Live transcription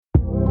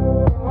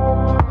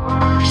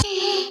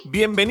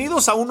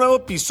Bienvenidos a un nuevo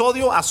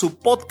episodio a su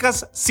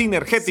podcast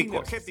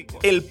Sinergéticos,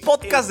 el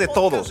podcast de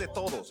todos.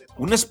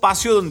 Un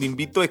espacio donde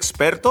invito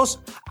expertos,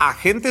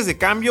 agentes de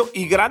cambio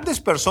y grandes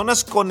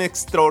personas con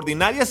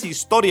extraordinarias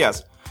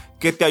historias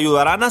que te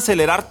ayudarán a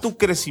acelerar tu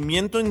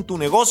crecimiento en tu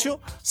negocio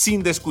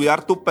sin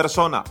descuidar tu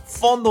persona,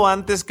 fondo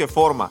antes que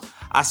forma,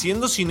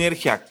 haciendo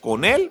sinergia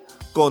con él,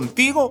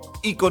 contigo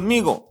y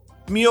conmigo.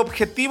 Mi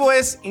objetivo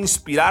es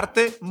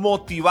inspirarte,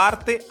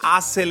 motivarte,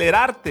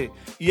 acelerarte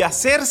y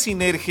hacer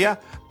sinergia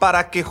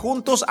para que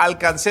juntos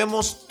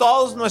alcancemos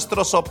todos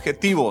nuestros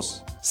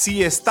objetivos.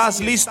 Si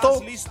estás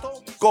listo,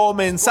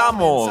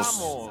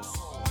 comenzamos.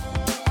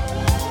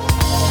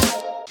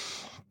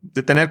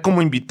 De tener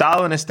como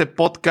invitado en este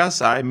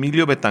podcast a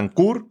Emilio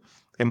Betancourt,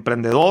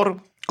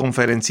 emprendedor,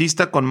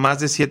 conferencista con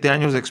más de 7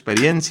 años de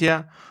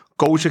experiencia,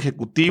 coach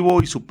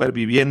ejecutivo y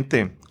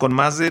superviviente, con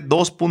más de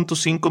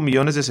 2.5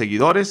 millones de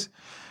seguidores.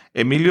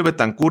 Emilio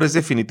Betancourt es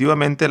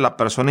definitivamente la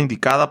persona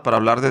indicada para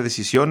hablar de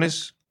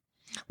decisiones.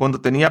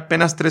 Cuando tenía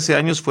apenas 13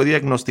 años fue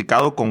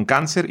diagnosticado con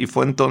cáncer y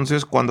fue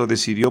entonces cuando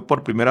decidió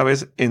por primera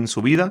vez en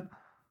su vida,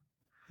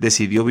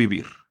 decidió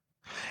vivir.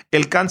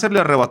 El cáncer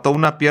le arrebató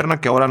una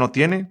pierna que ahora no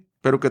tiene,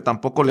 pero que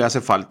tampoco le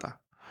hace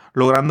falta,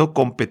 logrando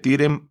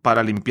competir en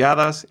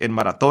paralimpiadas, en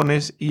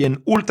maratones y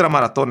en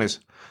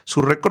ultramaratones.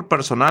 Su récord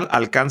personal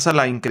alcanza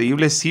la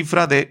increíble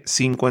cifra de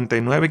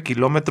 59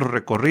 kilómetros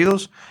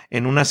recorridos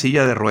en una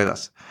silla de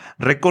ruedas,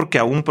 récord que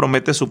aún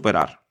promete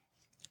superar.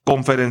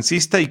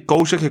 Conferencista y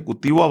coach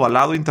ejecutivo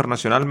avalado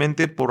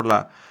internacionalmente por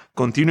la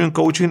Continuing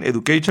Coaching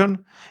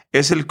Education,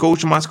 es el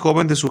coach más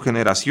joven de su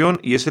generación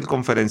y es el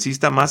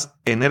conferencista más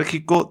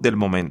enérgico del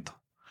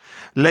momento.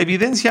 La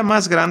evidencia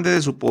más grande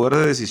de su poder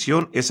de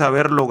decisión es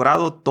haber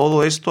logrado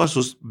todo esto a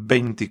sus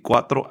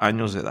 24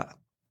 años de edad.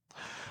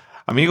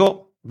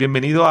 Amigo,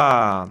 bienvenido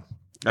a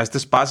este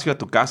espacio, a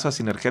tu casa,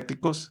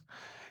 Sinergéticos.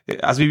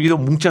 Has vivido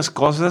muchas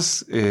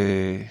cosas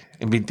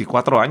en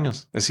 24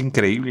 años. Es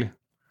increíble.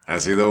 Ha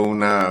sido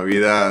una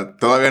vida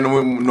todavía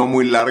no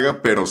muy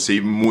larga, pero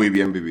sí muy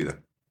bien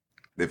vivida.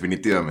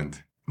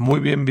 Definitivamente. Muy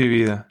bien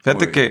vivida.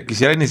 Fíjate que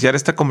quisiera iniciar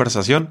esta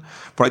conversación.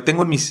 Por ahí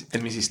tengo en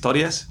mis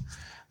historias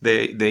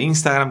de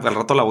Instagram, que al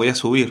rato la voy a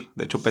subir.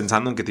 De hecho,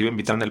 pensando en que te iba a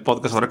invitar en el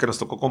podcast, ahora que nos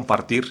tocó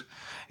compartir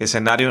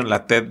escenario en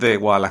la TED de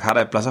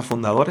Guadalajara de Plaza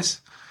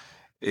Fundadores.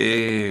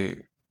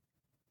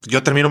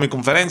 Yo termino mi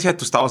conferencia,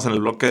 tú estabas en el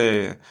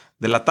bloque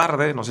de la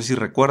tarde, no sé si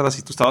recuerdas,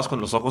 y tú estabas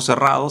con los ojos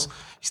cerrados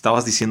y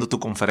estabas diciendo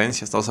tu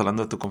conferencia, estabas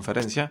hablando de tu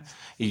conferencia,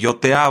 y yo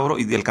te abro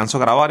y alcanzo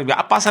a grabar y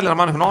pásale,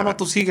 hermano. No,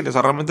 tú síguele. O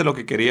sea, realmente lo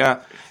que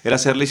quería era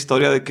hacer la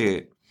historia de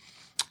que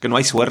no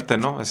hay suerte,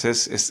 ¿no?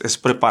 Es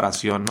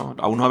preparación, ¿no?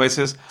 A uno a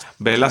veces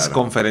ve las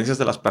conferencias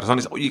de las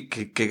personas, oye,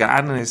 qué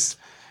ganas,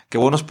 qué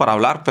buenos para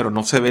hablar, pero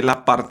no se ve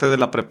la parte de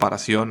la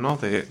preparación, ¿no?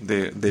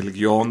 Del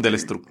guión, de la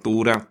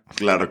estructura.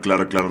 Claro.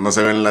 No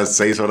se ven las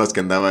 6 horas que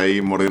andaba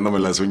ahí mordiéndome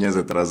las uñas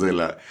detrás de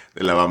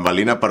la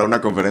bambalina para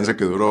una conferencia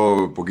que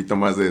duró un poquito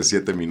más de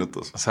 7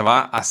 minutos. Se va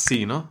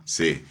así, ¿no?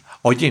 Sí.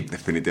 Oye,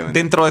 definitivamente.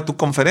 Dentro de tu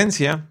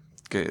conferencia,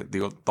 que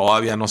digo,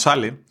 todavía no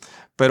sale,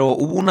 pero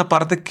hubo una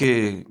parte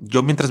que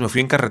yo mientras me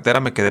fui en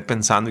carretera me quedé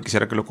pensando y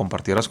quisiera que lo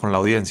compartieras con la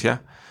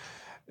audiencia.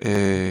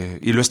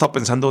 Y lo he estado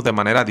pensando de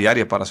manera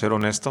diaria, para ser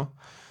honesto.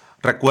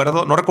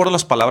 No recuerdo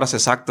las palabras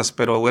exactas,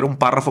 pero era un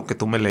párrafo que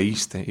tú me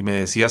leíste y me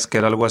decías que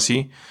era algo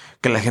así,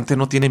 que la gente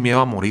no tiene miedo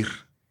a morir.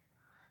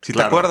 ¿Sí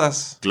te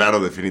acuerdas? Claro,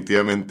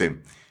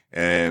 definitivamente.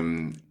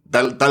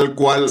 Tal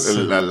cual,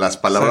 sí. Las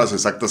palabras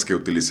exactas que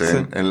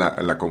utilicé en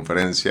la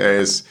conferencia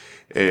es,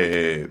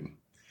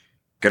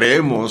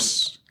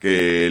 creemos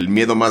que el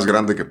miedo más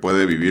grande que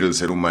puede vivir el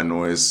ser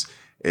humano es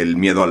el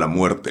miedo a la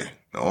muerte,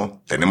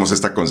 ¿no? Tenemos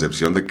esta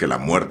concepción de que la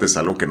muerte es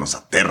algo que nos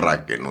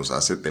aterra, que nos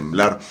hace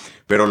temblar,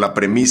 pero la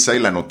premisa y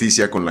la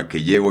noticia con la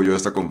que llego yo a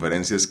esta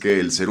conferencia es que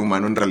el ser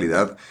humano en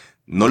realidad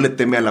no le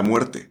teme a la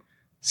muerte.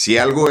 Si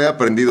algo he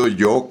aprendido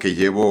yo, que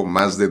llevo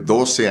más de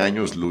 12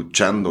 años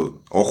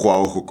luchando ojo a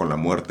ojo con la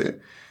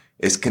muerte,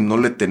 es que no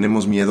le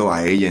tenemos miedo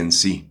a ella en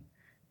sí.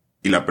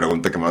 Y la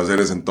pregunta que me vas a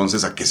hacer es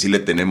entonces, ¿a qué sí le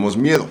tenemos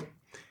miedo?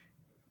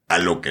 A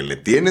lo que le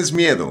tienes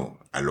miedo,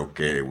 a lo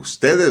que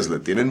ustedes le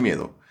tienen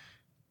miedo,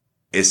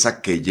 es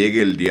a que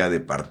llegue el día de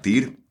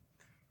partir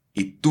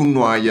y tú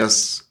no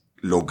hayas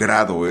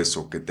logrado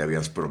eso que te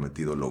habías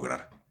prometido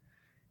lograr.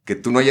 Que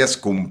tú no hayas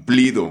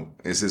cumplido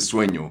ese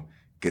sueño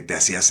que te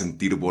hacía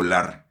sentir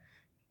volar.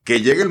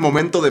 Que llegue el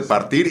momento de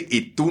partir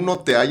y tú no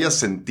te hayas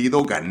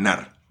sentido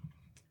ganar.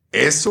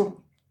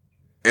 Eso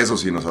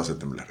sí nos hace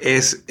temblar.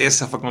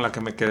 Esa fue con la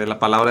que me quedé. La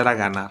palabra era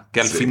ganar.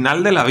 Que al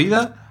final de la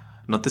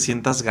vida no te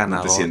sientas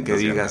ganador. No te sientas que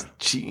digas, ganar.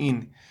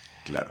 Chin.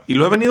 Claro. Y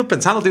lo he venido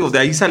pensando, de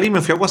ahí salí,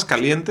 me fui a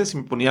Aguascalientes y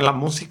me ponía la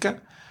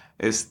música,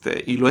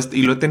 y lo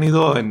he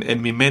tenido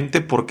en mi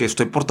mente porque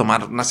estoy por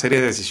tomar una serie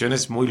de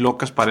decisiones muy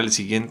locas para el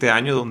siguiente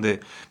año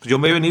donde pues, yo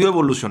me he venido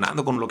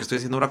evolucionando con lo que estoy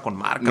haciendo ahora con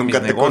marca, Nunca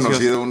mis negocios. Nunca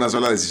te he conocido una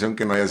sola decisión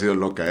que no haya sido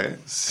loca, ¿eh?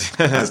 Sí.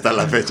 Hasta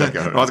la fecha,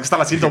 cabrón. No, es que está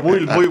la siento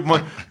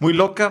muy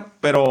loca,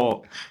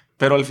 pero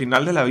al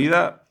final de la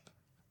vida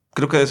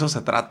creo que de eso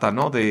se trata,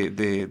 ¿no?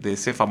 De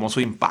ese famoso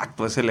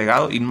impacto, ese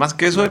legado. Y más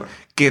que eso,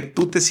 que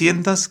tú te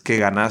sientas que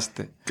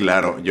ganaste.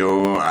 Claro,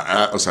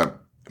 o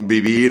sea,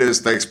 vivir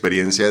esta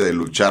experiencia de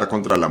luchar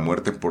contra la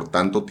muerte por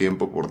tanto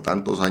tiempo, por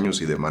tantos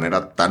años y de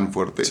manera tan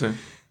fuerte, sí,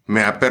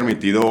 me ha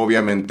permitido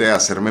obviamente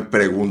hacerme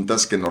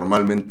preguntas que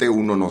normalmente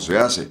uno no se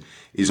hace.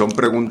 Y son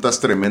preguntas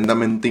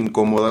tremendamente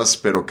incómodas,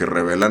 pero que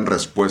revelan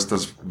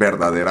respuestas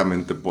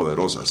verdaderamente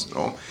poderosas,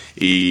 ¿no?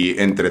 Y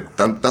entre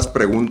tantas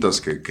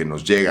preguntas que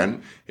nos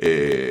llegan,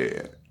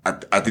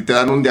 a ti te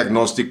dan un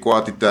diagnóstico,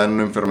 a ti te dan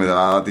una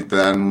enfermedad, a ti te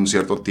dan un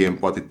cierto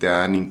tiempo, a ti te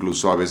dan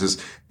incluso a veces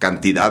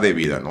cantidad de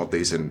vida, ¿no? Te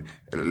dicen,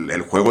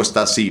 el juego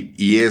está así.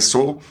 Y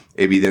eso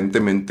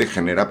evidentemente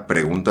genera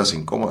preguntas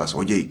incómodas.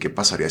 Oye, ¿y qué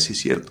pasaría si es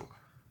cierto?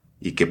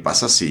 ¿Y qué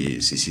pasa si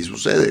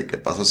sucede? ¿Qué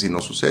pasa si no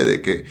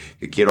sucede? ¿Qué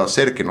quiero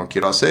hacer? ¿Qué no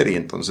quiero hacer? Y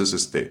entonces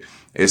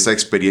esa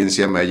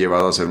experiencia me ha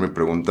llevado a hacerme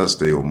preguntas,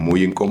 te digo,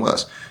 muy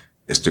incómodas.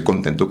 ¿Estoy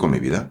contento con mi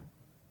vida?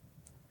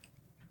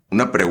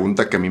 Una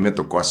pregunta que a mí me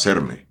tocó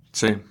hacerme.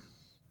 Sí.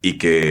 Y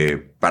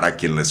que para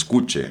quien la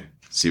escuche,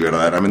 si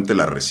verdaderamente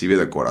la recibe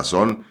de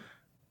corazón,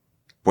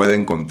 puede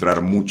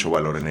encontrar mucho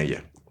valor en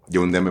ella.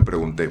 Yo un día me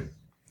pregunté,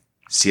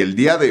 si el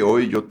día de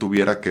hoy yo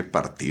tuviera que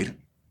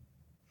partir,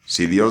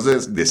 si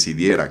Dios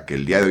decidiera que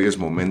el día de hoy es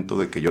momento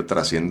de que yo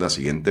trascienda a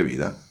siguiente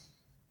vida,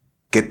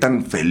 ¿qué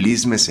tan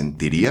feliz me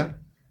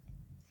sentiría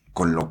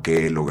con lo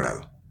que he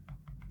logrado?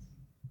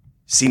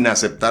 Sin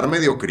aceptar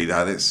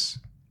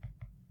mediocridades,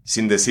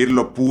 sin decir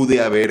lo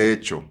pude haber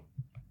hecho.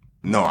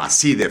 No,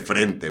 así de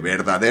frente,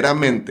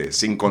 verdaderamente,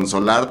 sin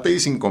consolarte y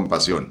sin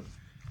compasión.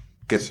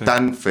 ¿Qué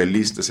tan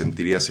feliz te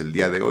sentirías el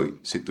día de hoy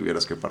si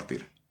tuvieras que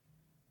partir?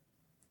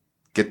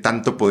 ¿Qué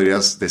tanto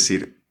podrías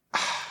decir,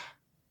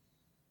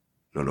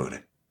 lo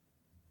logré?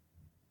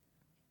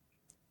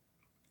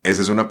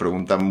 Esa es una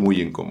pregunta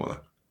muy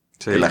incómoda,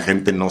 que la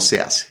gente no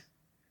se hace.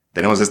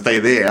 Tenemos esta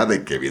idea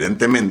de que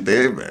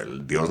evidentemente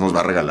Dios nos va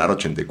a regalar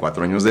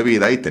 84 años de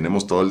vida y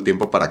tenemos todo el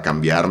tiempo para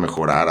cambiar,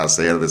 mejorar,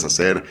 hacer,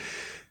 deshacer.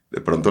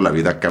 De pronto la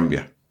vida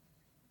cambia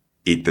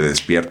y te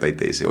despierta y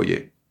te dice,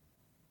 oye,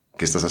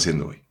 ¿qué estás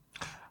haciendo hoy?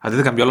 A ti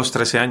te cambió a los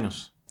 13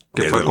 años,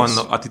 que fue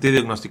cuando a ti te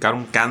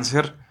diagnosticaron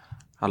cáncer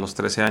a los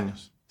 13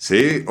 años.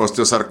 Sí,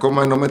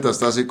 osteosarcoma no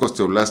metastásico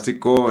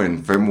osteoblástico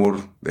en fémur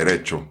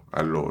derecho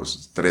a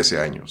los 13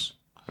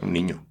 años, un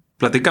niño.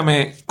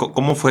 Platícame,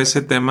 ¿cómo fue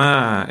ese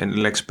tema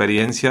en la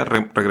experiencia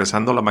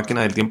regresando a la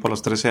máquina del tiempo a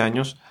los 13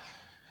 años?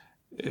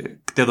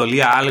 ¿Te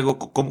dolía algo?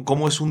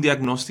 ¿Cómo es un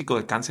diagnóstico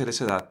de cáncer a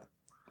esa edad?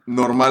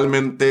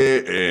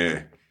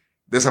 Normalmente,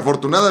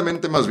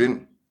 desafortunadamente más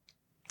bien,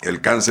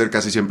 el cáncer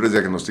casi siempre es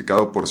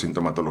diagnosticado por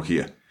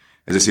sintomatología.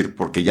 Es decir,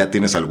 porque ya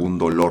tienes algún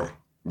dolor,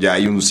 ya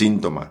hay un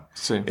síntoma.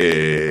 Sí.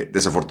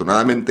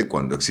 Desafortunadamente,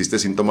 cuando existe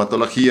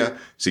sintomatología,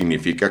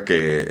 significa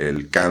que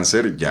el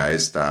cáncer ya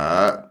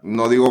está,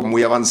 no digo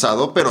muy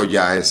avanzado, pero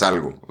ya es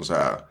algo. O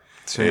sea,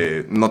 sí,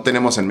 no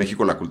tenemos en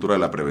México la cultura de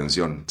la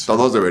prevención. Sí.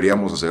 Todos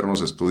deberíamos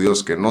hacernos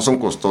estudios que no son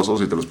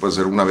costosos y te los puedes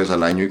hacer una vez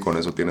al año y con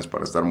eso tienes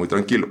para estar muy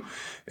tranquilo.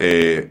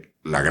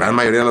 La gran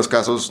mayoría de los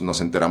casos nos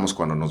enteramos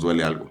cuando nos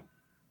duele algo.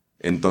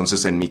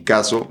 Entonces, en mi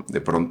caso,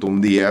 de pronto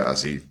un día,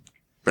 así,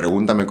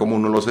 pregúntame cómo,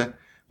 no lo sé,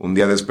 un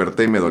día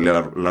desperté y me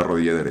dolía la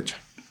rodilla derecha.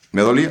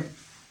 Me dolía.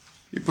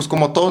 Y pues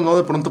como todo, ¿no?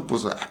 De pronto,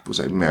 pues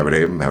ahí me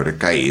habré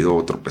caído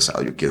o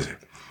tropezado, yo qué sé.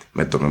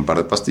 Me tomé un par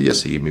de pastillas,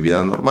 seguí mi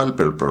vida normal,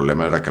 pero el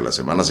problema era que a la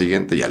semana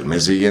siguiente y al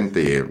mes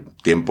siguiente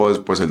y tiempo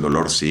después el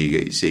dolor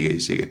sigue y sigue y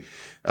sigue.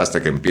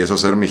 Hasta que empiezo a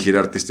hacer mi gira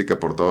artística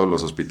por todos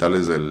los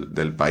hospitales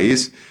del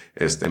país.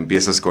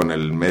 Empiezas con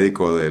el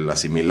médico de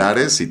las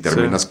similares y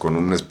terminas con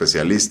un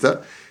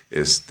especialista.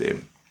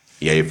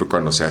 Y ahí fue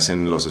cuando se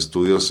hacen los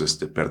estudios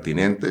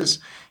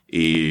pertinentes.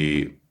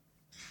 Y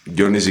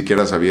yo ni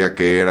siquiera sabía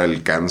qué era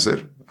el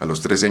cáncer. A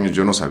los 13 años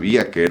yo no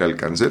sabía qué era el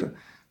cáncer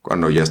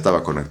cuando ya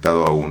estaba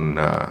conectado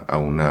a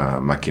una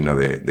máquina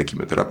de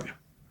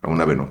quimioterapia, a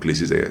una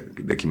venoclisis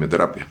de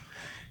quimioterapia.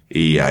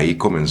 Y ahí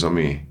comenzó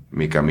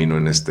mi camino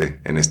en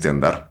este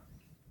andar.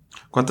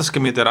 ¿Cuántas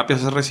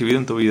quimioterapias has recibido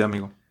en tu vida,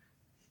 amigo?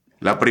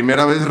 La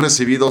primera vez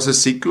recibí 12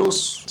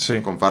 ciclos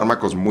con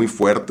fármacos muy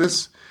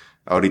fuertes.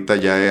 Ahorita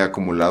ya he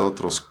acumulado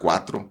otros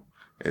 4.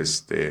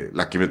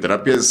 La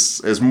quimioterapia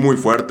es muy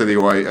fuerte.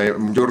 Digo,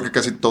 yo creo que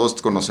casi todos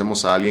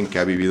conocemos a alguien que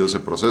ha vivido ese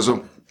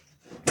proceso.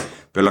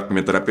 Pero la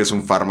quimioterapia es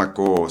un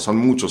fármaco, son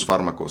muchos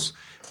fármacos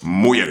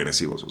muy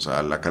agresivos. O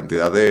sea, la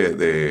cantidad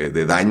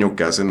de daño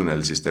que hacen en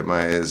el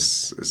sistema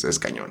es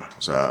cañona.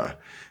 O sea,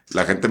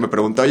 la gente me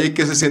pregunta, oye,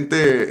 ¿qué se siente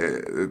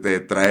de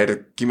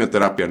traer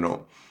quimioterapia?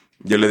 No.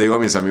 Yo le digo a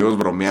mis amigos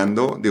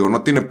bromeando, digo,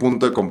 no tiene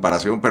punto de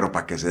comparación, pero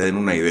para que se den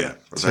una idea.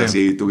 O sea,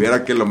 si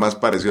tuviera que lo más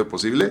parecido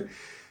posible,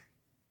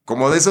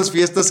 como de esas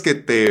fiestas que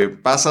te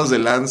pasas de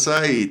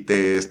lanza y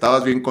te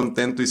estabas bien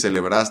contento y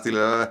celebraste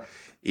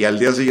y al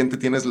día siguiente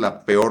tienes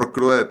la peor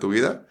cruda de tu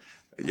vida.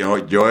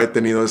 Yo he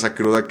tenido esa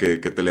cruda que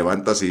te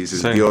levantas y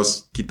dices,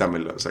 Dios,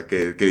 quítamela. O sea,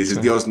 que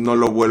dices, Dios, no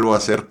lo vuelvo a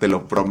hacer, te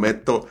lo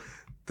prometo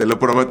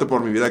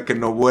por mi vida que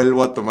no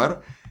vuelvo a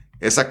tomar.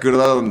 esa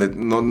cruda donde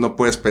no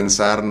puedes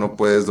pensar, no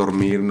puedes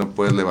dormir, no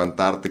puedes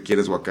levantarte,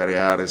 quieres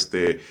guacarear,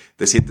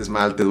 te sientes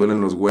mal, te duelen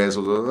los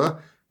huesos, ¿verdad?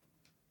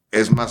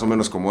 Es más o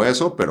menos como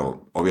eso,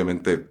 pero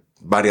obviamente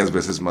varias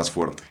veces más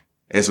fuerte.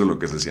 Eso es lo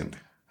que se siente.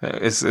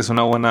 Es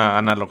una buena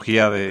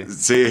analogía de...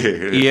 Sí.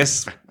 Y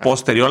es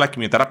posterior a la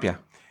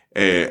quimioterapia.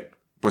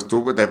 Pues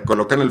tú te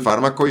colocan el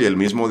fármaco y el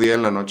mismo día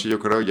en la noche, yo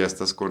creo, ya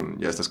estás con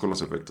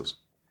los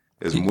efectos.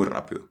 Es muy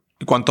rápido.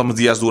 ¿Y cuántos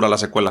días dura la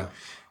secuela?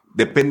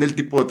 Depende del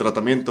tipo de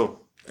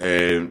tratamiento.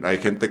 Hay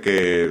gente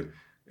que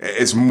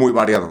es muy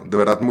variado, de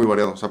verdad muy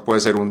variado. O sea, puede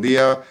ser un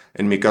día.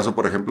 En mi caso,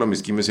 por ejemplo,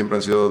 mis quimios siempre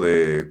han sido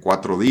de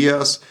 4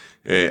 días.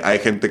 Hay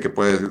gente que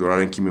puede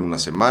durar en quimio una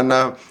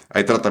semana.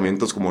 Hay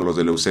tratamientos como los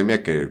de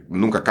leucemia que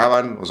nunca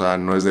acaban. O sea,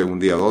 no es de un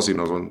día o dos,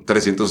 sino son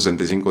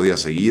 365 días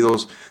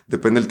seguidos.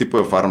 Depende del tipo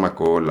de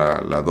fármaco,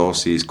 la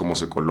dosis, cómo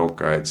se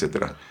coloca,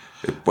 etcétera.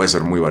 Puede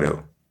ser muy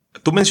variado.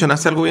 Tú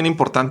mencionaste algo bien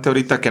importante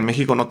ahorita, que en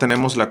México no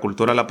tenemos la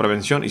cultura de la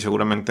prevención y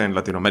seguramente en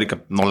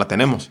Latinoamérica no la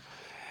tenemos.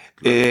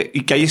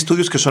 Y que hay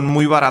estudios que son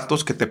muy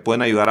baratos que te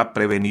pueden ayudar a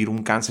prevenir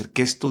un cáncer.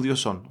 ¿Qué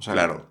estudios son? O sea,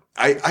 claro,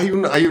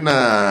 hay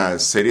una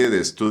serie de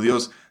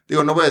estudios.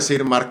 Digo, no voy a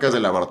decir marcas de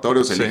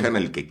laboratorios, sí, elijan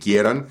el que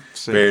quieran,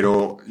 sí,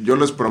 pero yo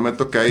les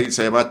prometo que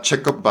se llama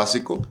check-up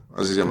básico,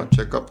 así se llama,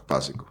 check-up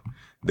básico,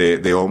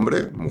 de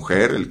hombre,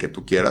 mujer, el que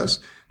tú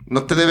quieras.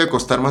 No te debe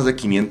costar más de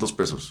 500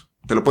 pesos.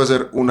 Te lo puedes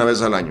hacer una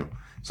vez al año.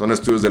 Son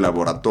estudios de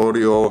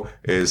laboratorio,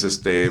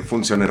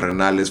 funciones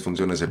renales,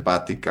 funciones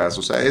hepáticas,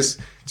 o sea,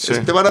 sí,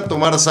 te van a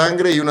tomar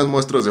sangre y unas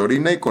muestras de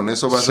orina y con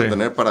eso vas sí, a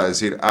tener para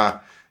decir,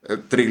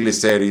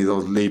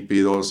 triglicéridos,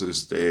 lípidos,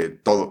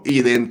 todo. Y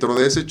dentro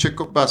de ese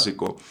check-up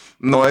básico,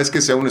 no es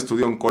que sea un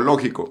estudio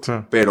oncológico, sí,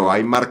 pero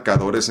hay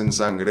marcadores en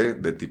sangre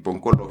de tipo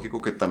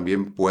oncológico que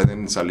también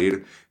pueden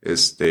salir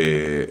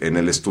en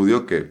el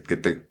estudio que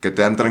te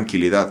dan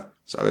tranquilidad.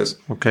 ¿Sabes?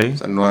 Okay. O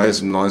sea, no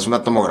es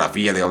una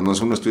tomografía, digamos, no es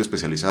un estudio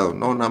especializado.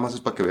 No, nada más es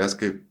para que veas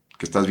que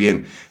estás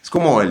bien. Es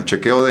como el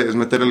chequeo es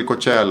meter el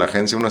coche a la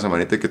agencia una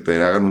semanita y que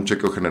te hagan un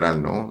chequeo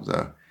general, ¿no? O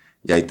sea,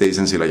 y ahí te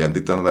dicen si la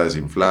llantita anda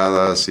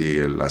desinflada, si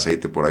el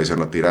aceite por ahí se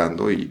anda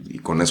tirando y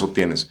con eso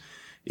tienes.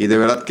 Y de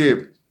verdad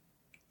que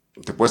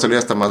te puede salir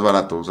hasta más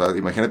barato. O sea,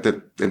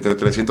 imagínate, entre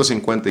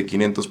 350 y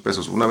 500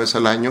 pesos una vez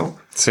al año.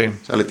 Sí.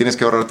 O sea, le tienes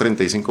que ahorrar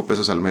 35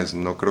 pesos al mes.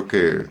 No creo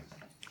que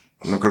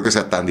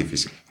sea tan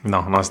difícil.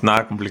 No es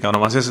nada complicado.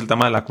 Nomás es el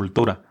tema de la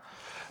cultura.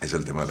 Es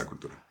el tema de la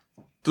cultura.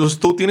 Entonces,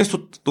 tú tienes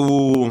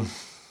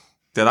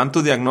te dan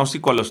tu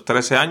diagnóstico a los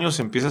 13 años,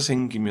 empiezas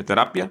en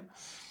quimioterapia.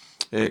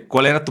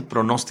 ¿Cuál era tu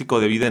pronóstico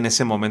de vida en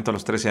ese momento a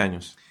los 13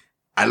 años?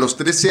 A los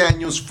 13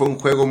 años fue un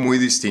juego muy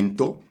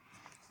distinto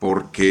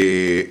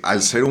porque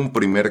al ser un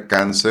primer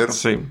cáncer,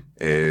 sí,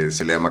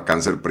 se le llama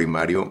cáncer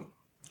primario,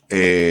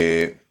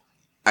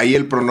 ahí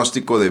el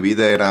pronóstico de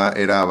vida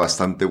era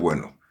bastante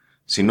bueno.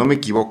 Si no me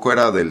equivoco,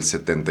 era del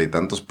 70 y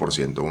tantos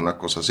 %, una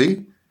cosa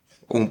así,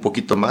 o un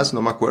poquito más,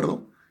 no me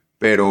acuerdo.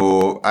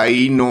 Pero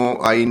ahí no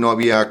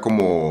había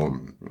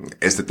como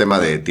este tema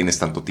de tienes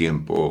tanto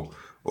tiempo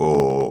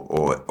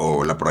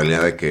o la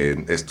probabilidad de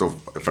que esto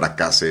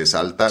fracase es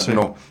alta. Sí.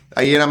 No,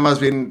 ahí era más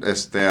bien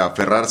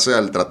aferrarse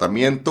al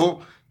tratamiento,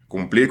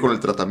 cumplir con el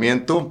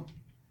tratamiento.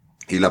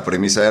 Y la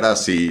premisa era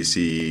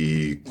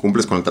si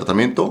cumples con el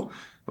tratamiento,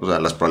 o sea,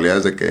 las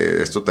probabilidades de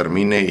que esto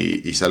termine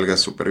y salga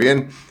súper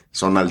bien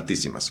son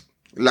altísimas.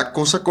 La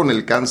cosa con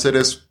el cáncer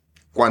es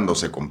cuando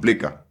se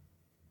complica.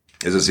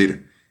 Es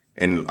decir,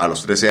 a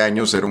los 13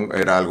 años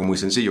era algo muy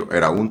sencillo.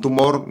 Era un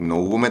tumor, no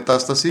hubo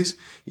metástasis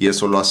y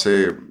eso lo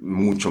hace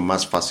mucho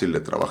más fácil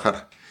de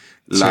trabajar.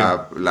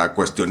 La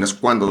cuestión es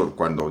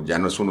cuando ya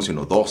no es 1,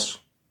 sino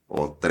 2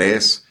 o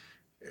 3.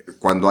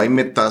 Cuando hay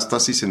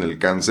metástasis en el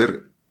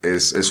cáncer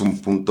es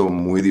un punto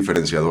muy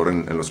diferenciador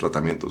en los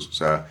tratamientos. O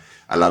sea,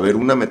 al haber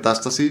una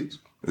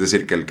metástasis, es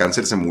decir, que el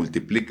cáncer se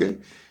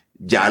multiplique,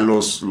 ya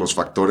los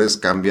factores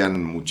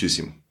cambian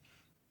muchísimo.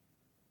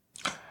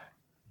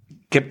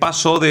 ¿Qué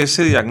pasó de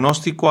ese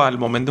diagnóstico al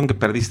momento en que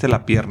perdiste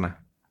la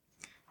pierna?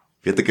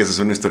 Fíjate que esa es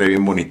una historia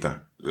bien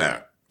bonita.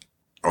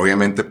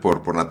 Obviamente,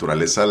 por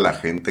naturaleza, la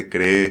gente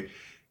cree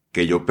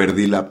que yo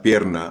perdí la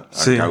pierna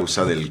a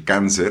causa del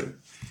cáncer.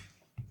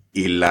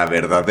 Y la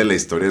verdad de la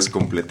historia es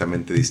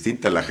completamente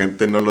distinta. La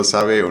gente no lo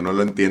sabe o no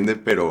lo entiende,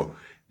 pero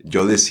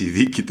yo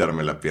decidí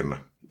quitarme la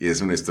pierna. Y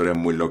es una historia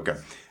muy loca.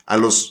 A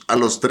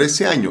los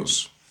 13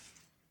 años,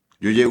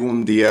 yo llego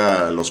un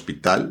día al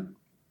hospital.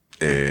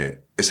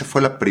 Esa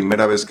fue la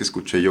primera vez que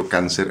escuché yo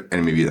cáncer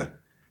en mi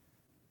vida.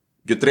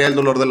 Yo traía el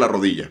dolor de la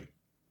rodilla.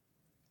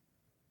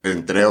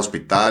 Entré a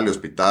hospital,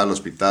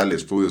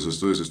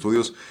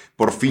 estudios.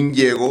 Por fin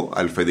llego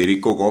al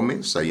Federico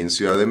Gómez, ahí en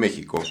Ciudad de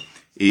México.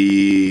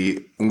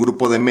 Y un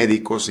grupo de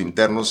médicos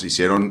internos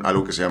hicieron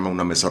algo que se llama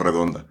una mesa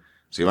redonda.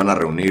 Se iban a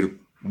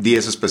reunir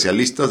 10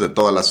 especialistas de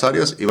todas las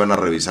áreas, iban a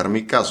revisar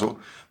mi caso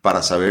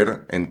para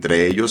saber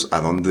entre ellos a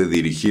dónde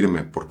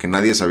dirigirme, porque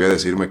nadie sabía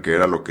decirme qué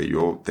era lo que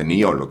yo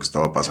tenía o lo que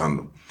estaba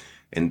pasando.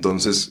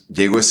 Entonces,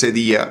 llegó ese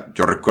día,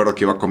 yo recuerdo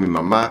que iba con mi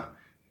mamá,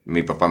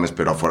 Mi papá me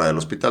esperó afuera del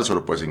hospital,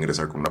 solo puedes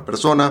ingresar con una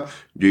persona.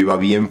 Yo iba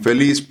bien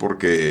feliz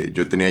porque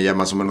yo tenía ya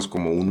más o menos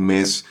como un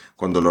mes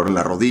con dolor en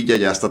la rodilla,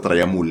 ya hasta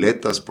traía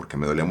muletas porque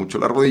me dolía mucho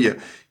la rodilla.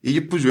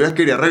 Y pues yo ya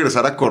quería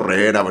regresar a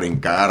correr, a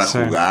brincar, a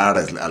jugar,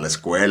 a la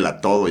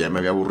escuela, todo. Ya me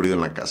había aburrido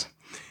en la casa.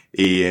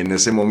 Y en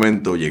ese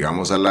momento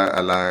llegamos a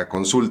la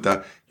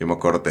consulta. Yo me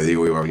acuerdo, te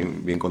digo, iba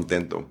bien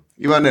contento.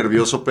 Iba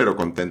nervioso, pero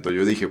contento.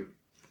 Yo dije,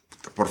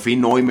 por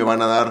fin hoy me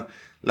van a dar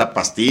la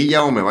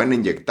pastilla o me van a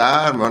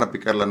inyectar, me van a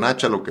picar la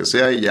nacha, lo que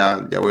sea, y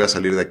ya voy a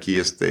salir de aquí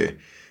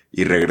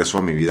y regreso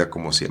a mi vida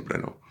como siempre,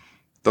 ¿no?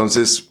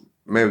 Entonces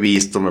me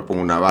visto, me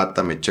pongo una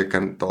bata, me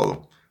checan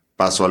todo.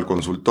 Paso al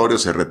consultorio,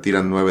 se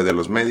retiran 9 de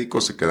los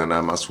médicos, se queda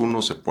nada más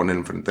uno, se pone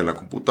enfrente de la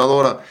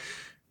computadora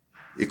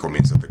y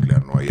comienza a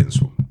teclear, ¿no? Ahí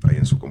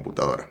en su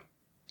computadora.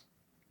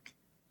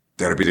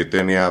 Te repito,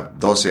 tenía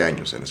 12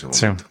 años en ese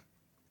momento. Sí.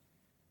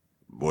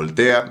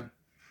 Voltea,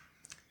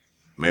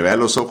 me ve a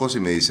los ojos y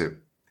me dice,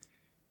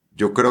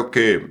 yo creo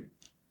que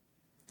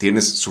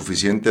tienes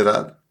suficiente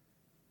edad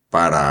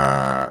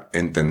para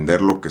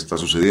entender lo que está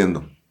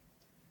sucediendo.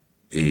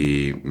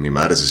 Y mi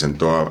madre se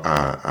sentó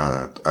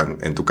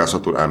en tu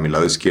caso a mi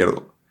lado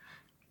izquierdo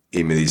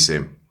y me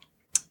dice,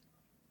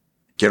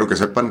 quiero que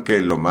sepan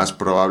que lo más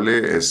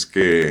probable es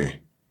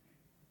que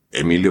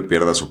Emilio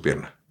pierda su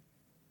pierna,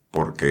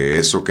 porque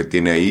eso que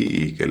tiene ahí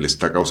y que le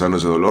está causando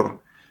ese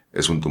dolor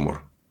es un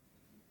tumor.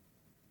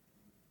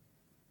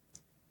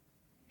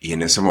 Y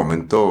en ese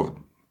momento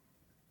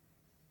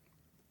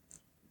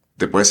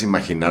te puedes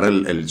imaginar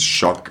el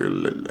shock,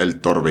 el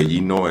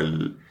torbellino,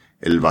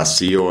 el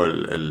vacío,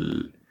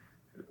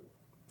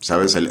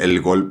 ¿sabes?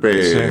 El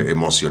golpe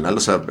emocional. O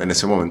sea, en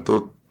ese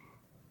momento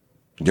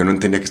yo no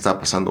entendía qué estaba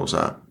pasando. O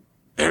sea,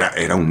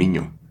 era un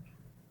niño.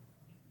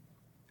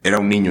 Era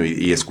un niño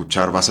y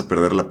escuchar vas a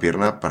perder la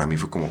pierna para mí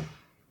fue como...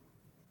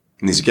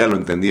 Ni siquiera lo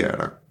entendía.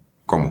 Era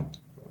 ¿cómo?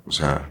 O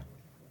sea,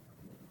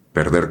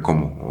 ¿perder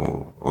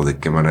cómo? ¿O de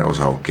qué manera? O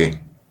sea, ¿o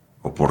qué?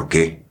 ¿O por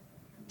qué?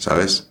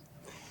 ¿Sabes?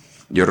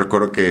 Yo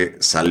recuerdo que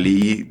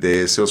salí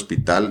de ese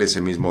hospital ese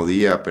mismo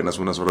día, apenas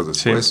unas horas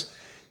después,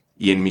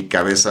 y en mi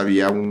cabeza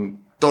había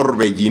un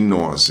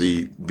torbellino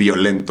así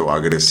violento,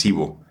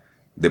 agresivo,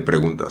 de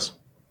preguntas.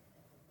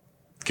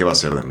 ¿Qué va a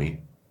hacer de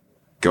mí?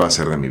 ¿Qué va a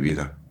hacer de mi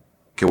vida?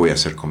 ¿Qué voy a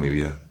hacer con mi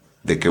vida?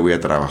 ¿De qué voy a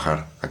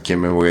trabajar? ¿A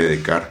quién me voy a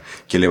dedicar?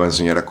 ¿Quién le va a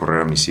enseñar a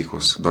correr a mis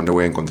hijos? ¿Dónde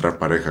voy a encontrar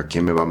pareja?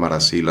 ¿Quién me va a amar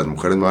así? ¿Las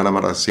mujeres me van a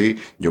amar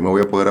así? ¿Yo me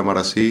voy a poder amar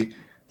así?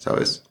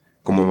 ¿Sabes?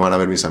 ¿Cómo me van a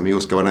ver mis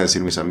amigos? ¿Qué van a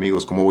decir mis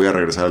amigos? ¿Cómo voy a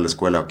regresar a la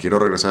escuela? ¿Quiero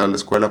regresar a la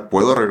escuela?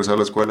 ¿Puedo regresar a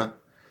la escuela?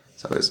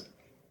 ¿Sabes?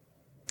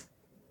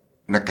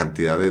 Una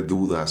cantidad de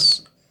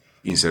dudas,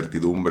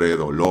 incertidumbre,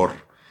 dolor.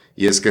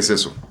 Y es que es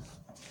eso.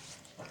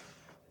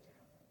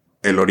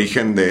 El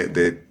origen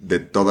de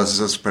todas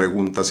esas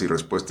preguntas y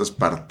respuestas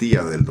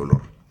partía del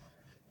dolor.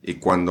 Y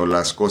cuando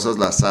las cosas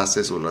las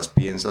haces o las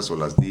piensas o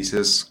las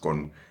dices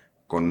con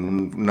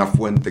una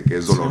fuente que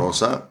es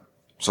dolorosa,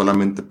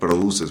 solamente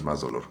produces más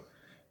dolor.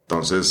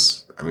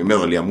 Entonces, a mí me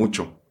dolía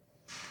mucho.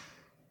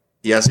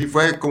 Y así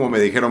fue como me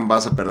dijeron,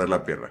 vas a perder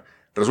la pierna.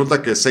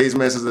 Resulta que 6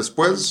 meses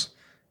después,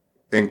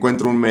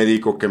 encuentro un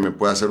médico que me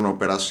puede hacer una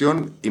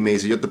operación y me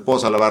dice, yo te puedo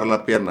salvar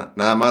la pierna.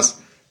 Nada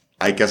más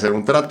hay que hacer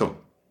un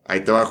trato.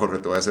 Ahí te va, Jorge,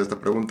 te voy a hacer esta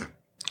pregunta.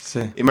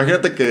 Sí.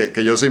 Imagínate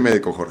que yo soy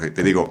médico, Jorge, y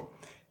te digo,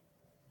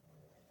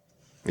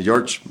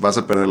 George, vas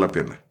a perder la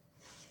pierna.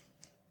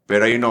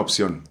 Pero hay una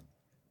opción.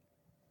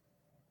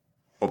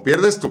 O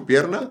pierdes tu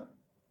pierna,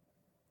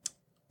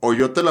 o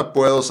yo te la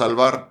puedo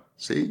salvar,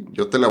 ¿sí?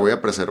 Yo te la voy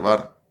a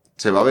preservar.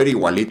 Se va a ver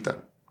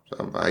igualita. O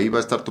sea, ahí va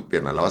a estar tu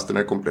pierna, la vas a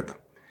tener completa.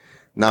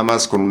 Nada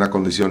más con una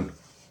condición.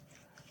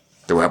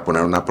 Te voy a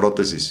poner una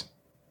prótesis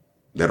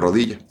de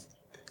rodilla.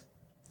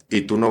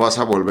 Y tú no vas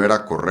a volver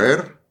a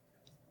correr,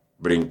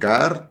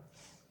 brincar,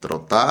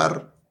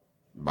 trotar,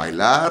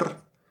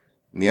 bailar,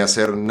 ni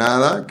hacer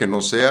nada que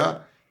no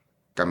sea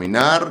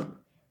caminar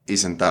y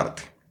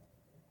sentarte.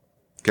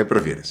 ¿Qué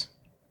prefieres?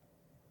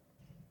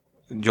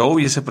 Yo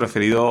hubiese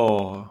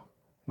preferido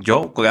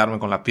quedarme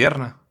con la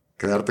pierna.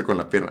 Quedarte con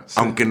la pierna. Sí.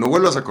 Aunque no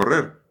vuelvas a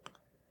correr.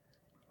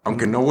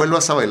 Aunque no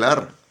vuelvas a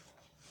bailar.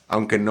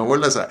 Aunque no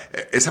vuelvas a...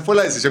 Esa fue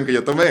la decisión que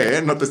yo tomé,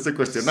 ¿eh? No te estoy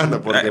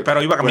cuestionando. Porque,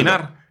 pero iba a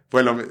caminar.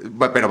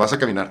 Pero vas a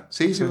caminar.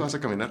 Sí, vas a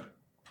caminar.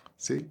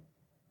 Sí.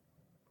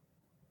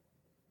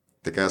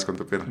 Te quedas con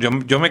tu pierna.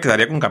 Yo me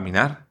quedaría con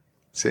caminar.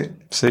 ¿Sí?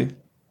 Sí.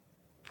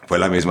 Fue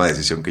la misma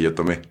decisión que yo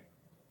tomé.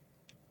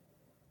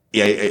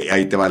 Y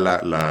ahí te va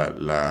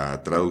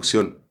la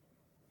traducción.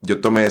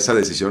 Yo tomé esa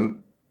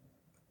decisión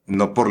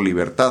no por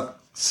libertad,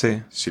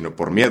 sino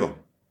por miedo.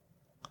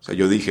 O sea,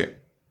 yo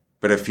dije,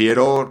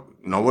 prefiero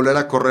no volver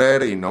a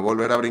correr y no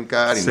volver a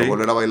brincar y no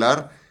volver a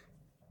bailar,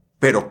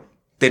 pero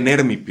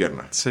tener mi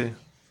pierna. Sí.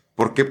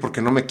 ¿Por qué?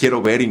 Porque no me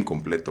quiero ver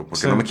incompleto,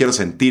 porque no me quiero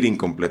sentir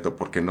incompleto,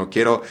 porque no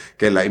quiero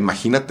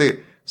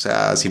imagínate, o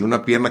sea, sin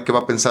una pierna, ¿qué va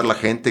a pensar la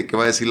gente? ¿Qué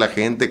va a decir la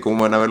gente?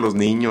 ¿Cómo van a ver los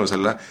niños?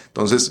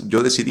 Entonces,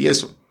 yo decidí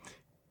eso.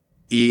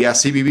 Y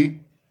así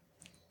viví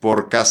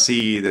por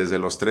casi, desde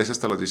los 13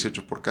 hasta los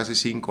 18, por casi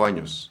 5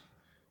 años.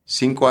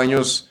 5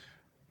 años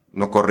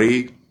no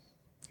corrí,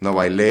 No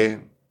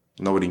bailé,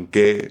 no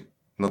brinqué,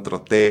 no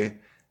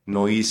troté,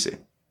 no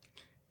hice.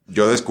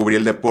 Yo descubrí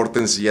el deporte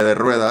en silla de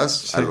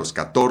ruedas a los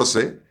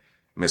 14.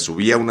 Me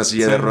subí a una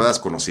silla de ruedas,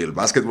 conocí el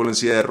básquetbol en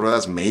silla de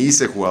ruedas, me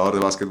hice jugador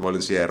de básquetbol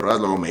en silla de ruedas,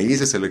 luego me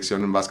hice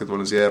selección en básquetbol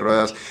en silla de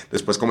ruedas,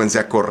 después comencé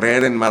a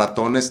correr en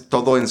maratones,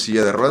 todo en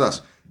silla de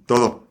ruedas,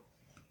 todo.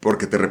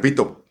 Porque te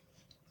repito,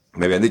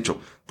 me habían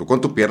dicho, tú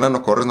con tu pierna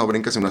no corres, no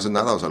brincas y no haces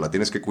nada, o sea, la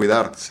tienes que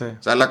cuidar. Sí.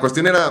 O sea, la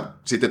cuestión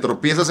era, si te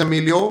tropiezas,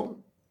 Emilio,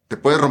 te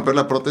puedes romper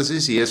la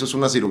prótesis y eso es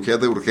una cirugía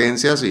de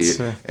urgencias y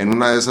en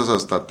una de esas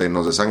hasta te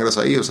nos desangras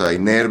ahí, o sea, hay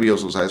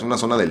nervios, o sea, es una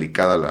zona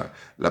delicada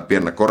la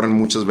pierna, corren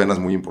muchas venas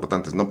muy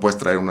importantes, no puedes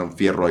traer un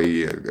fierro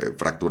ahí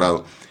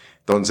fracturado.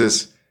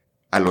 Entonces,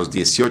 a los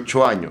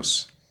 18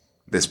 años,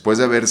 después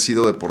de haber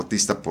sido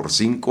deportista por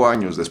 5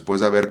 años,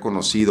 después de haber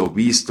conocido,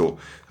 visto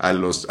a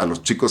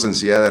los chicos en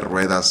silla de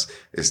ruedas,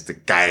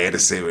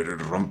 caerse,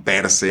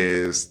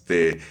 romperse,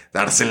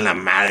 darse en la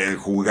madre,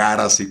 jugar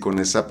así con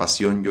esa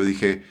pasión, yo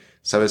dije,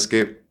 ¿sabes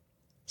qué?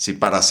 Si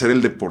para ser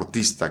el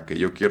deportista que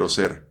yo quiero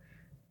ser,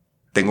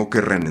 tengo que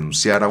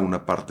renunciar a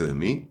una parte de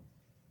mí,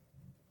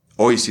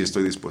 hoy sí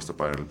estoy dispuesto a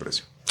pagar el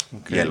precio.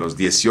 Okay. Y a los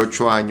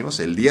 18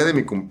 años, el día de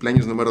mi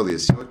cumpleaños número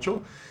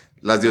 18,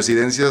 las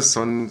diosidencias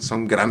son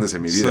grandes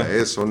en mi vida,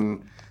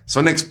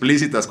 son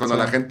explícitas. Cuando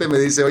la gente me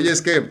dice, oye,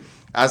 es que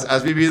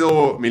has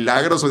vivido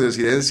milagros o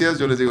diosidencias,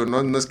 yo les digo,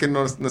 no es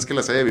que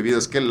las haya vivido,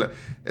 es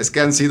que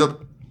han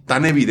sido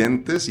tan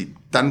evidentes y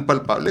tan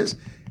palpables.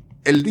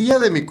 El día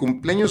de mi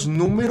cumpleaños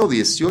número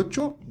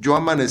 18, yo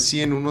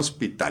amanecí en un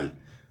hospital.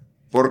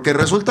 Porque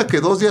resulta que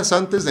 2 días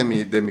antes de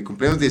mi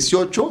cumpleaños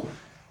 18,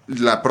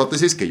 la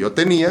prótesis que yo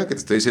tenía, que te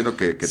estoy diciendo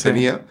que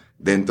tenía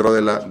dentro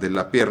de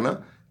la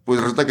pierna, pues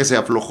resulta que se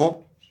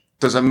aflojó.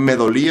 Entonces a mí me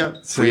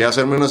dolía. Fui a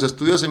hacerme unos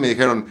estudios y me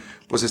dijeron,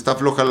 pues está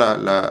floja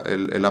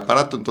el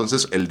aparato.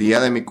 Entonces el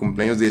día de mi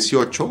cumpleaños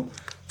 18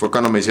 fue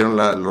cuando me hicieron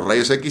los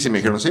rayos X y me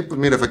dijeron, sí, pues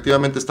mira,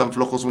 efectivamente están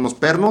flojos unos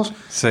pernos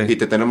y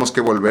te tenemos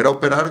que volver a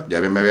operar. Ya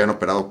me habían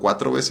operado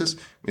 4 veces.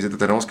 Me dice, te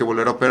tenemos que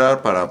volver a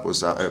operar para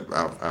pues a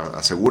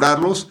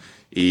asegurarlos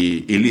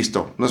y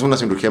listo. No es una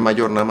cirugía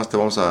mayor, nada más te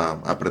vamos a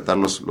apretar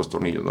los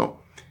tornillos,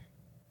 ¿no?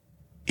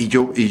 Y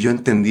yo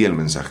entendí el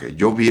mensaje,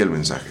 yo vi el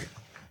mensaje.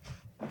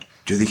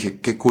 Yo dije,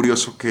 qué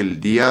curioso que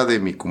el día de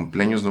mi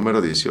cumpleaños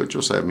número 18,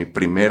 o sea, mi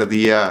primer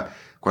día,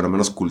 cuando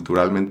menos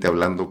culturalmente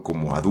hablando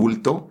como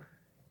adulto,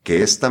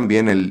 que es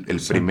también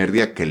el primer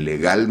día que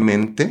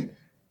legalmente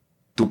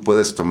tú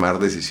puedes tomar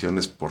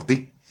decisiones por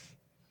ti.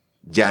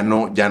 Ya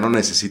no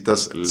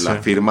necesitas la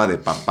firma de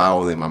papá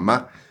o de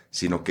mamá,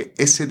 sino que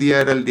ese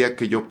día era el día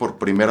que yo por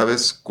primera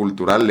vez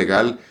cultural,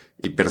 legal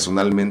y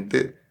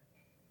personalmente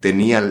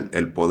tenía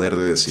el poder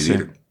de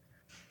decidir.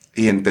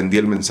 Y entendí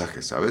el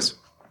mensaje, ¿sabes?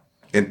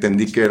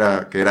 Entendí que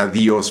era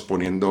Dios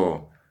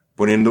poniendo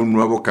un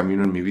nuevo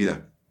camino en mi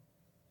vida.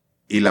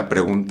 Y la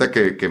pregunta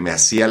que me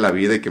hacía la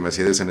vida y que me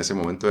hacía desde en ese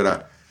momento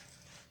era,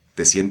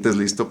 ¿te sientes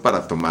listo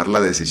para tomar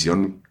la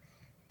decisión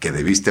que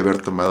debiste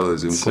haber tomado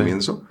desde un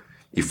comienzo?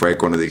 Y fue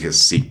cuando dije,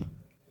 sí.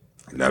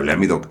 Le hablé a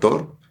mi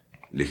doctor,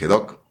 le dije,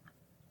 doc,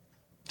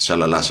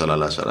 shalala,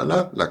 shalala,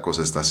 shalala, la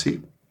cosa está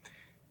así.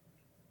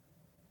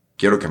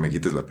 Quiero que me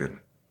quites la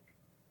pierna.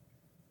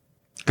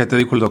 ¿Qué te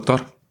dijo el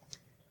doctor?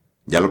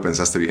 ¿Ya lo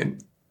pensaste bien?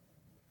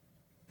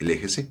 Y le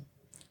dije, sí.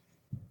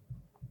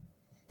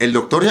 El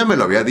doctor ya me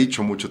lo había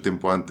dicho mucho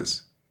tiempo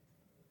antes,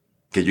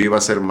 que yo iba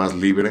a ser más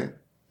libre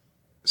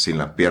sin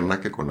la pierna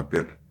que con la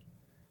pierna.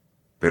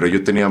 Pero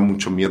yo tenía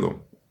mucho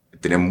miedo.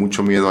 Tenía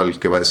mucho miedo al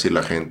que va a decir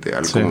la gente,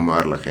 al cómo me va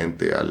a ver la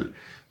gente, o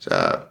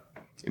sea,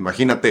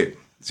 imagínate,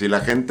 si la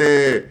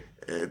gente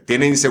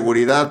tiene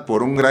inseguridad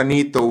por un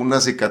granito,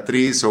 una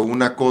cicatriz o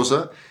una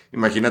cosa,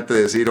 imagínate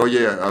decir,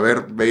 oye, a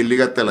ver, ve y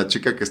lígate a la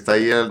chica que está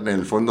ahí en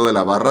el fondo de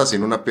la barra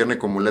sin una pierna y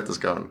con muletas,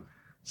 cabrón.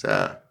 O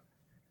sea,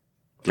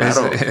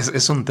 claro.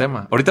 Es un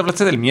tema. Ahorita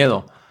hablaste del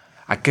miedo.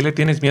 ¿A qué le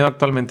tienes miedo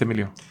actualmente,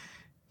 Emilio?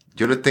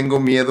 Yo le tengo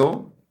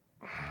miedo.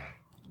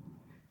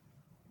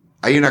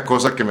 Hay una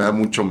cosa que me da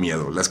mucho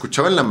miedo. La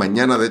escuchaba en la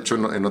mañana, de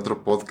hecho, en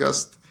otro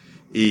podcast.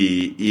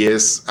 Y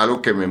es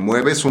algo que me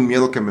mueve. Es un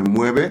miedo que me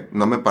mueve.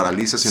 No me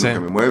paraliza, sino que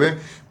me mueve.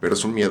 Pero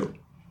es un miedo.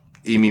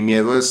 Y mi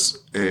miedo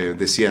es,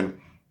 decían,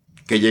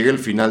 que llegue el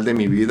final de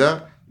mi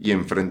vida y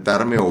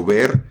enfrentarme o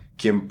ver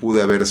quién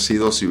pude haber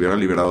sido si hubiera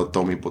liberado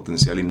todo mi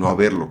potencial y no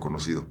haberlo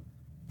conocido.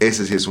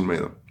 Ese sí es un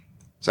miedo.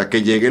 O sea,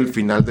 que llegue el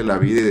final de la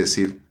vida y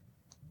decir,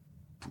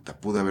 puta,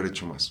 pude haber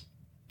hecho más,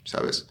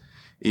 ¿sabes?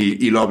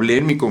 Y lo hablé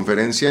en mi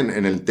conferencia,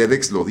 en el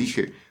TEDx lo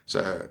dije. O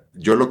sea,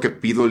 yo lo que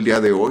pido el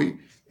día de hoy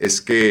es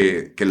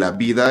que la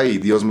vida y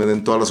Dios me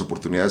den todas las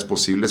oportunidades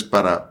posibles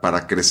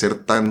para crecer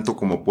tanto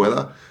como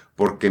pueda,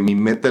 porque mi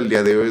meta el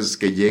día de hoy es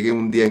que llegue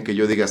un día en que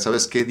yo diga,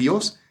 ¿sabes qué,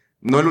 Dios?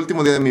 No el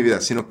último día de mi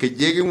vida, sino que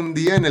llegue un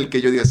día en el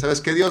que yo diga,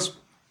 ¿sabes qué,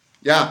 Dios?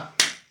 Ya,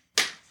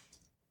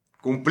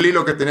 cumplí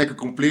lo que tenía que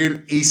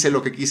cumplir, hice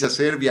lo que quise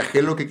hacer,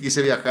 viajé lo que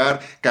quise viajar,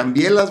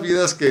 cambié las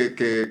vidas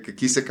que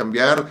quise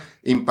cambiar,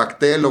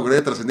 impacté,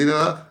 logré, trascendí,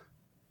 nada.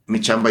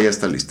 Mi chamba ya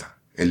está lista.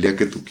 El día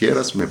que tú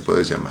quieras me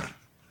puedes llamar.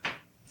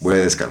 Voy a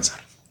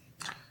descansar,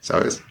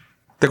 ¿sabes?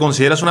 ¿Te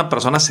consideras una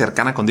persona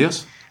cercana con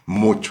Dios?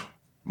 Mucho,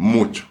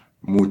 mucho,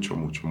 mucho,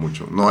 mucho,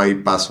 mucho. No hay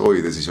paso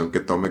y decisión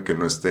que tome que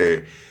no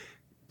esté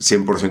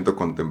 100%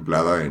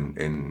 contemplada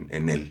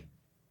en Él.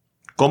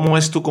 ¿Cómo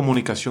es tu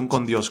comunicación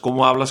con Dios?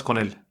 ¿Cómo hablas con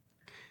Él?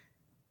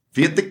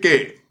 Fíjate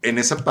que en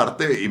esa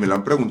parte, y me lo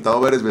han preguntado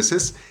varias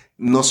veces,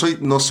 no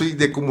soy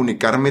de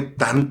comunicarme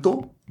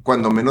tanto,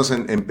 cuando menos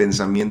en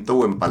pensamiento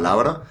o en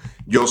palabra.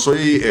 Yo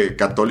soy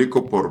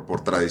católico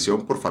por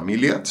tradición, por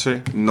familia.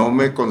 Sí. No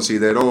me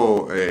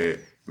considero,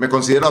 me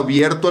considero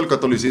abierto al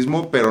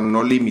catolicismo, pero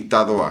no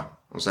limitado a.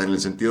 O sea, en el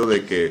sentido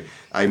de que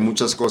hay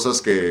muchas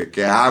cosas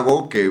que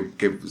hago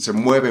que se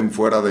mueven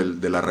fuera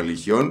de la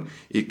religión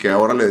y que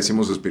ahora le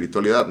decimos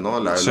espiritualidad, ¿no?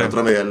 Sí.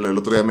 El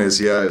otro día me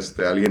decía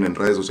alguien en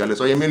redes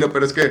sociales, oye Emilio,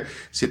 pero es que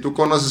si tú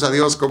conoces a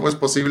Dios, ¿cómo es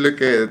posible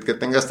que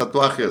tengas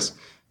tatuajes?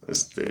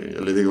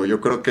 Yo le digo,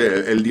 yo creo que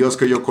el Dios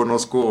que yo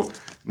conozco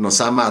nos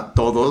ama a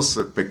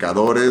todos,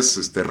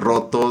 pecadores,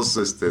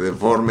 rotos,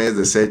 deformes,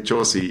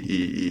 deshechos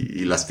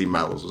y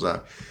lastimados. O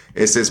sea,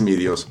 ese es mi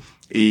Dios.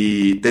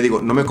 Y te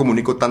digo, no me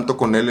comunico tanto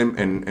con Él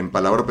en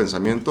palabra o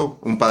pensamiento.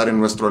 Un Padre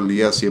Nuestro al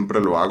día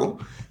siempre lo hago.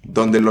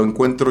 Donde lo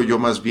encuentro yo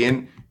más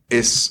bien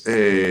es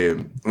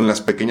en las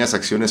pequeñas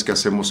acciones que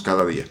hacemos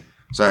cada día.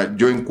 O sea,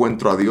 yo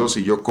encuentro a Dios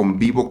y yo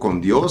convivo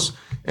con Dios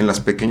en las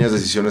pequeñas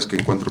decisiones que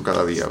encuentro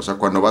cada día. O sea,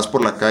 cuando vas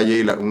por la calle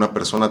y una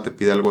persona te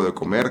pide algo de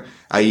comer,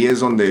 ahí es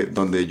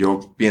donde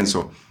yo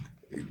pienso,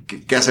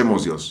 ¿qué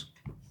hacemos, Dios?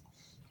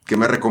 ¿Qué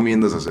me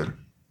recomiendas hacer?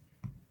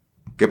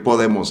 ¿Qué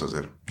podemos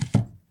hacer?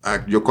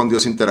 Yo con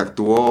Dios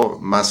interactúo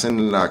más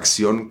en la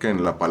acción que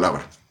en la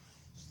palabra.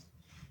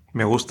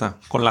 Me gusta.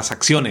 Con las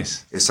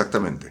acciones.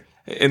 Exactamente.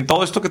 En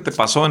todo esto que te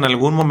pasó, ¿en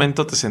algún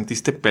momento te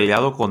sentiste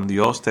peleado con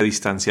Dios? ¿Te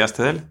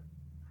distanciaste de Él?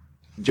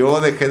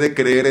 Yo dejé de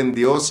creer en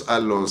Dios a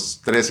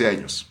los 13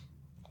 años.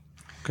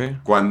 Okay.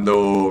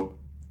 Cuando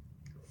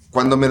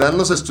me dan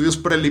los estudios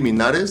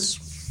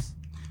preliminares,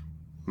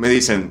 me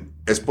dicen,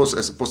 es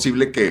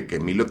posible que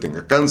Emilio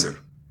tenga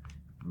cáncer.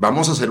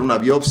 Vamos a hacer una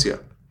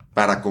biopsia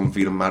para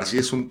confirmar si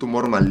es un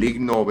tumor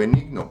maligno o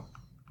benigno.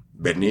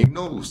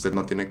 Benigno, usted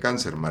no tiene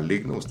cáncer.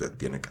 Maligno, usted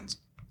tiene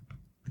cáncer.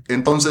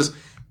 Entonces,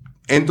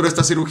 entro a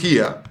esta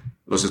cirugía,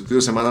 los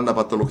estudios se mandan a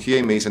patología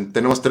y me dicen,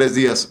 tenemos 3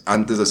 días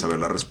antes de saber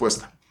la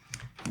respuesta.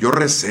 Yo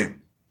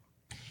recé,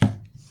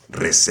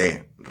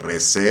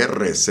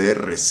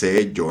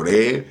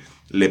 lloré,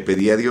 le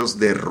pedí a Dios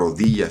de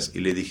rodillas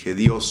y le dije,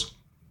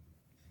 Dios,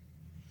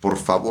 por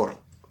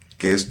favor,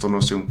 que esto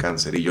no sea un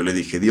cáncer. Y yo le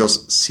dije,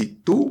 Dios, si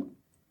tú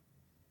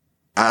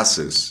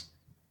haces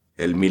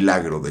el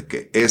milagro de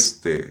que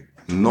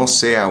no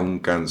sea un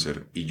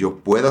cáncer y yo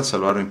pueda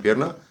salvar mi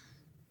pierna,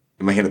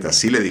 imagínate,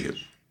 así le dije,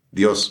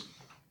 Dios,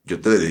 yo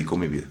te dedico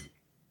mi vida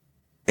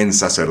en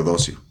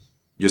sacerdocio.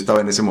 Yo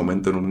estaba en ese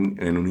momento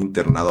en un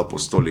internado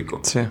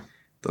apostólico. Sí.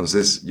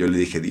 Entonces yo le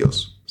dije,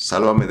 Dios,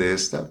 sálvame de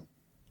esta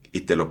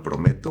y te lo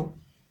prometo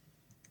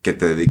que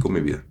te dedico mi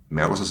vida.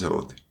 Me hago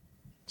sacerdote.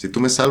 Si tú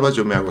me salvas,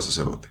 yo me hago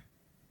sacerdote.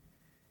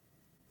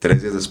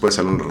 3 días después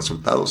salen los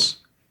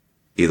resultados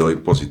y doy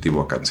positivo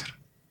a cáncer.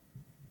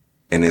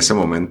 En ese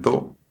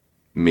momento,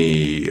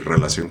 mi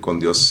relación con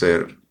Dios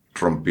se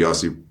rompió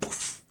así,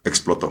 ¡puf!,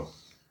 explotó.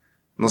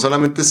 No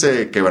solamente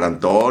se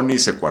quebrantó ni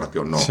se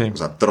cuarteó, no. Sí. O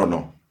sea,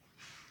 tronó.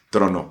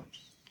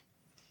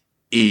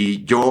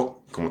 Y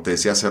yo, como te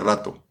decía hace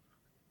rato,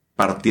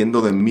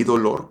 partiendo de mi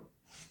dolor,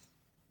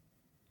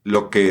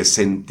 lo que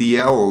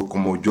sentía o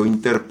como yo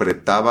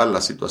interpretaba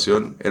la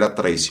situación era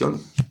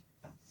traición,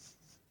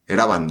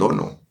 era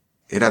abandono,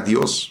 era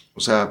Dios. O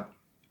sea,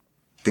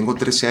 tengo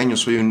 13 años,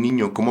 soy un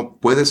niño. ¿Cómo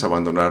puedes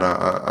abandonar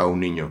a un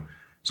niño?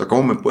 O sea,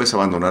 ¿cómo me puedes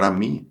abandonar a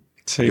mí?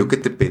 Sí. Yo que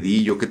te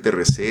pedí, yo que te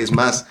recé. Es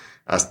más,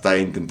 hasta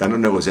intentando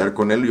negociar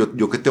con él,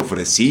 yo que te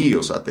ofrecí.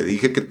 O sea, te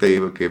dije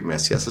que me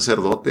hacías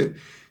sacerdote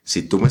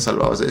si tú me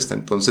salvabas de esta.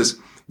 Entonces,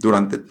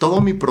 durante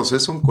todo mi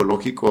proceso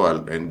oncológico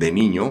de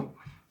niño,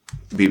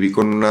 viví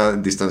con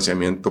un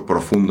distanciamiento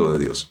profundo de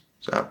Dios.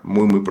 O sea,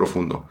 muy, muy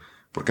profundo.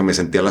 Porque me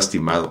sentía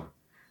lastimado.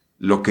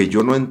 Lo que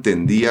yo no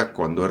entendía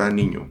cuando era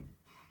niño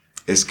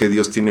es que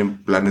Dios tiene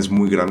planes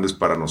muy grandes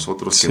para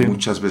nosotros que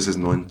muchas veces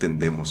no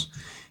entendemos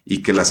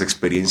y que las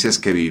experiencias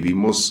que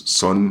vivimos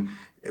son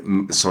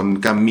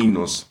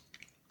caminos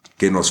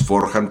que nos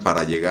forjan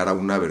para llegar a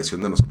una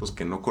versión de nosotros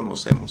que no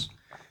conocemos.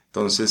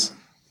 Entonces,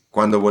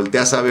 cuando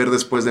volteas a ver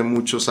después de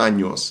muchos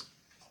años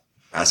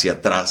hacia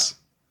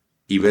atrás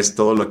y ves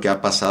todo lo que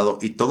ha pasado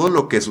y todo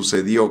lo que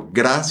sucedió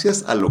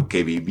gracias a lo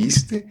que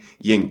viviste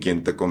y en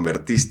quien te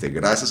convertiste,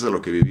 gracias a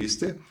lo que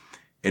viviste,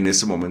 en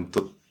ese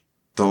momento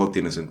todo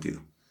tiene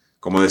sentido.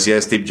 Como decía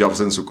Steve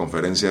Jobs en su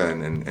conferencia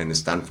en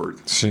Stanford.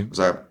 Sí. O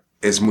sea,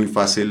 es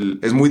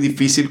muy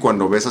difícil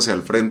cuando ves hacia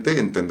el frente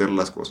entender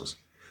las cosas.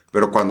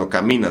 Pero cuando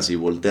caminas y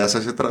volteas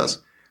hacia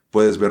atrás,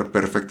 puedes ver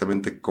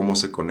perfectamente cómo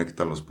se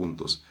conectan los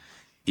puntos.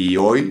 Y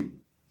hoy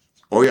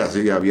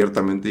así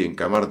abiertamente y en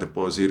cámara te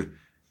puedo decir,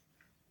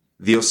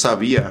 Dios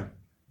sabía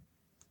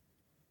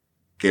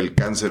que el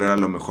cáncer era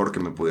lo mejor que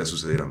me podía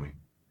suceder a mí.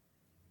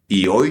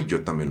 Y hoy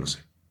yo también lo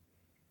sé.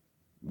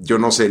 yo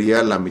no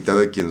sería la mitad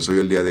de quien soy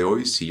el día de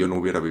hoy si yo no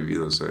hubiera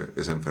vivido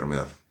esa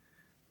enfermedad.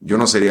 Yo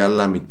no sería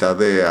la mitad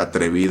de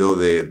atrevido,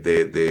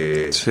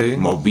 Sí.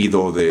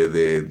 movido,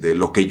 de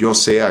lo que yo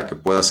sea que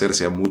pueda hacer,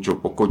 sea mucho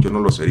o poco, yo no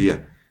lo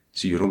sería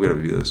si yo no hubiera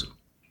vivido eso.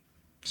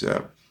 O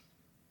sea,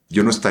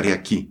 yo no estaría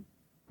aquí.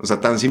 O sea,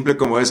 tan simple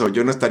como eso.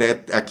 Yo no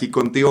estaría aquí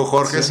contigo,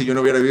 Jorge, si yo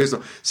no hubiera vivido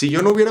esto. Si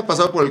yo no hubiera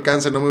pasado por el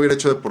cáncer, no me hubiera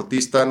hecho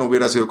deportista, no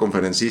hubiera sido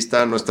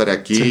conferencista, no estaría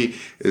aquí.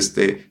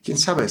 Quién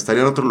sabe,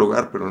 estaría en otro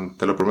lugar, pero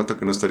te lo prometo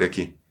que no estaría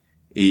aquí.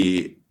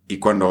 Y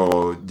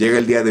cuando llega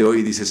el día de hoy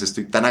y dices,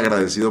 estoy tan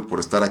agradecido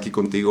por estar aquí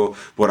contigo,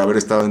 por haber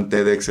estado en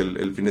TEDx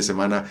el fin de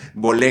semana,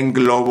 volé en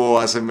globo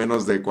hace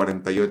menos de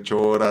 48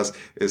 horas,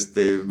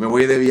 me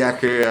voy de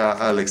viaje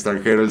al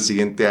extranjero el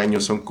siguiente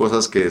año, son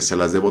cosas que se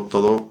las debo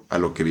todo a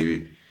lo que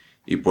viví.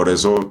 Y por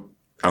eso,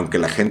 aunque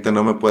la gente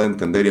no me pueda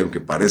entender y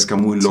aunque parezca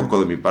muy loco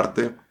de mi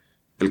parte,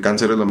 el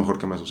cáncer es lo mejor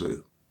que me ha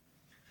sucedido.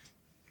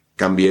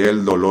 Cambié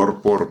el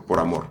dolor por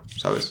amor,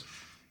 ¿sabes?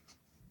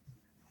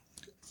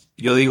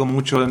 Yo digo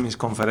mucho en mis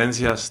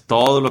conferencias,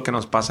 todo lo que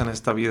nos pasa en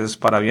esta vida es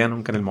para bien,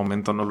 aunque en el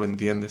momento no lo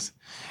entiendes.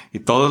 Y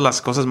todas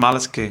las cosas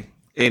malas que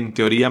en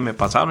teoría me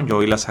pasaron, yo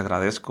hoy las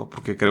agradezco,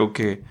 porque creo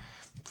que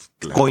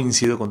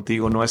coincido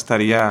contigo, no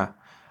estaría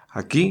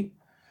aquí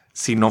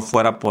si no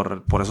fuera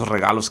por esos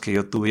regalos que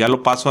yo tuve. Ya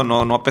lo paso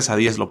no a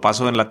pesadillas, lo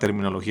paso en la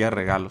terminología de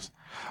regalos.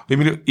 Oye,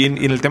 Emilio, y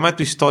en el tema de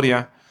tu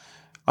historia,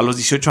 a los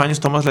 18 años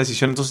tomas la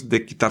decisión entonces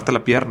de quitarte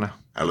la pierna.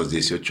 A los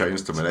 18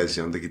 años tomé la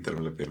decisión de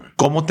quitarme la pierna.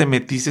 ¿Cómo te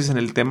metiste en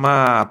el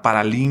tema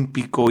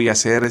paralímpico y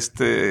hacer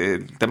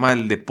el tema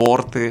del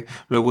deporte,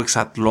 luego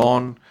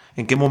hexatlón?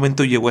 ¿En qué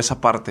momento llegó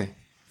esa parte?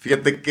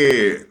 Fíjate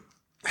que...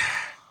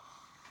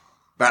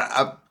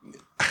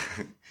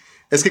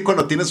 Es que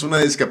cuando tienes una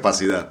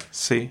discapacidad...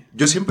 Sí.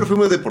 Yo siempre fui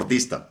muy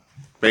deportista,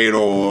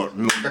 pero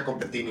nunca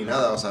competí ni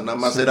nada. O sea, nada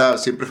más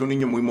siempre fui un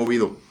niño muy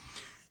movido.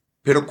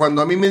 Pero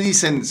cuando a mí me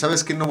dicen,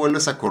 ¿sabes qué? No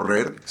vuelves a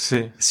correr.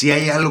 Sí. Si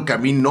hay algo que a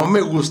mí no me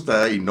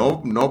gusta y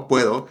no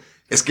puedo,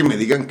 es que me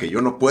digan que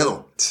yo no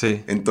puedo.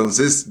 Sí.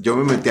 Entonces yo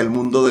me metí al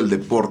mundo del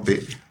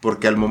deporte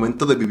porque al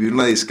momento de vivir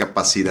una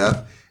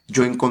discapacidad,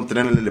 yo encontré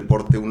en el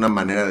deporte una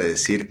manera de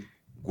decir,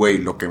 güey,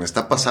 lo que me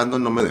está pasando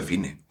no me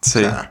define. Sí.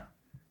 O sea,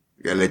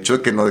 el hecho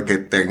de que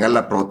tenga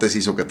la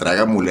prótesis o que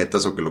traiga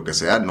muletas o que lo que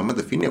sea, no me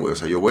define, güey. O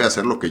sea, yo voy a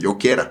hacer lo que yo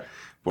quiera,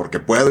 porque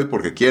puedo y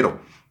porque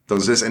quiero.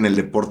 Entonces, en el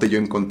deporte yo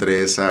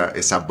encontré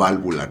esa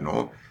válvula,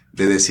 ¿no?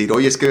 De decir,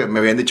 oye, es que me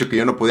habían dicho que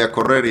yo no podía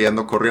correr y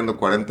ando corriendo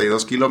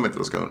 42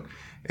 kilómetros, cabrón.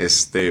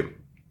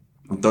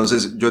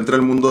 Entonces, yo entré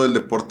al mundo del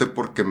deporte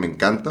porque me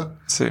encanta,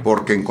 Sí.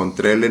 porque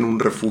encontré en un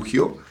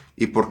refugio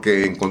y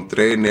porque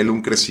encontré en él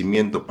un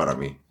crecimiento para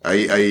mí.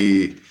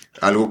 Hay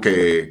algo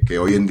que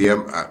hoy en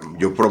día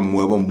yo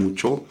promuevo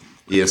mucho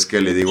y es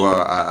que le digo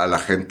a la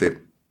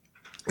gente,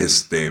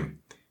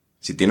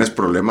 si tienes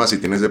problemas, si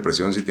tienes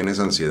depresión, si tienes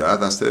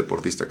ansiedad, hazte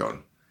deportista,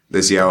 cabrón.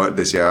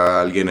 Decía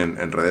alguien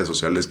en redes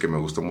sociales que me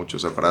gustó mucho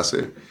esa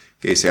frase,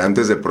 que dice,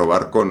 antes de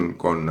probar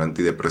con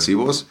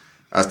antidepresivos,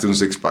 hazte un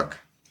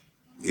six-pack.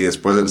 Y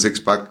después del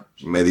six-pack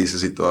me dices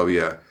si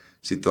todavía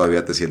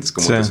te sientes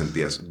como te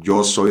sentías.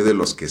 Yo soy de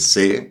los que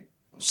sé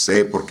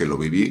porque lo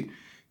viví,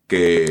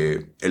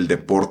 que el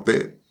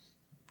deporte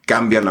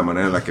cambia la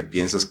manera en la que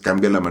piensas,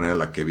 cambia la manera en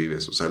la que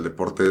vives. O sea, el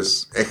deporte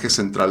es eje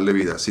central de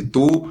vida. Si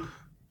tú...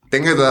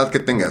 tengas la edad que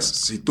tengas,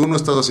 si tú no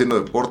estás haciendo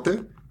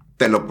deporte,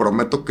 te lo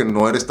prometo que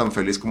no eres tan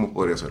feliz como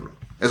podría serlo.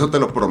 Eso te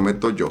lo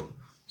prometo yo.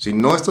 Si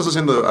no estás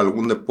haciendo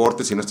algún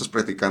deporte, si no estás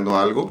practicando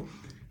algo,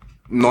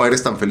 no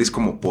eres tan feliz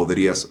como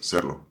podrías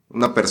serlo.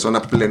 Una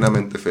persona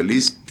plenamente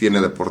feliz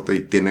tiene deporte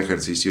y tiene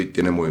ejercicio y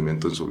tiene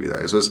movimiento en su vida.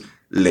 Eso es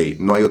ley,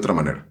 no hay otra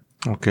manera.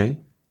 Ok.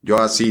 Yo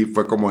así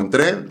fue como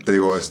entré, te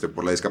digo,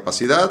 por la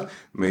discapacidad,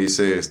 me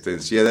hice en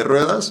silla de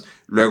ruedas,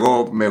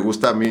 luego me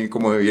gusta a mí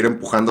como ir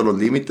empujando los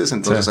límites,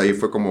 entonces ahí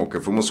fue como que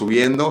fuimos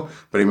subiendo,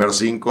 primero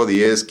 5,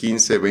 10,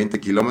 15, 20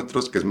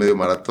 kilómetros, que es medio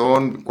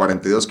maratón,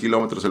 42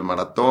 kilómetros el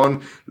maratón,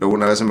 luego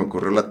una vez se me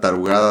ocurrió la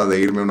tarugada de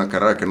irme a una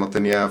carrera que no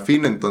tenía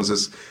fin,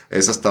 entonces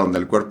es hasta donde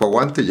el cuerpo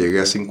aguante, llegué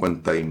a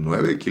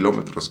 59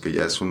 kilómetros, que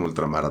ya es un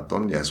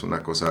ultramaratón, ya es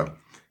una cosa,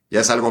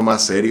 ya es algo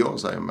más serio, o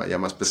sea, ya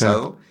más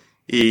pesado,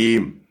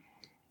 y...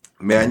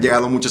 me han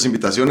llegado muchas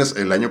invitaciones.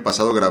 El año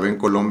pasado grabé en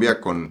Colombia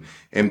con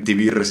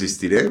MTV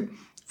Resistiré.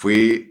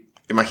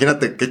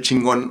 Imagínate qué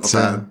chingón, o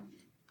sea,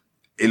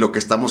 y lo que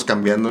estamos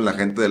cambiando en la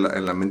gente,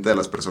 en la mente de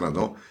las personas,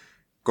 ¿no?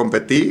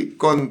 Competí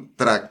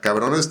contra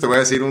cabrones, te voy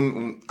a decir,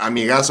 un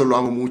amigazo, lo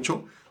amo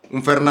mucho,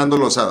 un Fernando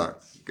Lozada,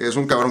 que es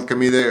un cabrón que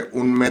mide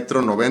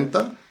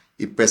 1,90 m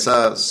y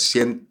pesa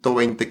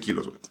 120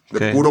 kilos,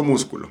 de puro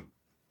músculo.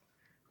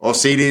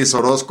 Osiris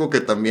Orozco, que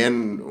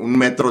también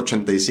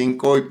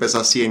 1,85 m y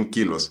pesa 100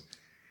 kilos.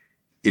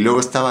 Y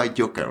luego estaba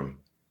yo, cabrón.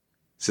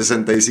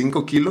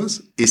 65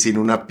 kilos y sin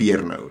una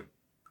pierna, güey.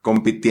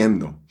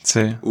 Compitiendo.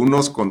 Sí.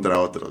 Unos contra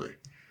otros, güey.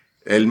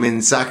 El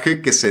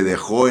mensaje que se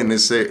dejó en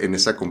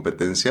esa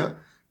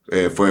competencia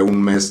fue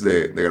un mes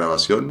de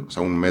grabación, o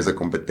sea, un mes de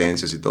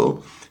competencias y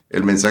todo.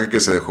 El mensaje que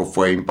se dejó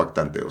fue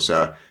impactante. O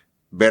sea,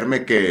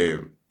 verme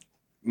que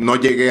no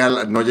llegué a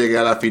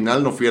la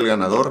final, no fui el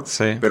ganador,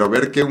 Sí. pero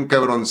ver que un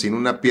cabrón sin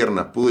una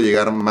pierna pudo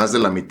llegar más de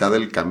la mitad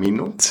del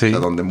camino, Sí. o sea,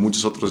 donde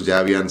muchos otros ya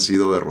habían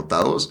sido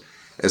derrotados,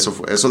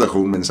 eso dejó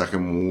un mensaje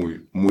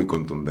muy, muy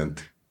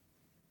contundente.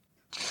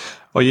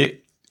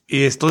 Oye,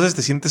 y entonces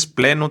te sientes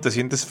pleno, te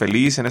sientes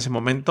feliz en ese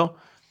momento.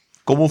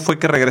 ¿Cómo fue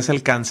que regresa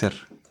el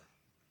cáncer?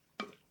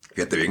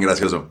 Fíjate, bien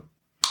gracioso,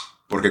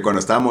 porque cuando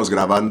estábamos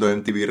grabando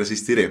MTV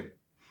Resistiré,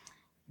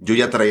 yo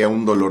ya traía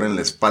un dolor en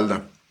la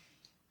espalda.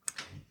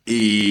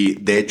 Y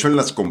de hecho en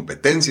las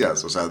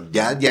competencias, o sea,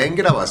 ya en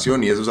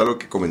grabación, y eso es algo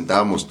que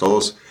comentábamos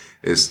todos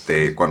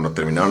cuando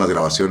terminaron las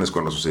grabaciones,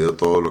 cuando sucedió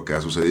todo lo que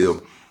ha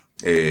sucedido.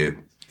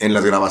 En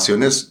las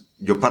grabaciones,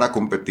 yo para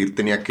competir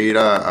tenía que ir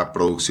a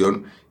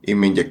producción y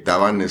me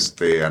inyectaban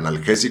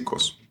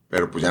analgésicos,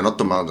 pero pues ya no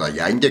tomados, o sea,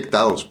 ya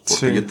inyectados,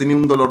 porque Sí. yo tenía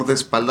un dolor de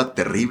espalda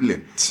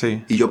terrible.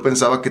 Sí. Y yo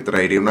pensaba que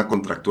traería una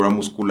contractura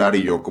muscular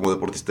y yo como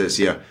deportista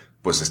decía,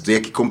 pues estoy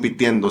aquí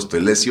compitiendo,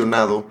 estoy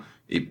lesionado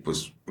y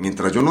pues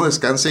mientras yo no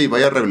descanse y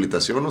vaya a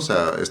rehabilitación, o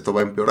sea, esto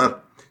va a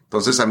empeorar.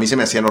 Entonces a mí se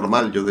me hacía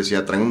normal, yo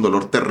decía, traigo un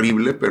dolor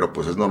terrible, pero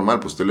pues es normal,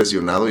 pues estoy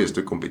lesionado y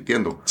estoy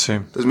compitiendo. Sí.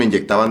 Entonces me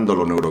inyectaban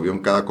doloneurobión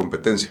cada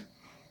competencia.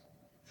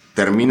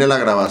 Termina la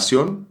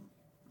grabación,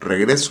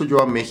 regreso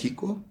yo a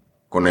México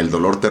con el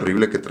dolor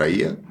terrible que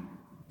traía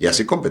y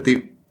así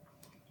competí.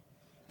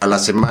 A la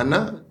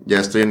semana ya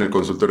estoy en el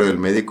consultorio del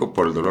médico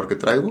por el dolor que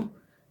traigo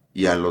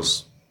y a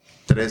los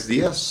 3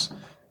 días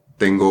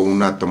tengo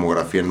una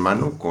tomografía en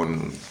mano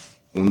con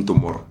un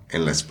tumor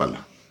en la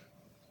espalda.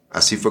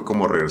 Así fue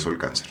como regresó el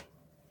cáncer.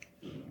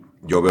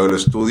 Yo veo el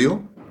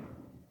estudio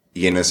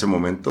y en ese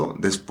momento,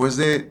 después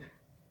de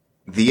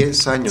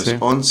 10 años, Sí.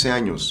 11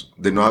 años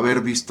de no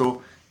haber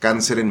visto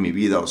cáncer en mi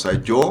vida, o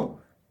sea, yo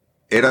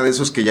era de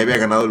esos que ya había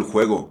ganado el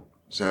juego,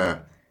 o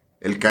sea,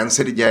 el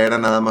cáncer ya era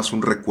nada más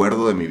un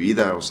recuerdo de mi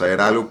vida, o sea,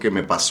 era algo que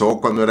me pasó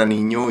cuando era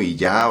niño y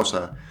ya, o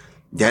sea,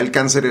 ya el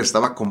cáncer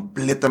estaba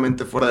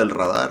completamente fuera del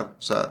radar,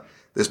 o sea,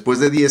 después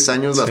de 10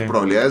 años las Sí.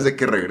 probabilidades de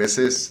que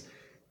regreses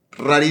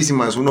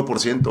rarísimas,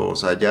 1%, o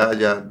sea,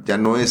 ya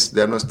no es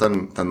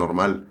tan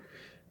normal,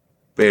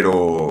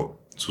 pero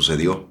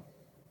sucedió.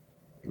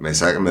 Me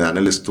dan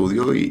el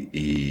estudio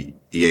y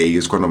ahí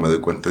es cuando me doy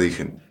cuenta,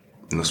 dije,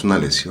 no es una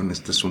lesión,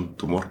 este es un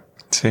tumor.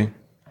 Sí.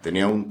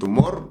 Tenía un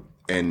tumor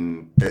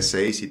en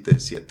T6 y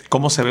T7.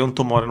 ¿Cómo se ve un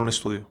tumor en un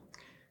estudio?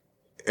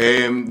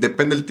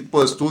 Depende del tipo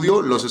de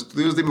estudio. Los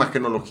estudios de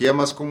imagenología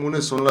más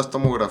comunes son las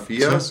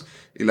tomografías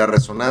y las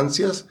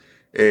resonancias.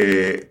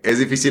 Es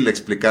difícil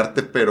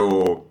explicarte,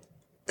 pero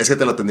es que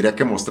te lo tendría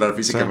que mostrar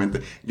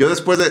físicamente. Sí.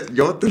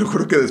 Yo te lo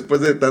juro que después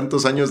de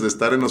tantos años de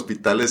estar en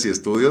hospitales y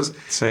estudios,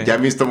 Sí. ya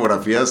mis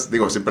tomografías,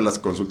 siempre las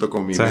consulto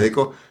con mi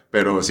médico,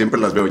 pero siempre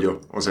las veo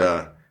yo. O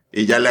sea,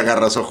 y ya le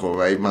agarras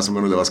ojo, ahí más o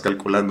menos le vas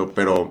calculando,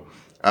 pero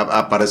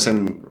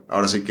aparecen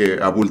ahora sí que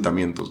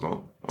abultamientos,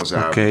 ¿no? O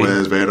sea,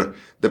 puedes ver,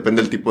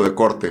 depende del tipo de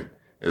corte.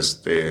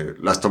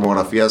 Las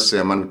tomografías se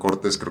llaman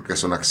cortes, creo que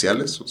son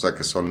axiales, o sea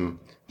que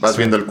vas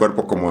viendo el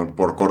cuerpo como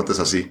por cortes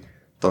así.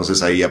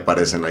 Entonces ahí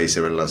aparecen, ahí se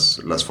ven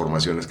las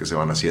formaciones que se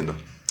van haciendo.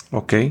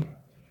 Ok.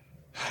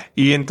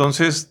 Y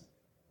entonces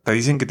te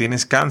dicen que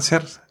tienes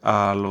cáncer.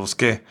 ¿A los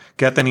qué?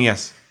 ¿Qué edad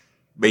tenías?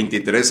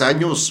 23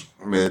 años,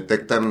 me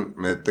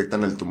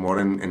detectan el tumor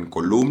en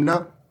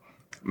columna.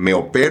 Me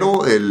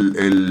opero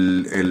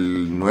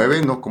el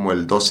 9, no, como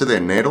el 12 de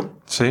enero.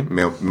 Sí.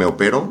 Me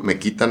opero, me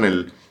quitan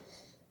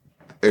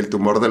el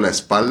tumor de la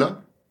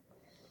espalda.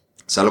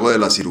 Salgo de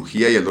la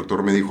cirugía y el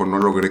doctor me dijo, no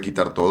logré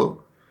quitar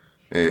todo.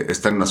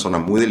 Está en una zona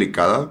muy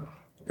delicada.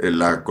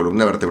 La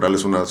columna vertebral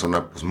es una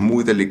zona pues,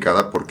 muy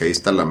delicada porque ahí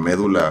está la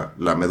médula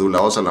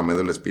ósea, la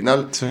médula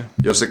espinal. Sí.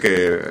 Yo sé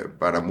que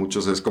para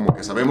muchos es como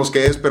que sabemos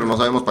qué es, pero no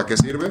sabemos para qué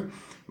sirve.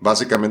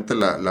 Básicamente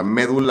la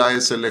médula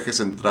es el eje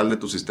central de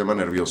tu sistema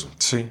nervioso.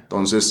 Sí.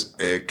 Entonces,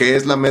 ¿qué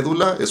es la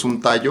médula? Es un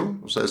tallo,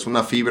 o sea, es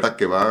una fibra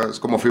que va, es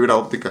como fibra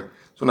óptica.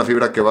 Es una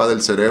fibra que va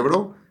del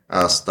cerebro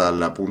hasta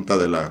la punta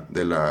de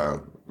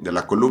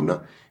la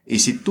columna. Y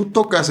si tú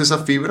tocas esa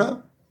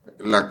fibra,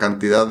 la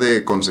cantidad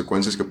de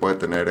consecuencias que puede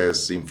tener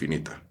es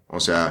infinita.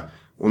 O sea,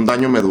 un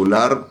daño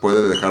medular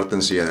puede dejarte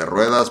en silla de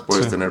ruedas,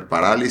 puedes tener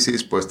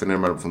parálisis, puedes tener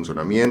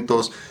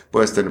malfuncionamientos,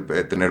 puedes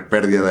tener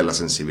pérdida de la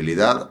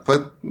sensibilidad, pues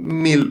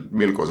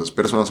mil cosas,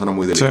 pero es una zona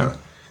muy delicada.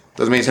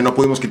 Entonces me dicen, no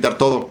pudimos quitar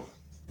todo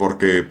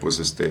porque pues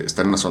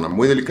está en una zona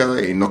muy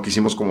delicada y no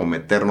quisimos como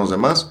meternos de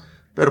más,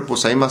 pero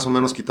pues ahí más o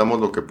menos quitamos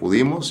lo que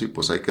pudimos y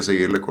pues hay que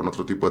seguirle con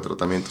otro tipo de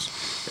tratamientos.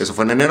 Eso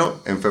fue en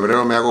enero. En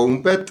febrero me hago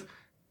un PET.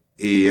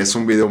 Y es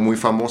un video muy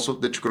famoso.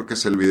 De hecho, creo que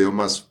es el video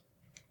más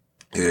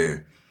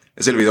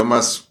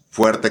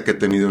fuerte que he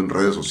tenido en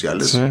redes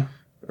sociales. Sí.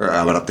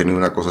 Habrá tenido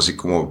una cosa así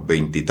como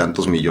 20 y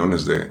tantos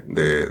millones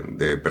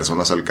de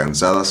personas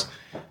alcanzadas.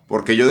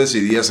 Porque yo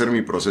decidí hacer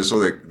mi proceso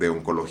de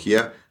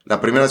oncología. La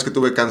primera vez que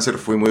tuve cáncer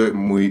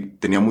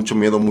tenía mucho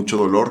miedo, mucho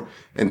dolor.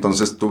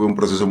 Entonces tuve un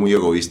proceso muy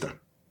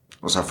egoísta.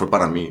 O sea, fue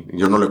para mí.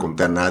 Yo no le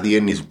conté a nadie,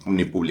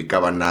 ni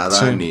publicaba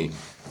nada, ni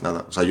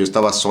nada. O sea, yo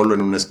estaba solo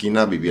en una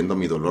esquina viviendo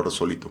mi dolor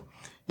solito.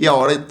 Y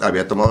ahora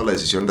había tomado la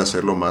decisión de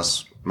hacerlo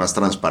más más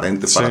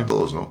transparente para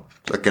todos, ¿no? O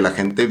sea, que la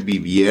gente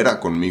viviera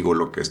conmigo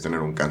lo que es tener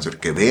un cáncer,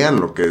 que vean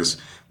lo que es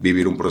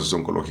vivir un proceso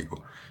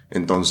oncológico.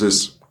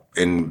 Entonces,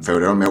 en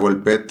febrero me hago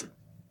el PET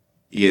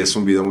y es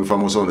un video muy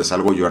famoso donde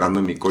salgo llorando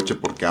en mi coche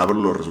porque abro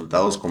los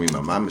resultados con mi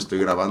mamá, me estoy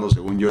grabando,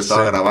 según yo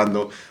estaba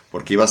grabando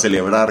porque iba a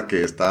celebrar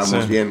que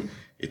estábamos bien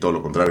y todo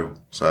lo contrario.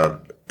 O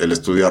sea, el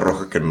estudio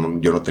arroja que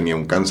yo no tenía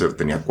un cáncer,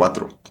 tenía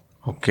 4.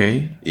 Ok.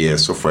 Y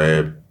eso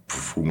fue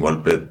un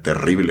golpe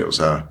terrible, o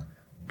sea,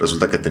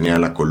 resulta que tenía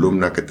en la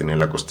columna, que tenía en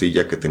la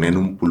costilla, que tenía en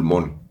un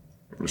pulmón.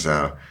 O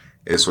sea,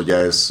 eso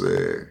ya es...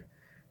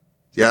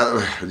 Ya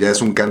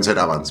es un cáncer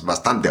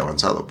bastante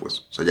avanzado,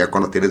 pues. O sea, ya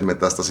cuando tienes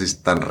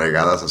metástasis tan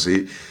regadas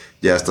así,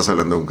 ya estás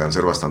hablando de un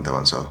cáncer bastante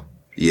avanzado.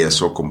 Y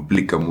eso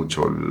complica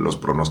mucho los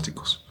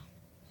pronósticos.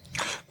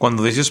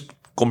 Cuando dices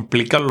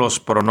complica los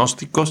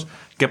pronósticos,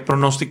 ¿qué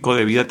pronóstico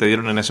de vida te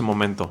dieron en ese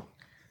momento?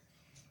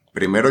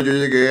 Primero yo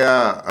llegué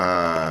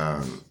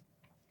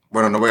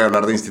bueno, no voy a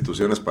hablar de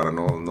instituciones para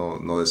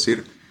no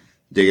decir.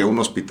 Llegué a un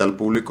hospital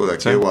público de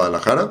aquí de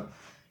Guadalajara.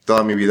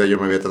 Toda mi vida yo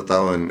me había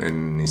tratado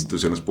en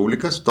instituciones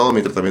públicas. Todo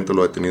mi tratamiento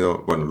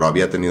lo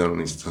había tenido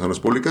en instituciones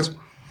públicas.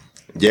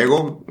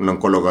 Llego, un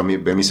oncólogo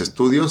ve mis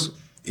estudios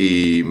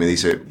y me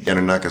dice, ya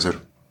no hay nada que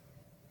hacer.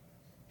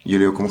 Y yo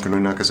le digo, ¿cómo que no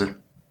hay nada que hacer?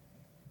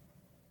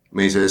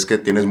 Me dice, es que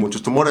tienes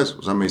muchos tumores.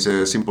 O sea, me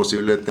dice, es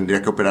imposible,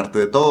 tendría que operarte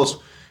de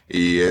todos.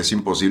 Y es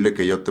imposible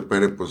que yo te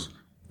opere, pues,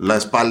 la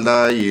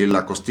espalda y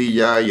la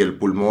costilla y el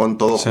pulmón,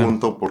 todo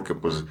junto, porque,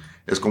 pues,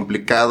 es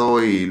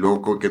complicado y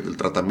luego que el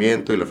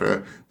tratamiento y la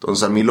fregada.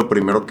 Entonces, a mí lo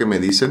primero que me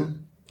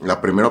dicen,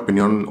 la primera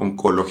opinión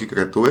oncológica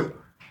que tuve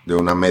de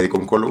una médico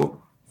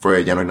oncólogo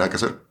fue, ya no hay nada que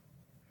hacer.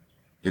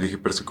 Y le dije,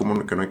 pero es que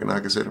 ¿cómo que no hay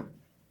nada que hacer?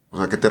 O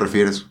sea, ¿a qué te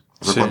refieres?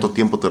 O sea, ¿cuánto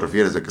tiempo te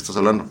refieres? ¿De qué estás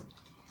hablando?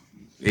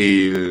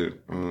 Y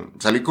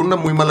salí con una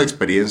muy mala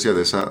experiencia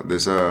de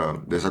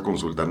esa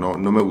consulta.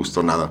 No me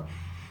gustó nada.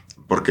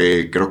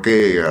 Porque creo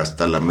que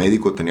hasta la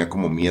médico tenía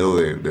como miedo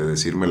de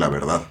decirme la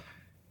verdad.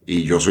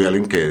 Y yo soy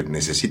alguien que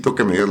necesito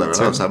que me digas la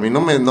verdad. O sea, a mí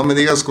no me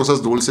digas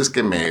cosas dulces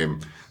que me...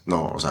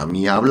 No, o sea, a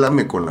mí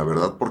háblame con la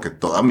verdad porque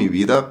toda mi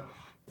vida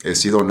he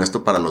sido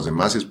honesto para los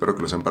demás y espero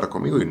que lo sean para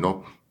conmigo. Y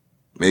no.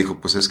 Me dijo,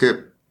 pues es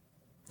que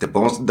te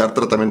podemos dar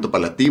tratamiento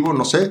paliativo,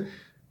 no sé.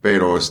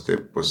 Pero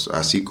pues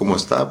así como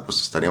está,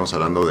 pues estaríamos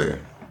hablando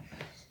de,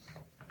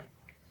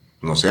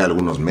 no sé,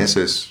 algunos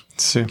meses,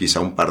 quizá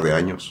un par de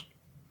años.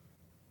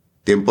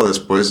 Tiempo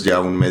después, ya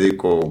un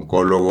médico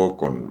oncólogo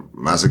con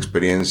más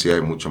experiencia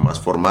y mucho más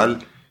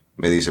formal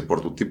me dice,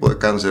 por tu tipo de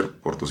cáncer,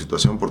 por tu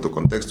situación, por tu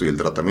contexto y el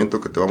tratamiento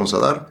que te vamos a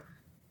dar,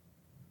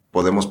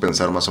 podemos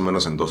pensar más o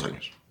menos en 2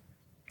 años.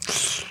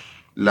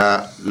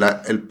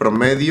 El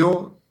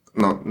promedio,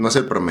 no es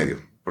el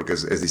promedio, porque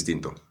es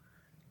distinto.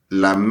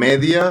 La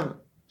media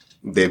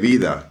de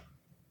vida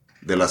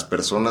de las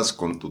personas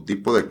con tu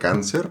tipo de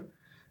cáncer,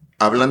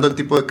 hablando del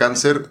tipo de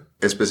cáncer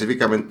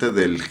específicamente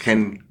del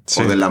gen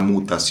o de la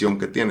mutación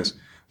que tienes.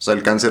 O sea,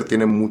 el cáncer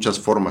tiene muchas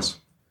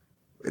formas,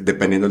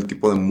 dependiendo del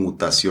tipo de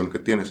mutación que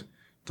tienes.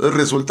 Entonces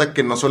resulta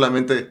que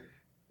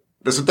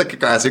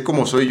así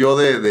como soy yo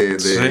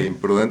de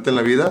imprudente en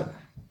la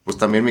vida, pues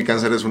también mi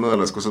cáncer es una de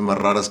las cosas más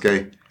raras que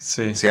hay.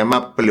 Se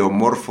llama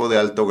pleomorfo de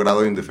alto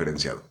grado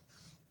indiferenciado.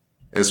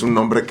 Es un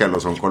nombre que a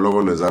los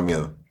oncólogos les da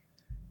miedo.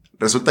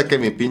 Resulta que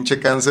mi pinche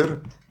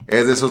cáncer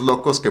es de esos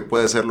locos que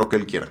puede ser lo que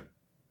él quiera.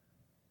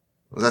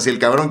 O sea, si el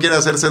cabrón quiere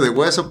hacerse de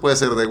hueso, puede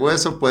ser de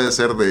hueso, puede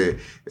ser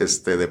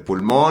de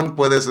pulmón,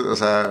 puede ser, o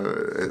sea,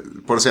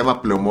 por eso se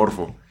llama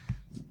pleomorfo.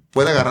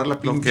 Puede agarrar la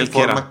pinche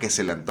forma que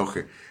se le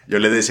antoje. Yo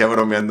le decía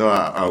bromeando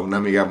a una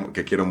amiga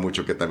que quiero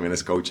mucho, que también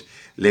es coach,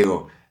 le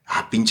digo,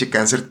 pinche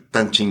cáncer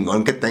tan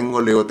chingón que tengo,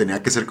 le digo,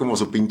 tenía que ser como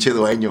su pinche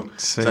dueño. O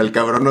sea, el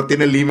cabrón no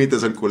tiene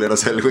límites, el culero. O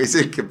sea, el güey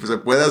dice que pues, se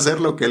puede hacer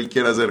lo que él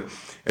quiera hacer.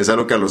 Es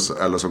algo que a los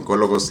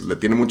oncólogos le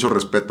tiene mucho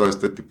respeto a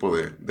este tipo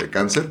de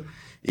cáncer.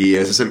 Y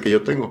ese es el que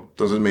yo tengo.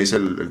 Entonces me dice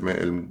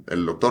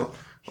el doctor,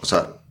 o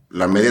sea,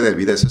 la media de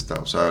vida es esta.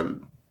 O sea,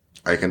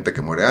 hay gente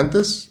que muere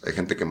antes, hay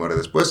gente que muere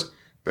después,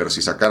 pero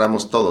si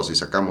sacáramos todos y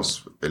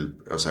sacamos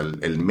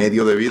el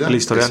medio de vida,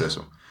 es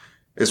eso.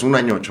 Es 1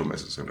 año 8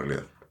 meses en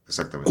realidad.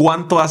 Exactamente.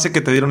 ¿Cuánto hace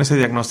que te dieron ese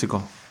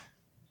diagnóstico?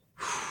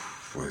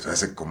 Pues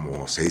hace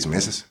como 6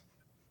 meses.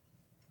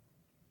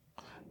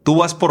 ¿Tú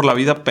vas por la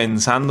vida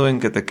pensando en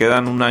que te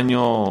quedan 1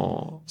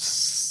 año,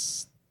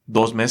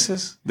 2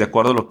 meses, de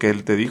acuerdo a lo que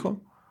él te dijo?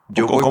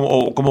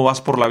 ¿Cómo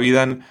vas por la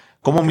vida?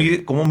 ¿Cómo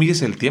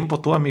mides el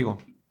tiempo tú, amigo?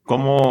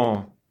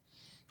 ¿Cómo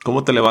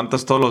te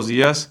levantas todos los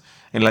días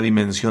en la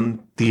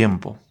dimensión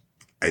tiempo?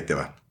 Ahí te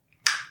va.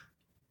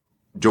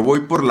 Yo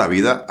voy por la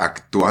vida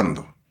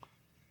actuando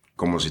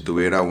como si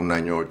tuviera 1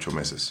 año 8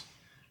 meses.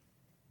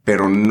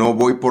 Pero no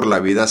voy por la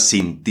vida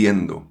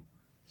sintiendo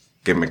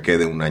que me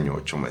quede 1 año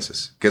 8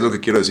 meses. ¿Qué es lo que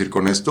quiero decir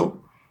con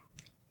esto?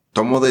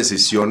 Tomo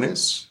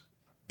decisiones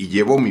y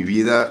llevo mi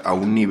vida a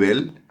un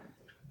nivel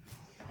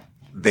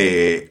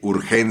de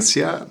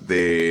urgencia,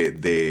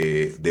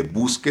 de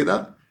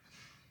búsqueda,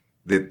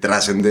 de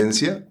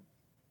trascendencia,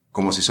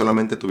 como si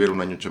solamente tuviera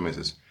 1 año 8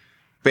 meses.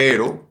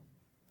 Pero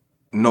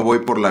no voy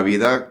por la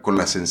vida con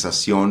la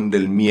sensación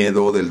del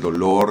miedo, del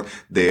dolor,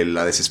 de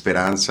la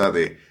desesperanza,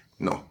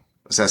 no.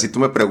 O sea, si tú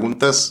me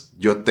preguntas,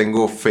 yo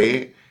tengo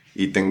fe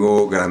y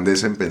tengo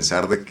grandeza en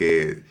pensar de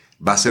que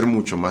va a ser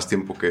mucho más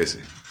tiempo que ese,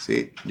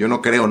 ¿sí? Yo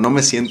no creo, no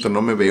me siento,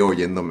 no me veo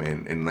yéndome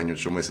en un año,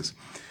 8 meses.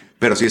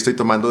 Pero sí estoy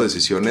tomando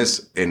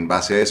decisiones en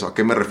base a eso. ¿A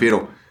qué me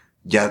refiero?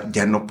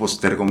 Ya no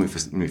postergo mi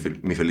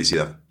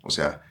felicidad. O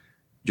sea,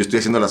 yo estoy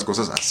haciendo las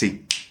cosas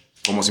así,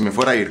 como si me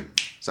fuera a ir.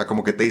 O sea,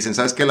 como que te dicen,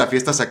 ¿sabes qué? La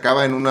fiesta se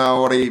acaba en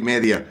 1 hora y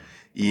media.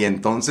 Y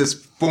entonces,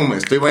 ¡pum!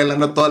 Estoy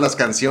bailando todas las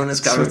canciones,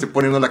 cada vez estoy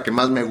poniendo la que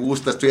más me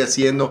gusta, estoy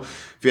haciendo.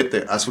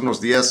 Fíjate, hace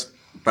unos días,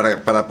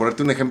 para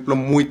ponerte un ejemplo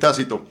muy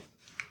tácito,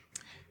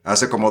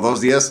 hace como 2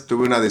 días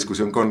tuve una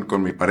discusión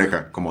con mi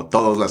pareja, como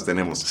todos las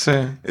tenemos. Sí.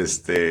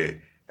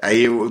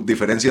 Ahí hubo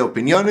diferencia de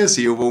opiniones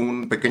y hubo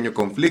un pequeño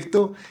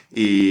conflicto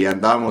y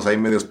andábamos ahí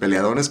medios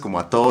peleadones, como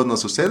a todos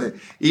nos sucede.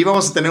 Y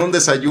íbamos a tener un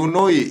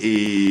desayuno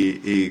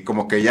y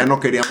como que ya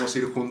no queríamos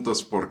ir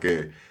juntos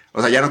porque... O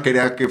sea, ya no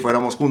quería que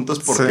fuéramos juntos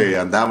porque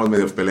andábamos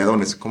medios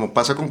peleadones, como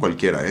pasa con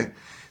cualquiera, ¿eh?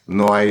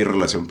 No hay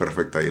relación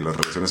perfecta y las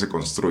relaciones se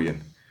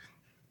construyen.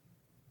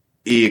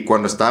 Y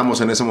cuando estábamos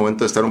en ese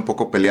momento de estar un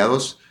poco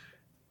peleados,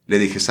 le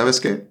dije,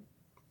 ¿sabes qué?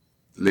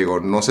 Le digo,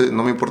 no sé,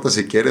 no me importa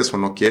si quieres o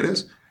no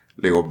quieres.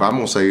 Le digo,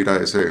 vamos a ir a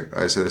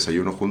ese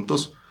desayuno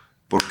juntos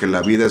porque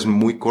la vida es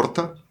muy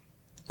corta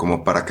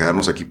como para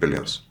quedarnos aquí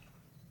peleados.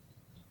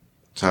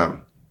 O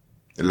sea,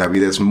 la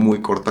vida es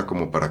muy corta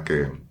como para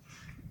que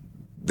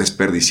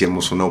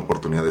desperdiciemos una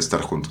oportunidad de estar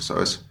juntos,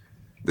 ¿sabes?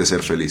 De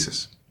ser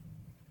felices.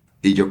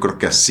 Y yo creo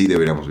que así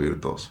deberíamos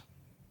vivir todos.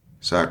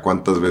 O sea,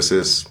 ¿cuántas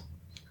veces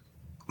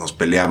nos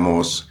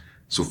peleamos,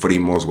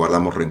 sufrimos,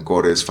 guardamos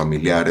rencores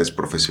familiares,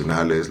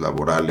 profesionales,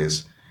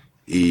 laborales?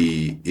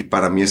 Y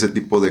para mí ese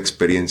tipo de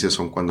experiencias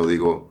son cuando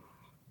digo,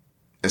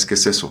 es que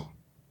es eso.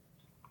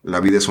 La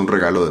vida es un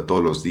regalo de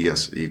todos los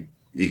días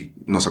y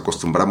nos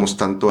acostumbramos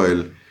tanto a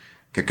él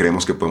que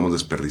creemos que podemos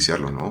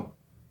desperdiciarlo, ¿no?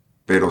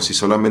 Pero si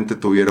solamente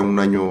tuviera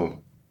 1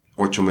 año,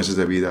 8 meses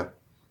de vida,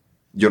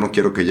 yo no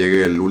quiero que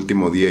llegue el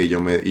último día y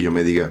yo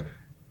me diga,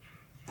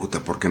 puta,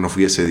 ¿por qué no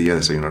fui ese día a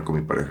desayunar con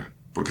mi pareja?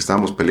 ¿Porque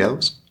estábamos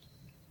peleados?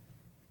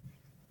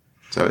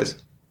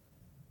 ¿Sabes?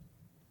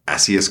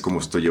 Así es como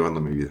estoy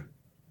llevando mi vida.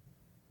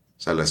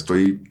 O sea, la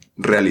estoy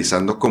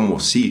realizando como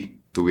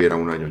si tuviera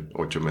 1 año,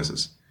 8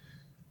 meses.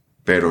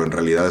 Pero en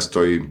realidad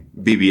estoy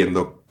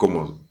viviendo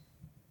como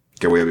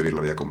que voy a vivir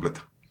la vida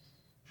completa.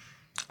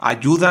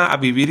 ¿Ayuda a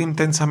vivir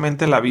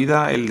intensamente la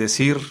vida el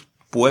decir,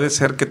 puede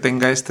ser que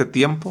tenga este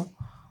tiempo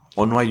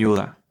o no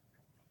ayuda?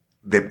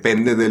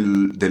 Depende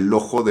del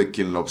ojo de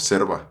quien lo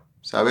observa,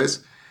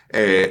 ¿sabes?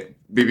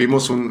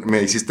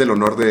 Me hiciste el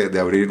honor de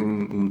abrir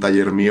un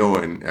taller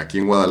mío aquí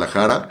en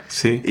Guadalajara.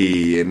 Sí.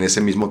 Y en ese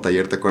mismo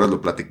taller, ¿te acuerdas?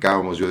 Lo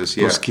platicábamos, yo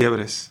decía... Los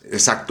quiebres.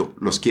 Exacto,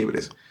 los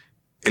quiebres.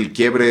 El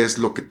quiebre es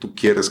lo que tú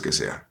quieres que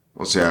sea.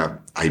 O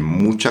sea, hay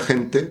mucha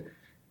gente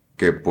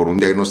que por un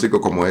diagnóstico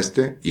como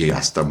este, y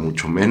hasta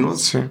mucho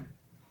menos,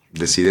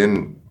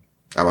 deciden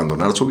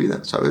abandonar su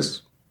vida,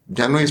 ¿sabes?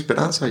 Ya no hay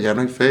esperanza, ya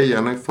no hay fe, ya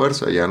no hay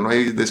fuerza, ya no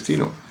hay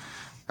destino.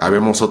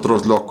 Habemos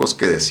otros locos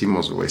que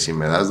decimos, güey, si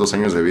me das 2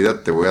 años de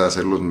vida, te voy a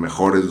hacer los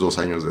mejores 2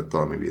 años de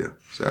toda mi vida.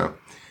 O sea,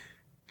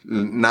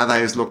 nada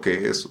es lo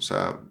que es. O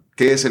sea,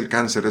 ¿qué es el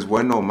cáncer? ¿Es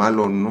bueno o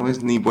malo? No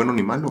es ni bueno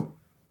ni malo.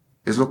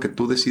 Es lo que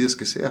tú decides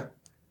que sea.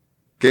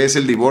 ¿Qué es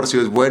el divorcio?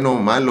 ¿Es bueno o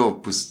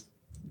malo? Pues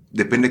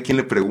depende a quién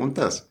le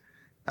preguntas.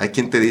 Hay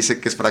quien te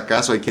dice que es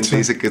fracaso, hay quien te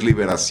dice que es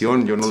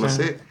liberación, yo no lo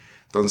sé.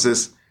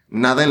 Entonces,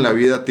 nada en la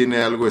vida tiene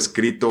algo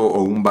escrito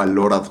o un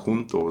valor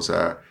adjunto. O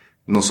sea,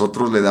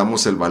 nosotros le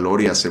damos el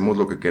valor y hacemos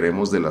lo que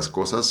queremos de las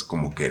cosas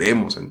como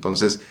queremos.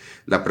 Entonces,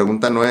 la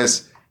pregunta no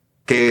es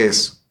 ¿qué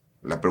es?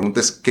 La pregunta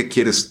es ¿qué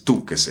quieres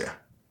tú que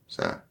sea? O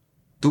sea,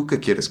 ¿tú qué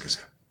quieres que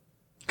sea?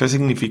 ¿Qué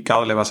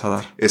significado le vas a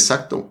dar?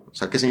 Exacto. O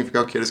sea, ¿qué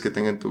significado quieres que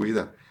tenga en tu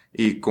vida?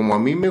 Y como a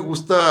mí me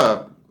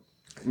gusta...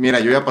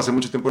 Mira, yo ya pasé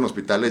mucho tiempo en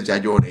hospitales, ya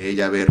lloré,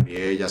 ya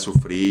berrié, ya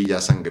sufrí, ya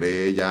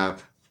sangré, ya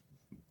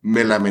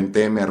me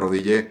lamenté, me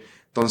arrodillé.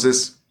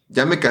 Entonces,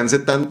 ya me cansé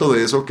tanto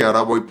de eso que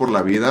ahora voy por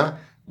la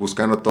vida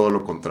buscando todo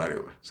lo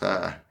contrario. O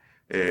sea,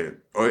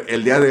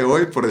 el día de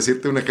hoy, por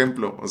decirte un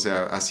ejemplo, o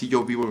sea, así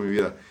yo vivo mi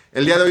vida.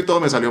 El día de hoy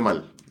todo me salió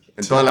mal,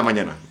 en toda la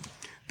mañana.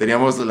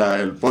 Teníamos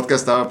el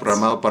podcast estaba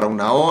programado para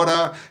 1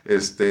 hora,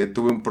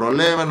 tuve un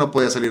problema, no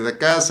podía salir de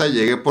casa,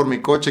 llegué por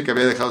mi coche que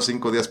había dejado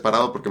 5 días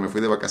parado porque me fui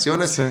de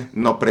vacaciones,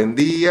 no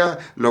prendía,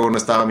 luego no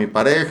estaba mi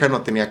pareja,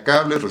 no tenía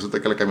cables,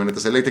 resulta que la camioneta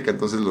es eléctrica,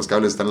 entonces los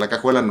cables están en la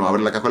cajuela, no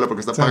abre la cajuela porque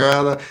está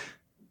apagada,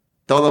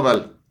 todo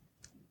mal.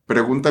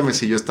 Pregúntame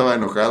si yo estaba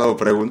enojado o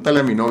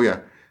pregúntale a mi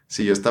novia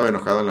si yo estaba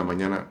enojado en la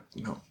mañana,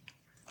 no.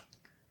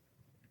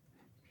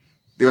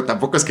 Digo,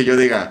 tampoco es que yo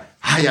diga,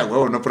 ay, a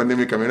huevo, no prendí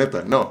mi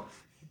camioneta, no.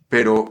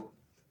 Pero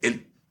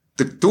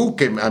tú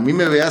que a mí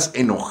me veas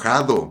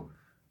enojado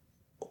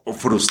o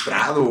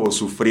frustrado o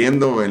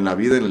sufriendo en la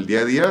vida, en el día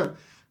a día,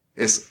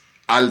 es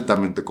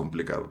altamente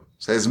complicado. O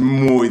sea, es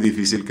muy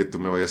difícil que tú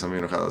me vayas a mí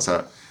enojado. O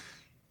sea,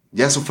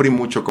 Ya sufrí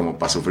mucho como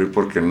para sufrir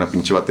porque una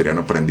pinche batería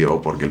no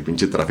prendió, porque el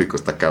pinche tráfico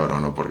está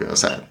cabrón, ¿no? Porque, o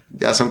sea,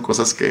 ya son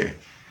cosas que...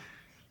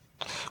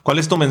 ¿Cuál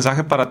es tu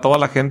mensaje para toda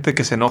la gente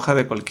que se enoja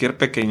de cualquier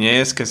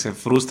pequeñez, que se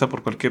frustra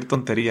por cualquier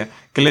tontería?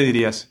 ¿Qué le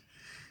dirías?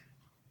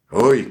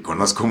 Uy,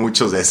 conozco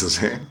muchos de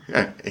esos, ¿eh?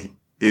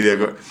 Y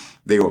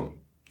digo,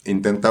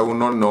 intenta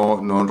uno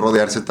no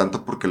rodearse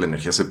tanto porque la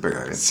energía se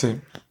pega, ¿eh? Sí.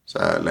 O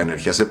sea, la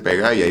energía se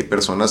pega y hay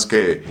personas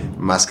que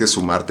más que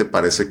sumarte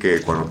parece que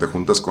cuando te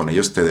juntas con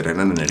ellos te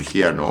drenan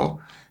energía, ¿no?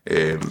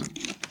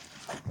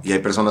 Y hay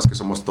personas que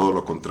somos todo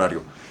lo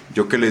contrario.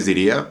 Yo qué les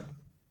diría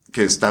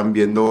que están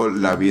viendo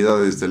la vida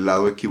desde el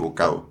lado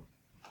equivocado,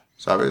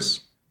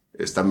 ¿sabes?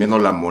 Están viendo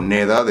la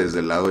moneda desde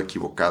el lado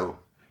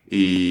equivocado.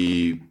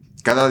 Y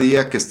cada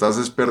día que estás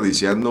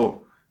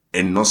desperdiciando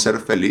en no ser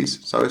feliz,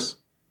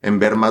 ¿sabes? En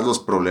ver más los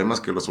problemas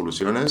que las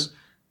soluciones,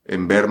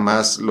 en ver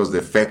más los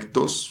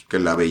defectos que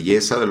la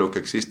belleza de lo que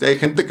existe. Hay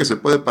gente que se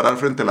puede parar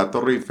frente a la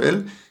Torre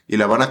Eiffel y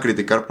la van a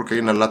criticar porque hay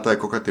una lata de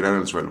coca tirada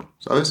en el suelo,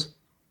 ¿sabes?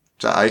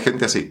 O sea, hay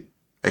gente así.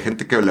 Hay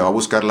gente que le va a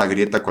buscar la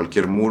grieta a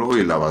cualquier muro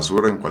y la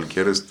basura en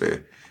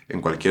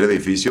cualquier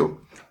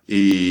edificio.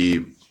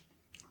 Y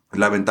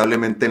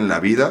lamentablemente en la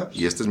vida,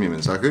 y este es mi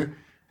mensaje,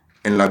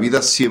 en la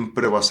vida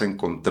siempre vas a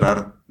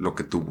encontrar lo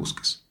que tú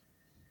busques.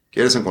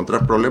 ¿Quieres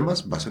encontrar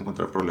problemas? Vas a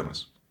encontrar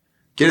problemas.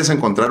 ¿Quieres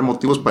encontrar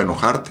motivos para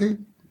enojarte?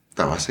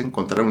 Te vas a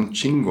encontrar un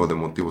chingo de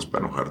motivos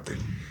para enojarte.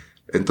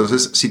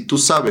 Entonces, si tú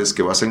sabes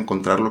que vas a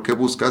encontrar lo que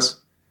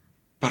buscas,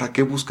 ¿para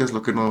qué buscas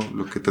lo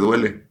que te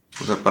duele?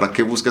 O sea, ¿para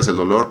qué buscas el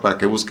dolor? ¿Para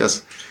qué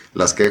buscas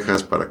las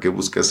quejas? ¿Para qué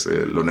buscas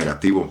lo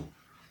negativo?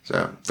 O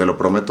sea, te lo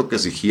prometo que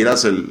si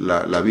giras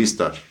la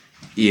vista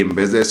y en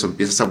vez de eso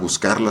empiezas a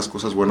buscar las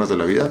cosas buenas de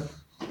la vida,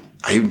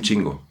 hay un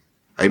chingo.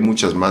 Hay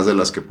muchas más de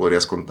las que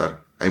podrías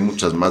contar. Hay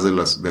muchas más de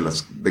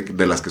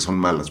las que son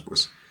malas,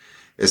 pues.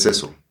 Es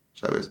eso,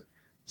 ¿sabes?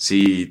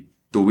 Si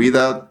tu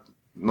vida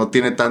no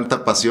tiene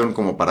tanta pasión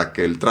como para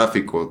que el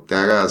tráfico te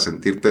haga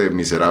sentirte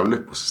miserable,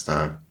 pues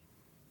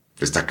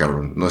está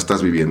cabrón. No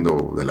estás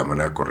viviendo de la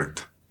manera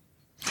correcta.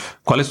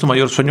 ¿Cuál es tu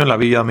mayor sueño en la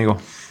vida, amigo?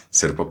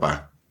 Ser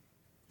papá.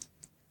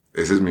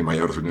 Ese es mi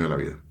mayor sueño de la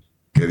vida.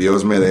 Que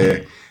Dios me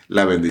dé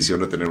la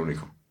bendición de tener un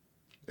hijo.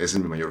 Ese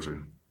es mi mayor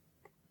sueño.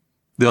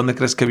 ¿De dónde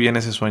crees que viene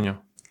ese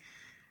sueño?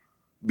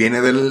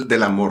 Viene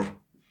del amor.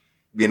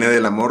 Viene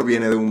del amor,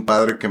 viene de un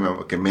padre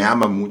que me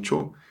ama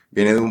mucho.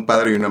 Viene de un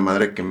padre y una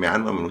madre que me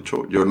aman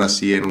mucho. Yo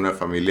nací en una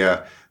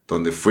familia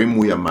donde fui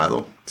muy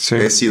amado. Sí.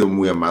 He sido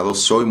muy amado,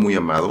 soy muy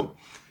amado.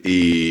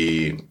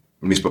 Y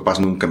mis papás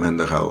nunca me han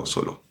dejado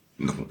solo.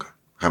 Nunca,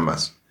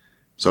 jamás.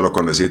 Solo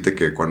con decirte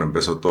que cuando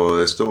empezó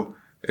todo esto,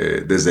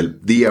 desde el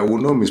día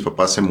 1, mis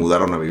papás se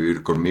mudaron a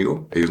vivir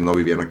conmigo. Ellos no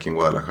vivían aquí en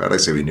Guadalajara y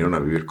se vinieron a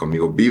vivir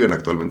conmigo. Viven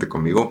actualmente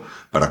conmigo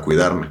para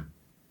cuidarme.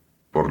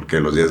 Porque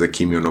los días de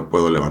quimio no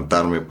puedo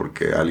levantarme,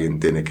 porque alguien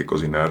tiene que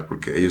cocinar,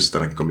 porque ellos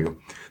están aquí conmigo.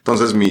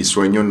 Entonces mi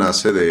sueño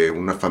nace de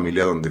una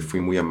familia donde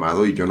fui muy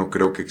amado y yo no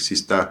creo que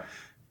exista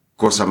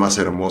cosa más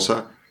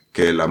hermosa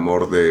que el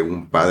amor de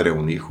un padre a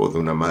un hijo, de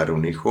una madre a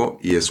un hijo,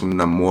 y es un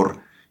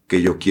amor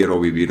que yo quiero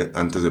vivir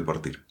antes de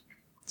partir.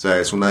 O sea,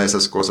 es una de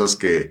esas cosas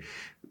que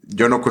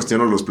yo no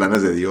cuestiono los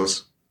planes de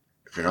Dios,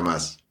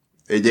 jamás.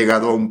 He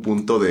llegado a un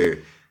punto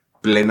de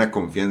plena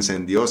confianza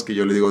en Dios que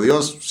yo le digo,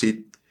 Dios,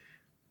 sí.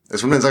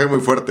 Es un mensaje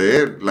muy fuerte,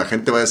 ¿eh? La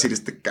gente va a decir,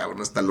 este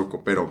cabrón está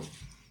loco, pero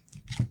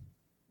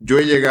yo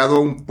he llegado a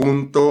un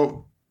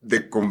punto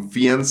de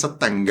confianza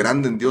tan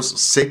grande en Dios.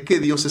 Sé que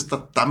Dios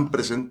está tan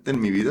presente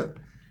en mi vida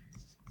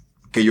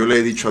que yo le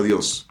he dicho a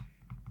Dios,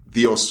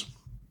 Dios,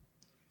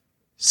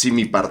 si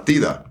mi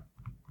partida,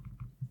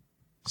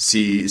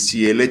 si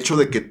el hecho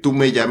de que tú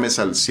me llames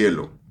al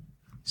cielo,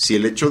 si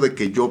el hecho de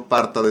que yo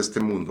parta de este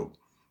mundo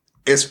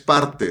es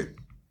parte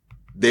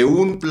de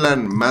un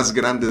plan más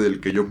grande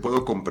del que yo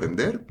puedo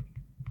comprender,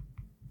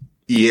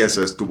 y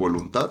esa es tu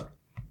voluntad,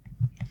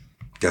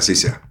 que así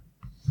sea.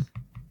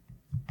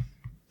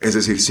 Es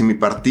decir, si mi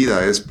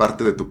partida es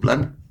parte de tu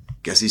plan,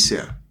 que así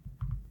sea.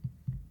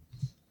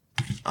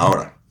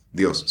 Ahora,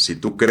 Dios, si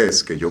tú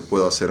crees que yo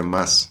puedo hacer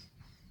más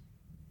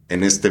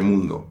en este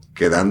mundo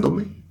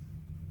quedándome,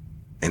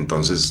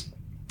 entonces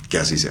que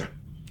así sea,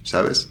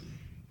 ¿sabes?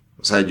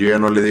 O sea, yo ya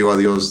no le digo a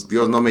Dios,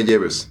 Dios, no me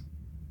lleves.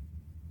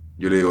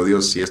 Yo le digo,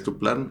 Dios, si es tu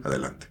plan,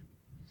 adelante.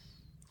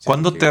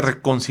 ¿Cuándo te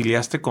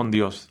reconciliaste con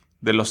Dios?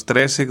 De los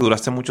 13, que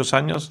duraste muchos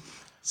años.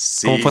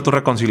 Sí. ¿Cómo fue tu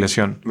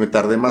reconciliación? Me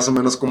tardé más o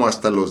menos como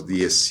hasta los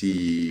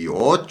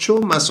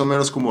 18, más o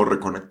menos como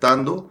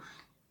reconectando,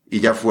 y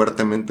ya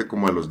fuertemente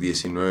como a los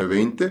 19,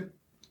 20.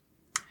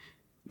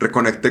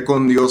 Reconecté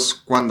con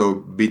Dios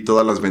cuando vi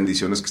todas las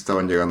bendiciones que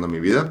estaban llegando a mi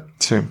vida.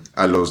 Sí.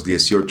 A los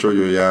 18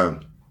 yo ya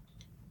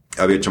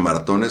había hecho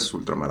maratones,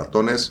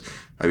 ultramaratones,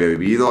 había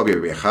vivido, había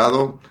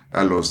viajado.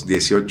 A los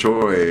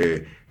 18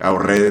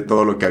 ahorré de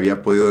todo lo que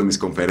había podido de mis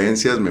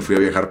conferencias, me fui a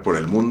viajar por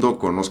el mundo,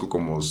 conozco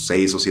como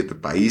 6 o 7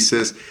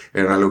 países,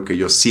 era algo que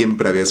yo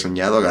siempre había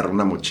soñado, agarré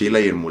una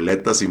mochila y en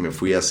muletas y me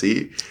fui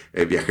así,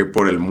 viajé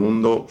por el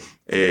mundo,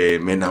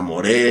 me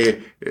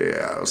enamoré,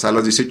 o sea, a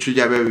los 18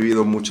 ya había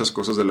vivido muchas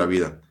cosas de la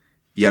vida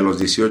y a los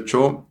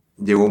 18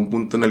 llegó un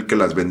punto en el que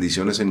las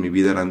bendiciones en mi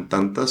vida eran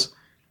tantas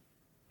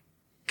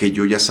que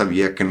yo ya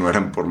sabía que no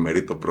eran por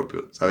mérito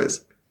propio,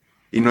 ¿sabes?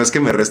 Y no es que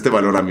me reste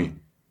valor a mí,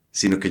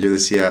 sino que yo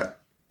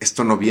decía,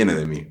 esto no viene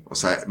de mí. O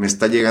sea, me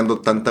está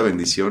llegando tanta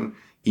bendición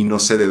y no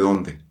sé de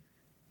dónde.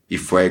 Y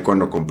fue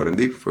cuando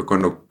comprendí, fue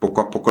cuando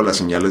poco a poco las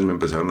señales me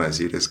empezaron a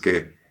decir, es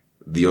que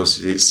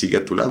Dios sigue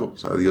a tu lado, o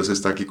sea, Dios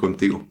está aquí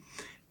contigo.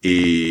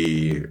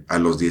 Y a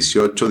los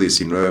 18,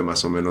 19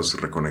 más o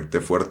menos reconecté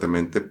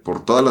fuertemente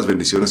por todas las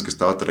bendiciones que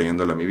estaba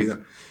trayendo a mi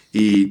vida.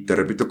 Y te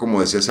repito, como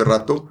decía hace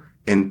rato,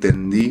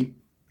 entendí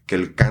que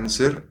el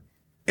cáncer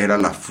era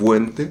la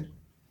fuente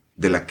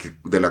de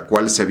la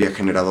cual se había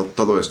generado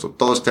todo esto.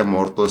 Todo este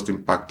amor, todo este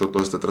impacto,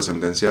 toda esta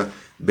trascendencia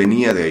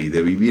venía de ahí,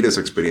 de vivir esa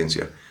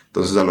experiencia.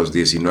 Entonces a los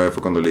 19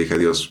 fue cuando le dije a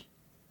Dios,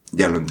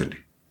 ya lo entendí,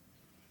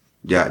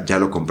 ya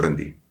lo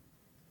comprendí.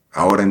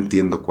 Ahora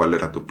entiendo cuál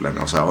era tu plan.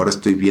 O sea, ahora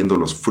estoy viendo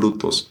los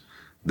frutos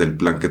del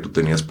plan que tú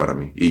tenías para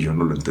mí. Y yo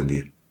no lo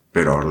entendí,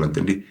 pero ahora lo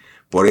entendí.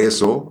 Por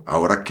eso,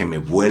 ahora que me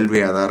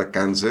vuelve a dar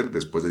cáncer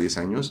después de 10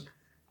 años,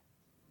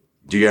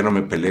 yo ya no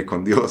me peleé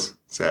con Dios.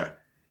 O sea,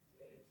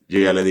 yo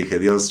ya le dije,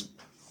 Dios,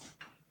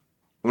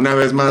 una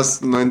vez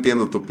más no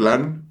entiendo tu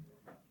plan.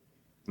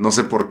 No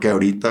sé por qué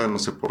ahorita, no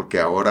sé por qué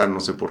ahora,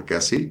 no sé por qué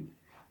así.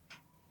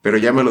 Pero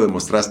ya me lo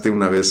demostraste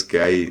una vez que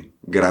hay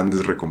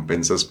grandes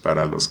recompensas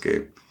para los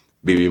que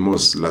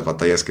vivimos las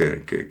batallas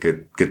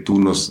que tú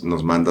nos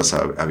mandas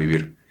a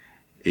vivir.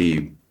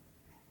 Y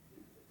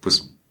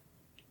pues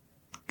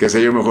que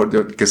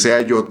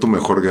sea yo tu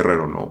mejor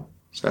guerrero, ¿no? O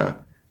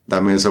sea,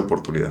 dame esa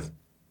oportunidad.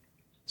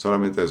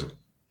 Solamente eso.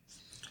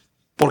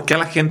 ¿Por qué a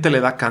la gente le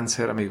da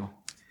cáncer, amigo?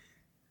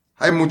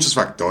 Hay muchos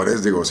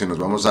factores, digo, si nos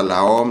vamos a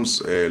la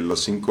OMS,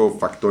 los 5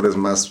 factores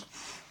más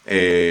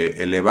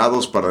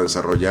elevados para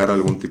desarrollar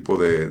algún tipo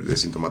de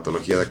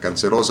sintomatología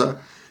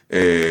cancerosa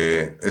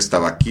es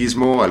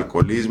tabaquismo,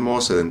 alcoholismo,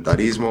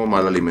 sedentarismo,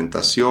 mala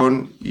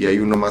alimentación y hay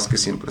uno más que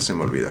siempre se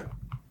me olvida.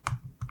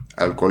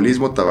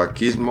 Alcoholismo,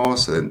 tabaquismo,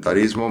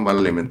 sedentarismo, mala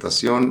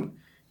alimentación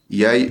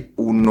y hay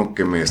uno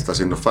que me está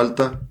haciendo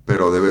falta,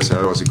 pero debe ser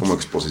algo así como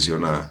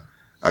exposición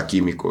a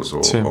químicos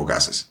o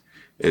gases.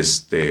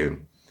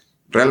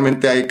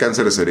 Realmente hay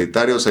cánceres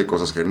hereditarios, hay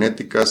cosas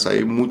genéticas,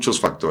 hay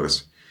muchos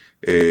factores.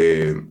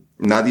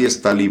 Nadie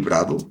está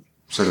librado, o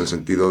sea, en el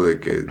sentido de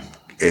que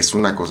es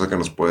una cosa que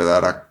nos puede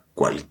dar a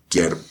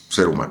cualquier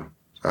ser humano.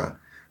 O sea,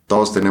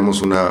 todos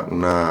tenemos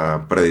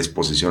una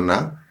predisposición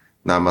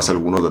nada más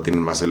algunos la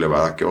tienen más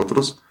elevada que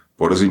otros.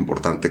 Por eso es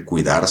importante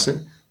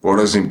cuidarse, por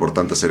eso es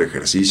importante hacer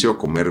ejercicio,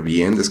 comer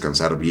bien,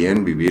 descansar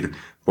bien, vivir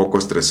poco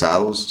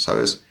estresados,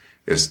 ¿sabes?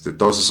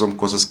 Todas esas son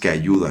cosas que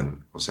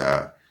ayudan. O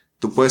sea,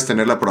 tú puedes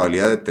tener la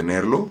probabilidad de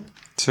tenerlo,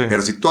 sí,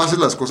 pero si tú haces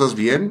las cosas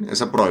bien,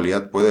 esa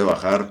probabilidad puede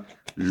bajar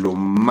lo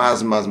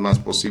más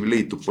posible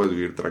y tú puedes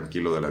vivir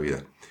tranquilo de la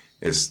vida.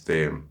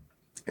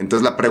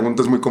 Entonces la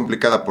pregunta es muy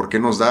complicada. ¿Por qué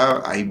nos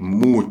da? Hay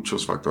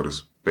muchos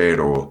factores,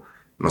 pero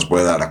nos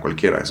puede dar a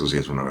cualquiera. Eso sí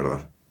es una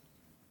verdad.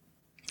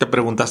 ¿Te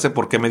preguntaste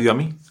por qué me dio a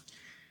mí?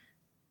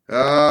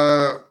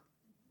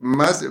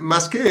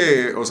 Más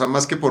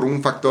que por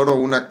un factor o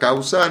una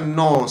causa,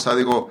 no. O sea,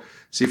 digo,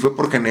 si fue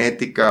por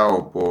genética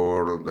o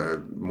por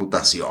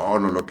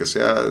mutación o lo que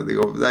sea,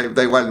 digo,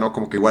 da igual, ¿no?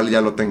 Como que igual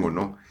ya lo tengo,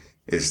 ¿no?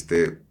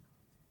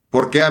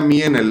 ¿Por qué a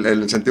mí en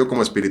el sentido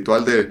como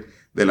espiritual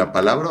de la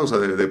palabra? O sea,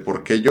 de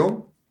por qué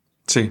yo.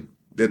 Sí.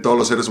 De todos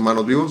los seres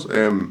humanos vivos.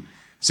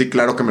 Sí,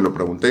 claro que me lo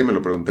pregunté y me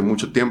lo pregunté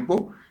mucho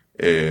tiempo.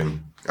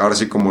 Ahora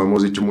sí, como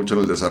hemos dicho mucho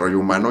en el desarrollo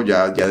humano,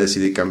 ya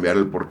decidí cambiar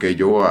el por qué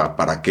yo a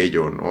para qué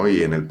yo, ¿no?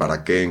 Y en el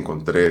para qué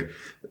encontré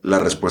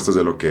las respuestas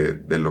de lo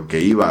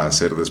que iba a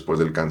hacer después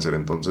del cáncer.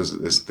 Entonces,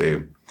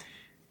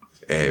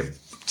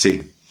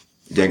 sí,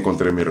 ya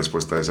encontré mi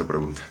respuesta a esa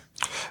pregunta.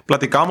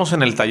 Platicábamos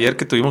en el taller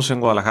que tuvimos en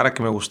Guadalajara,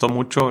 que me gustó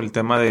mucho el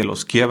tema de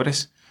los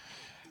quiebres.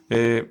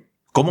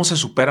 ¿Cómo se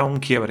supera un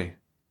quiebre?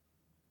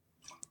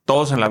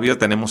 Todos en la vida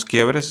tenemos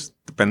quiebres,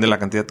 depende de la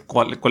cantidad.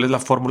 ¿Cuál es la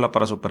fórmula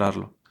para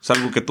superarlo? Es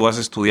algo que tú has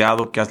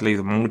estudiado, que has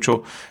leído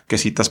mucho, que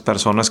citas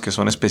personas que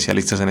son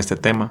especialistas en este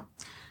tema.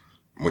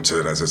 Muchas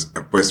gracias.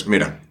 Pues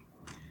mira,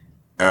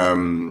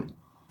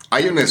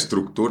 hay una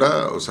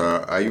estructura, o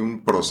sea, hay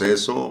un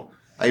proceso,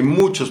 hay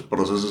muchos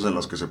procesos en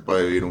los que se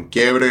puede vivir un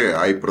quiebre.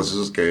 Hay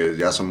procesos que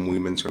ya son muy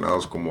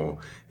mencionados como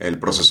el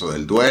proceso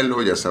del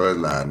duelo, ya sabes,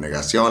 la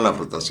negación, la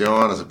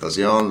frustración, la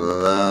aceptación,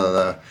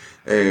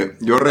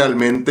 yo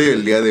realmente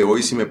el día de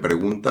hoy, si me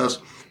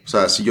preguntas, o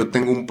sea, si yo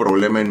tengo un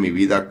problema en mi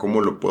vida,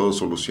 ¿cómo lo puedo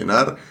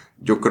solucionar?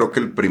 Yo creo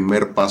que el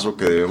primer paso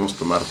que debemos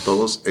tomar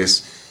todos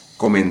es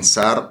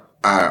comenzar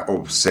a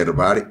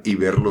observar y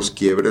ver los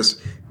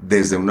quiebres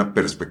desde una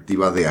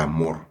perspectiva de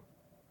amor.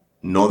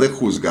 No de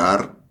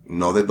juzgar,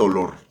 no de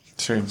dolor,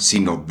 sí,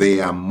 sino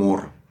de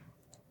amor.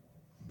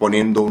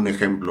 Poniendo un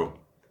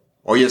ejemplo.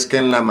 Oye, es que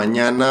en la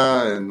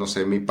mañana, no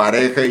sé, mi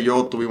pareja y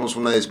yo tuvimos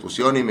una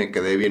discusión y me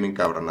quedé bien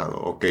encabronado.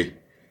 Ok,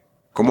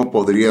 ¿cómo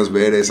podrías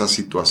ver esa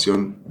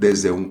situación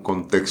desde un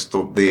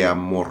contexto de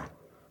amor?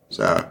 O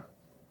sea,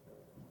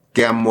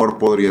 ¿qué amor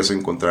podrías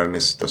encontrar en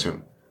esa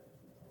situación?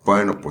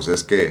 Bueno, pues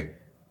es que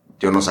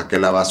yo no saqué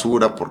la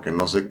basura porque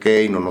no sé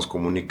qué y no nos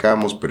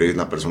comunicamos, pero ella es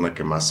la persona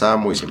que más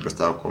amo y siempre ha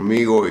estado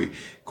conmigo y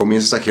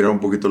comienzas a girar un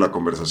poquito la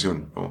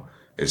conversación, ¿no?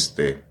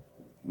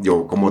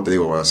 Yo, como te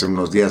digo, hace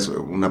unos días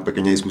una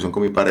pequeña discusión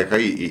con mi pareja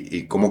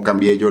y cómo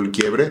cambié yo el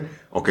quiebre.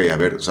 Ok, a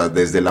ver, o sea,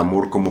 desde el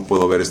amor, ¿cómo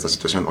puedo ver esta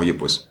situación? Oye,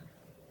 pues,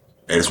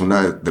 eres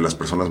una de las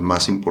personas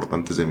más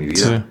importantes de mi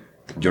vida.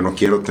 Sí. Yo no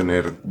quiero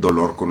tener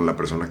dolor con la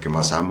persona que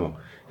más amo.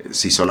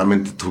 Si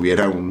solamente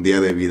tuviera un día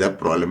de vida,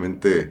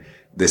 probablemente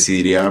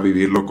decidiría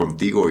vivirlo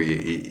contigo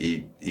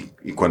y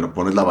cuando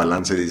pones la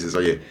balanza y dices,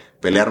 oye,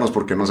 pelearnos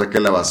porque no saqué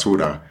la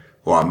basura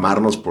o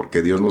amarnos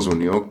porque Dios nos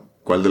unió,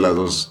 ¿cuál de las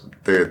dos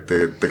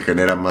te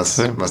genera más,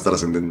 Sí. más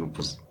trascendente?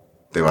 Pues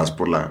te vas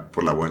por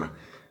la buena.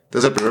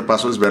 Entonces el primer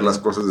paso es ver las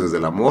cosas desde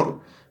el amor.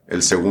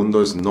 El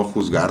segundo es no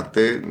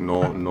juzgarte,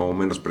 no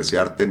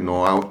menospreciarte,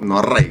 no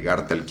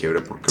arraigarte al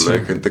quiebre, porque luego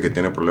hay gente que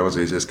tiene problemas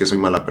y dice, es que soy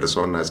mala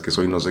persona, es que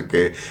soy no sé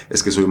qué,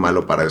 es que soy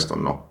malo para esto.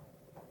 No.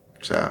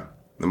 O sea,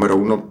 número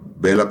uno,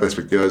 ve la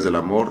perspectiva desde el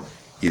amor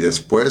y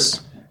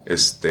después,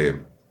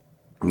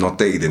 no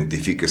te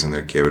identifiques en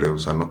el quiebre, o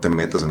sea, no te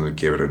metas en el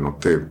quiebre, no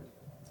te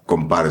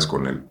compares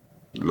con él.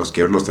 Los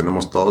quiebres los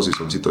tenemos todos y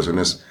son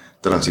situaciones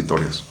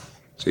transitorias,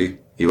 ¿sí?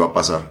 Y va a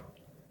pasar.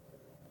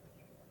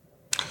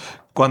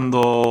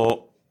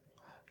 Cuando,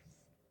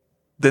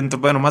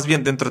 más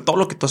bien, dentro de todo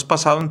lo que tú has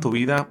pasado en tu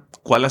vida,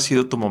 ¿cuál ha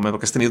sido tu momento?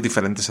 Porque has tenido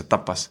diferentes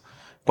etapas.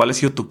 ¿Cuál ha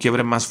sido tu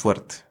quiebre más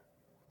fuerte?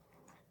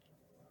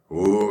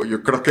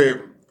 Yo creo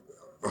que,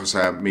 o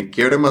sea, mi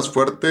quiebre más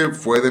fuerte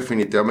fue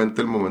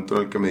definitivamente el momento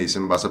en el que me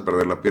dicen vas a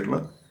perder la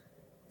pierna.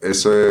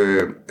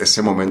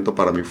 Ese momento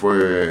para mí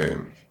fue,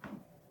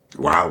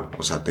 wow,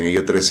 o sea, tenía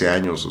yo 13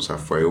 años, o sea,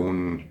 fue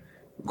un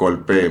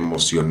golpe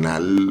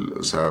emocional,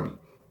 o sea,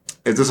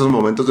 es de esos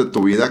momentos de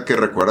tu vida que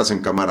recuerdas en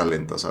cámara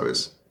lenta,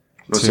 ¿sabes?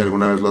 No sé si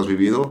alguna vez lo has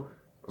vivido,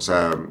 o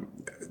sea,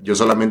 yo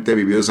solamente he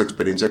vivido esa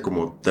experiencia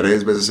como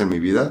 3 veces en mi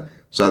vida,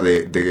 o sea,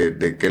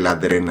 de que la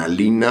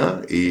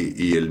adrenalina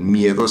y el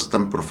miedo es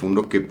tan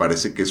profundo que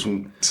parece que es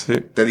un...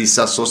 Sí. Te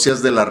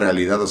disasocias de la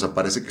realidad, o sea,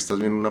 parece que estás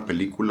viendo una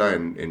película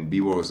en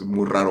vivo, es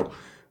muy raro.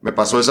 Me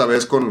pasó esa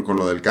vez con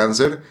lo del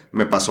cáncer,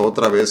 me pasó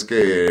otra vez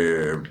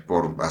que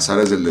por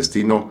azares del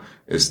destino,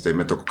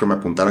 me tocó que me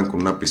apuntaran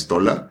con una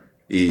pistola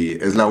y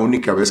es la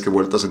única vez que he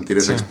vuelto a sentir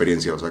esa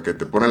experiencia, o sea, que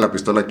te ponen la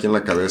pistola aquí en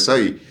la cabeza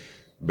y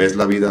ves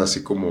la vida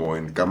así como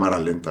en cámara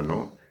lenta,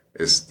 ¿no?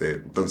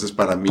 Entonces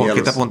para mí ¿Por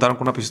qué te apuntaron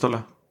con una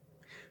pistola?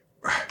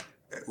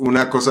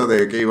 una cosa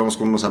de que íbamos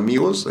con unos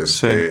amigos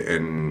Sí.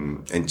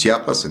 en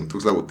Chiapas, en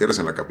Tuxtla Gutiérrez,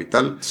 en la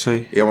capital.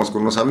 Sí. Íbamos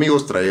con unos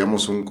amigos,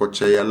 traíamos un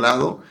coche ahí al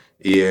lado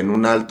y en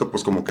un alto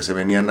pues como que se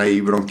venían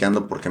ahí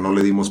bronqueando porque no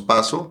le dimos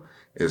paso.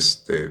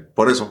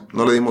 Por eso,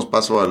 no le dimos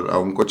paso a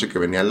un coche que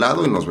venía al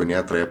lado y nos venía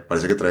a traer,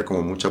 parece que traía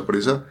como mucha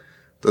prisa.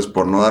 Entonces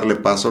por no darle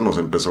paso nos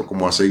empezó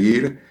como a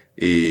seguir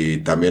y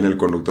también el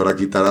conductor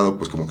aquí tarado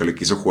pues como que le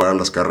quiso jugar a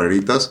las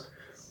carreritas.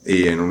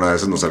 Y en una de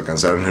esas nos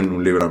alcanzaron en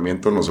un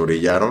libramiento, nos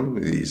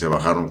orillaron y se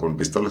bajaron con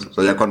pistolas. O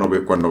sea, ya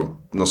cuando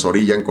nos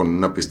orillan con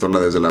una pistola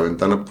desde la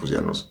ventana, pues ya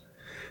nos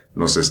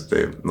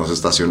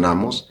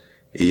estacionamos.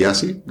 Y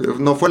así,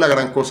 no fue la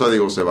gran cosa,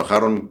 digo, se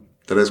bajaron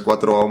 3,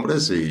 4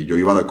 hombres y yo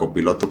iba de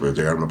copiloto, pues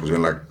llegaron, me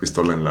pusieron la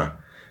pistola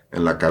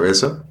en la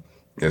cabeza.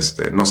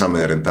 Nos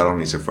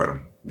amedrentaron y se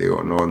fueron.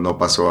 Digo, no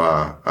pasó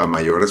a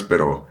mayores,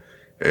 pero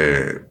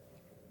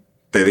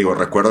te digo,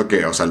 recuerdo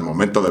que, o sea, el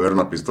momento de ver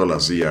una pistola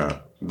así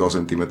a 2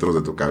 centímetros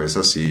de tu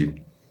cabeza, sí,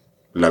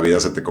 la vida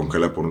se te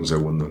congela por un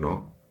segundo,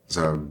 ¿no? O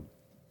sea,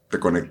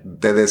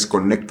 te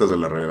desconectas de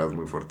la realidad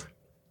muy fuerte.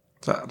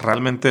 O sea,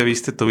 realmente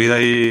viste tu vida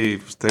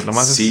ahí, pues,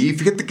 nomás Sí,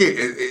 fíjate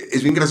que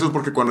es bien gracioso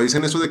porque cuando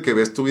dicen eso de que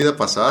ves tu vida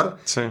pasar,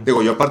 Sí.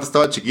 digo, yo aparte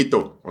estaba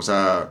chiquito, o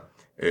sea,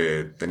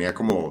 tenía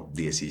como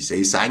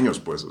 16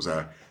 años, pues, o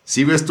sea,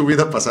 sí ves tu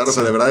vida pasar, o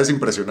sea, de verdad es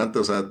impresionante,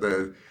 o sea,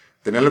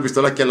 tenía la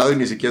pistola aquí al lado y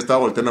ni siquiera estaba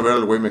volteando a ver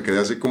al güey, me quedé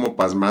así como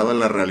pasmado en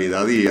la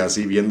realidad y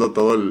así viendo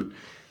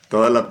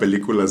toda la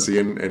película así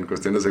en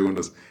cuestión de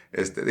segundos.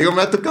 Digo,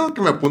 me ha tocado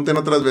que me apunten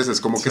otras veces,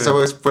 como que esa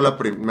vez fue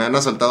me han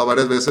asaltado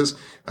varias veces,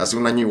 hace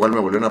un año igual me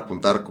volvieron a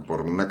apuntar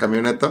por una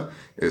camioneta,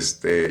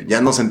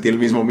 ya no sentí el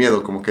mismo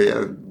miedo, como que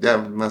ya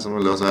más o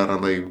menos le vas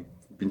agarrando ahí,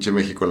 pinche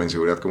México, la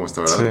inseguridad como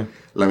está, ¿verdad?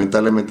 Sí.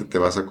 Lamentablemente te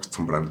vas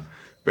acostumbrando.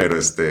 Pero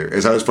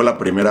esa vez fue la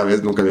primera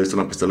vez, nunca había visto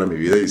una pistola en mi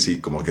vida y sí,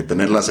 como que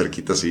tenerla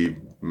cerquita sí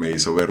me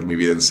hizo ver mi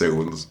vida en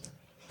segundos.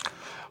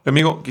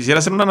 Amigo, quisiera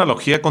hacer una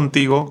analogía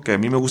contigo, que a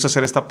mí me gusta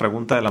hacer esta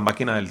pregunta de la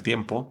máquina del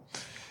tiempo.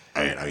 A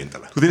ver,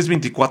 aviéntala. Tú tienes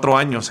 24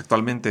 años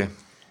actualmente.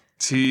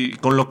 Si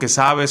con lo que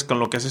sabes, con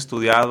lo que has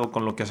estudiado,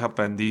 con lo que has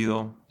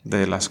aprendido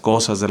de las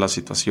cosas, de las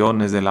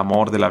situaciones, del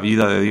amor, de la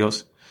vida, de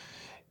Dios,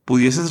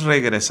 pudieses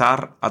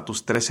regresar a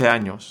tus 13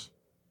 años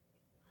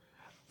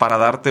para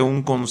darte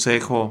un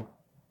consejo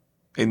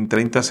en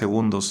 30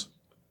 segundos.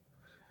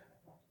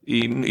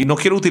 Y no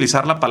quiero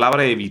utilizar la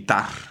palabra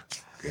evitar.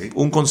 Okay.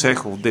 Un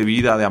consejo de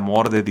vida, de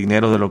amor, de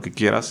dinero, de lo que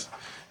quieras.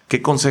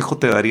 ¿Qué consejo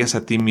te darías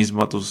a ti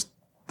mismo a tus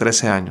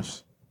 13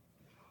 años?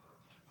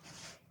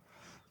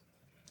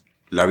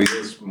 La vida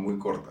es muy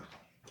corta.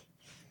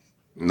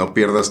 No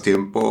pierdas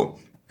tiempo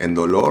en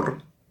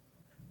dolor,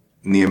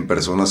 ni en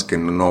personas que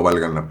no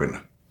valgan la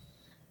pena.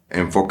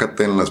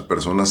 Enfócate en las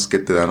personas que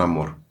te dan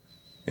amor.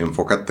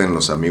 Enfócate en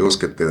los amigos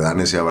que te dan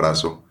ese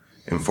abrazo.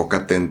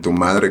 Enfócate en tu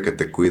madre que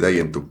te cuida y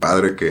en tu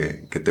padre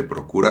que te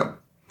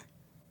procura.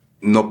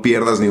 No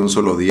pierdas ni un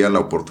solo día la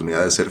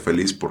oportunidad de ser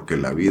feliz porque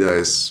la vida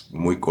es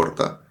muy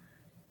corta.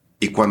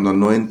 Y cuando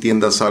no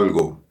entiendas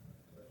algo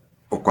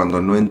o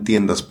cuando no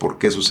entiendas por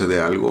qué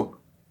sucede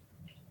algo,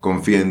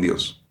 confía en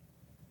Dios.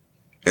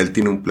 Él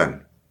tiene un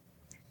plan.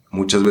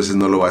 Muchas veces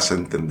no lo vas a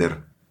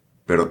entender,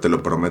 pero te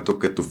lo prometo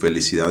que tu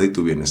felicidad y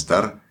tu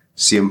bienestar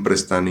siempre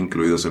están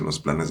incluidos en los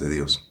planes de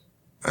Dios.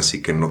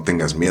 Así que no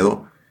tengas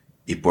miedo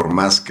y por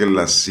más que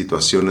las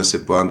situaciones se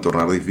puedan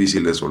tornar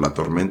difíciles o la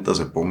tormenta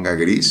se ponga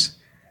gris,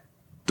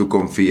 tú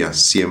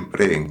confías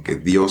siempre en que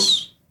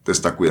Dios te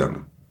está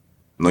cuidando.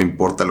 No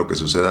importa lo que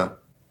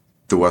suceda,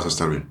 tú vas a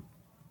estar bien.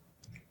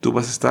 Tú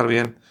vas a estar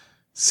bien.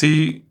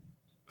 Si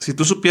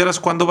tú supieras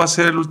cuándo va a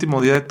ser el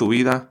último día de tu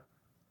vida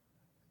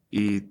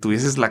y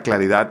tuvieses la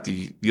claridad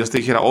y Dios te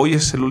dijera, hoy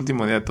es el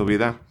último día de tu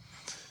vida,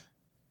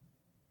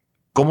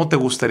 ¿cómo te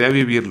gustaría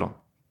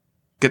vivirlo?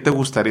 ¿Qué te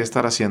gustaría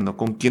estar haciendo?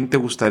 ¿Con quién te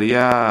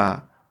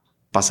gustaría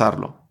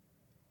pasarlo?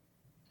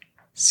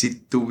 Si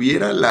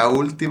tuviera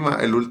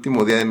el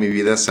último día de mi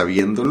vida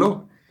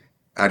sabiéndolo,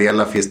 haría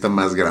la fiesta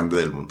más grande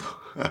del mundo.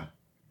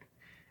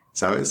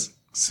 ¿Sabes?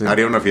 Sí.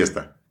 Haría una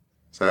fiesta.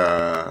 O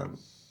sea,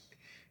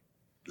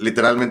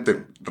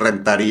 literalmente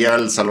rentaría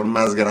el salón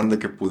más grande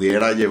que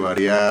pudiera,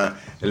 llevaría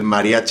el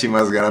mariachi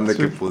más grande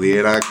que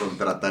pudiera,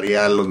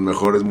 contrataría a los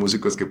mejores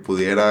músicos que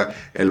pudiera,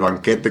 el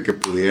banquete que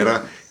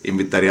pudiera,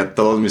 invitaría a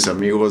todos mis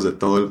amigos de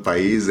todo el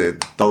país, de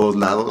todos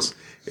lados.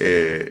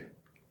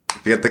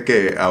 Fíjate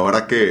que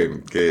ahora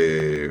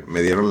que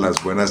me dieron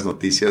las buenas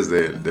noticias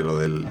de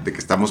que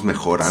estamos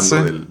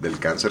mejorando del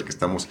cáncer, que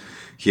estamos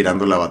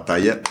girando la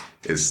batalla,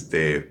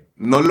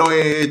 no lo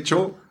he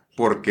hecho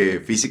porque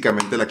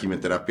físicamente la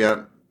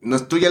quimioterapia no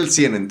estoy al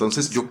 100,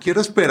 entonces yo quiero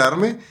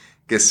esperarme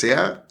que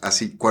sea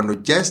así,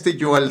 cuando ya esté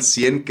yo al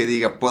 100, que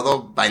diga,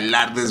 puedo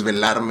bailar,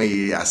 desvelarme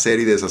y hacer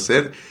y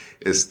deshacer,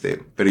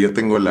 pero yo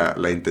tengo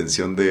la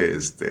intención de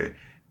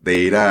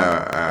ir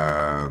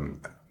a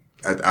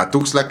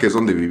Tuxtla, que es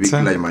donde viví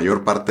la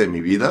mayor parte de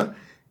mi vida,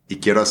 y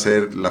quiero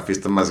hacer la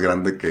fiesta más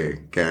grande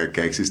que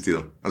ha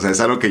existido. O sea, es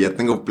algo que ya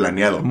tengo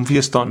planeado. Un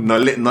fiestón. No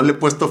le he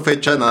puesto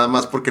fecha nada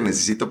más porque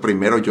necesito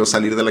primero yo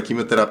salir de la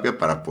quimioterapia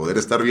para poder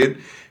estar bien,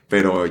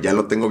 pero ya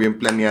lo tengo bien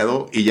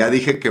planeado y ya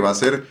dije que va a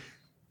ser,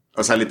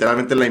 o sea,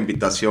 literalmente la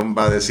invitación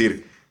va a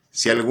decir,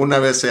 si alguna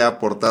vez se ha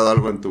aportado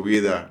algo en tu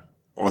vida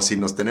o si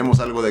nos tenemos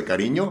algo de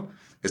cariño,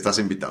 estás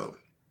invitado.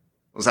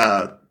 O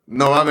sea,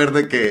 no va a haber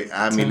de que,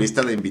 mi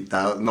lista de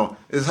invitados, no,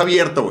 es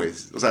abierto, güey.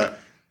 O sea,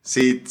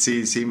 si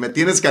me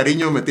tienes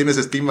cariño, me tienes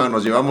estima,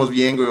 nos llevamos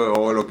bien, güey,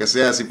 o lo que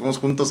sea, si fuimos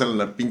juntos en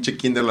la pinche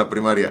kinder en la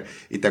primaria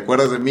y te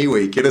acuerdas de mí,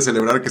 güey, y quieres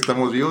celebrar que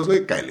estamos vivos,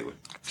 güey, cáele, güey.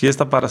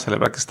 Fiesta para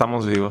celebrar que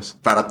estamos vivos.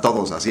 Para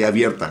todos, así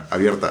abierta.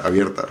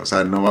 O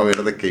sea, no va a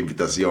haber de que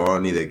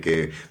invitación y de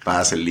que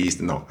pase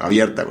lista, no,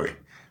 abierta, güey.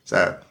 O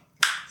sea,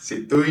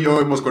 si tú y yo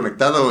hemos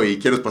conectado y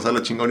quieres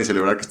pasarla chingón y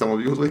celebrar que estamos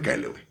vivos, güey,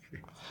 cáele, güey.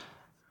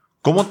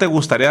 ¿Cómo te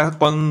gustaría,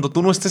 cuando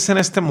tú no estés en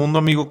este mundo,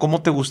 amigo,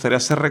 cómo te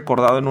gustaría ser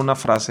recordado en una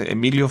frase?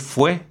 Emilio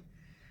fue.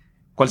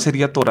 ¿Cuál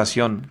sería tu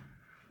oración?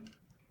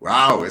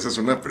 Wow, esa es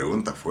una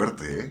pregunta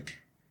fuerte, ¿eh?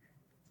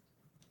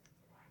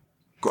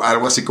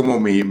 Algo así como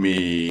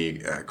mi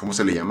 ¿cómo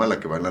se le llama la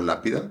que va en la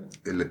lápida?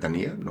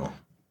 ¿Letanía? No.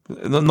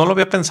 No lo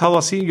había pensado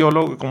así,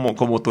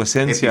 como tu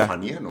esencia.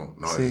 ¿Epifanía? No,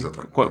 sí. es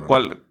otra.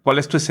 ¿Cuál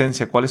es tu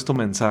esencia? ¿Cuál es tu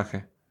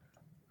mensaje?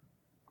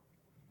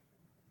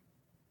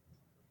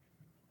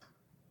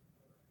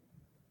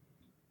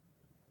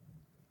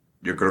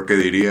 Yo creo que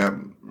diría,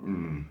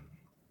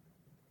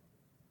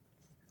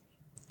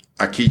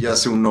 aquí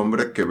yace un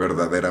hombre que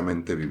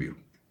verdaderamente vivió.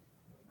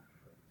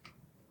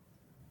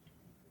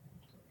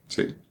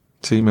 Sí.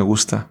 Sí, me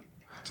gusta.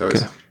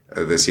 ¿Sabes?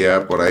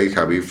 Decía por ahí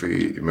Javif,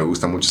 y me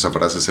gusta mucho esa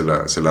frase,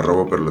 se la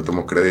robo, pero le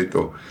tomo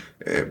crédito.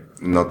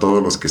 No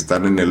todos los que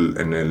están en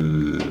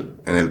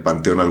el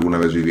panteón alguna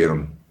vez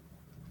vivieron.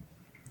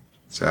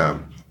 O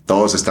sea,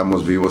 todos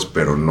estamos vivos,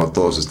 pero no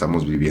todos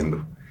estamos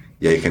viviendo.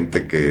 Y hay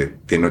gente que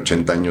tiene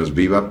 80 años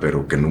viva,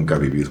 pero que nunca ha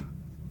vivido.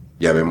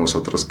 Ya vemos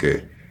otros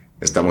que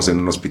estamos en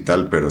un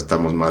hospital, pero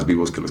estamos más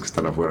vivos que los que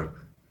están afuera.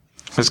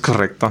 Es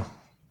correcto.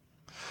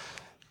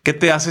 ¿Qué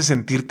te hace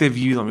sentirte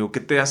vivo, amigo? ¿Qué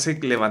te hace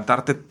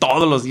levantarte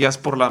todos los días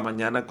por la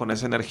mañana con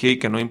esa energía y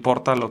que no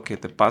importa lo que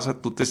te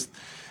pasa,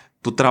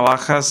 tú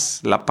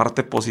trabajas la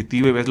parte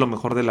positiva y ves lo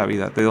mejor de la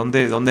vida? ¿De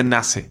dónde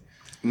nace?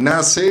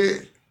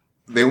 Nace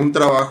de un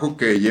trabajo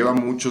que lleva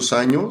muchos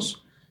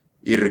años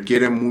y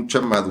requiere mucha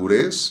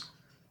madurez,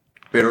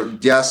 pero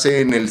yace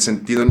en el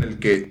sentido en el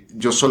que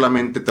yo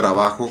solamente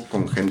trabajo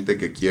con gente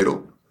que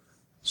quiero,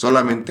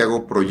 solamente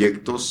hago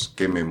proyectos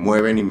que me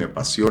mueven y me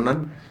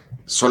apasionan,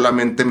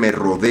 solamente me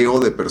rodeo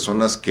de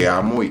personas que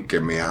amo y que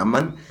me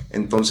aman.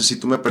 Entonces, si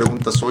tú me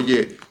preguntas,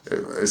 oye,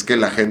 es que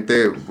la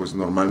gente, pues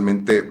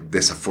normalmente,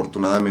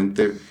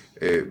 desafortunadamente,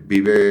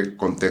 vive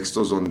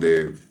contextos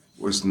donde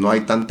pues no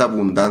hay tanta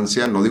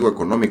abundancia, no digo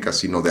económica,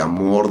 sino de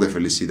amor, de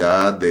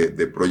felicidad,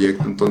 de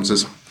proyecto.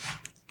 Entonces,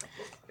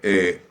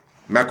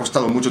 me ha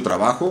costado mucho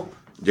trabajo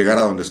llegar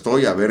a donde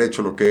estoy, haber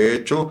hecho lo que he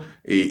hecho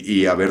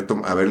y haber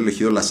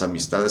elegido las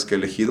amistades que he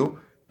elegido,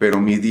 pero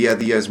mi día a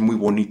día es muy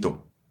bonito.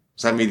 O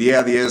sea, mi día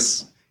a día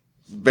es...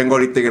 Vengo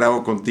ahorita y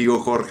grabo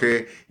contigo,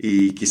 Jorge,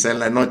 y quizá en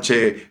la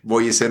noche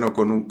voy y ceno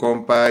con un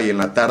compa y en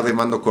la tarde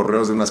mando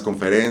correos de unas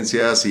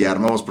conferencias y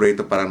armamos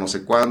proyecto para no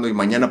sé cuándo y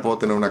mañana puedo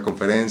tener una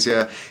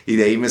conferencia y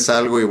de ahí me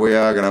salgo y voy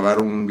a grabar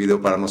un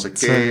video para no sé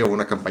qué o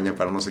una campaña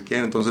para no sé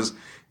quién. Entonces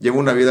llevo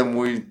una vida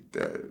muy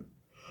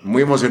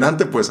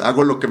emocionante, pues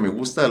hago lo que me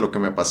gusta, lo que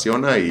me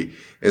apasiona y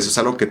eso es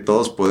algo que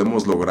todos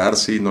podemos lograr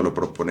si nos lo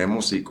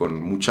proponemos y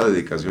con mucha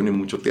dedicación y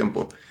mucho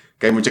tiempo.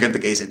 Que hay mucha gente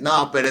que dice,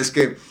 no, pero es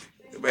que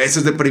eso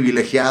es de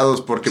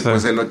privilegiados porque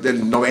pues el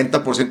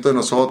 90% de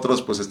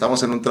nosotros pues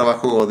estamos en un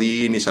trabajo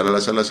godín y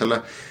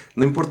shalala.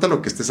 No importa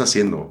lo que estés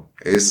haciendo,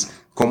 es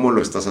cómo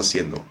lo estás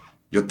haciendo.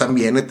 Yo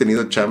también he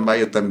tenido chamba,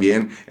 yo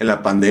también en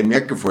la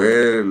pandemia que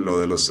fue lo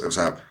de los, o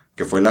sea,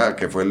 que fue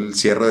el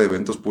cierre de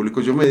eventos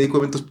públicos. Yo me dedico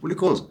a eventos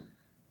públicos.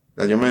 O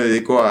sea, yo me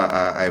dedico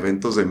a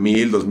eventos de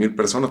 1,000, 2,000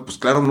 personas. Pues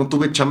claro, no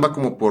tuve chamba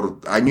como por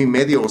año y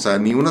medio, o sea,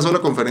 ni una sola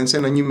conferencia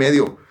en año y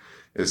medio.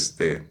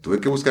 Tuve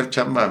que buscar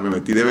chamba, me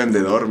metí de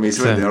vendedor, me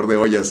hice vendedor de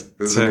ollas.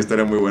 Esa es una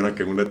historia muy buena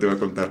que una te voy a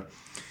contar.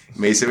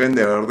 Me hice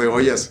vendedor de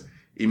ollas.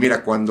 Y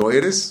mira, cuando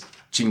eres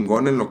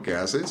chingón en lo que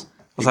haces...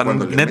 O sea,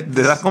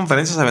 de dar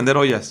conferencias a vender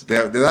ollas.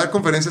 De dar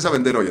conferencias a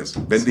vender ollas.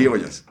 Vendí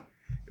ollas.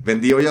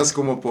 Vendí ollas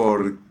como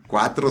por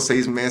 4 o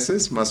 6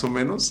 meses, más o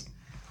menos.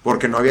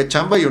 Porque no había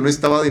chamba y yo no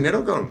necesitaba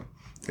dinero, cabrón.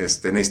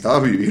 Necesitaba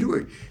vivir,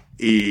 güey.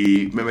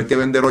 Y me metí a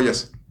vender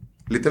ollas.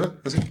 Literal,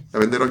 así, a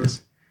vender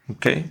ollas.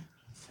 Ok.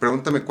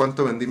 Pregúntame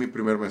cuánto vendí mi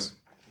primer mes.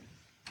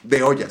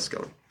 De ollas,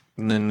 cabrón.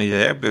 Ni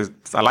idea. Pues,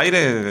 al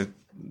aire,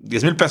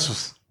 10,000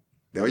 pesos.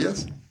 ¿De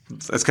ollas?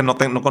 Es que no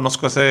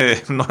conozco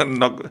ese... No.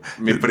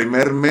 Mi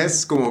primer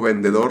mes como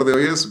vendedor de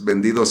ollas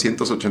vendí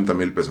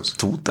 280,000 pesos.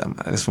 Puta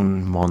madre, es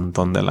un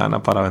montón de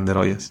lana para vender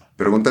ollas.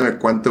 Pregúntame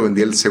cuánto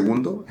vendí el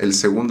segundo. El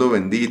segundo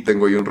vendí y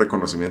tengo yo un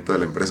reconocimiento de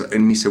la empresa.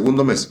 En mi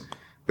segundo mes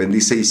vendí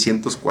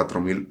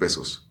 604,000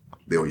 pesos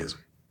de ollas.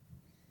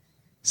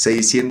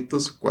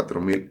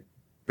 604,000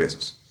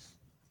 pesos.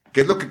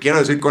 ¿Qué es lo que quiero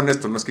decir con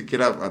esto? No es que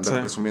quiera andar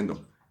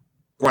presumiendo.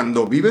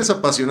 Cuando vives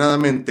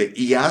apasionadamente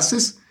y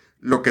haces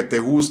lo que te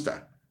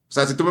gusta. O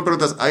sea, si tú me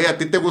preguntas, ay, ¿a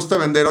ti te gusta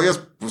vender ollas?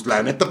 Pues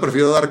la neta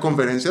prefiero dar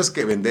conferencias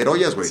que vender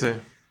ollas, güey. Sí.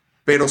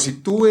 Pero si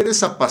tú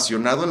eres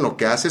apasionado en lo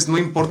que haces, no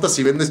importa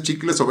si vendes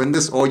chicles o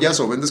vendes ollas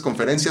o vendes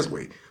conferencias,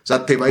 güey. O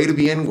sea, te va a ir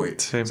bien, güey.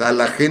 Sí. O sea,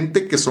 la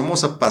gente que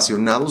somos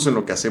apasionados en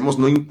lo que hacemos,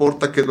 no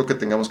importa qué es lo que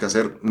tengamos que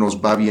hacer,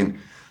 nos va bien.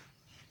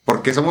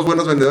 ¿Porque somos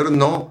buenos vendedores?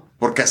 No,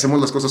 porque hacemos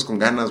las cosas con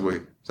ganas, güey.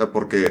 O sea,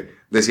 porque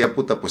decía,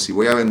 puta, pues si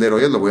voy a vender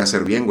ollas, lo voy a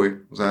hacer bien, güey.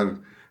 O sea,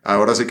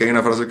 ahora sí que hay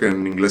una frase que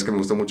en inglés que me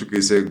gusta mucho que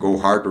dice, go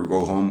hard or go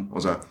home.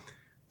 O sea,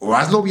 o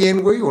hazlo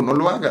bien, güey, o no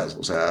lo hagas.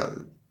 O sea,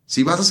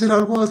 si vas a hacer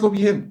algo, hazlo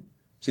bien.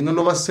 Si no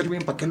lo vas a hacer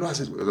bien, ¿para qué lo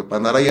haces, güey? O sea, para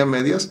andar ahí a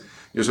medias,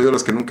 yo soy de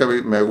los que nunca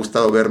me ha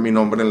gustado ver mi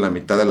nombre en la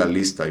mitad de la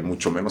lista y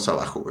mucho menos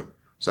abajo, güey.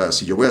 O sea,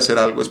 si yo voy a hacer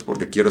algo es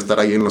porque quiero estar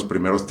ahí en los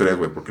primeros 3,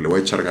 güey, porque le voy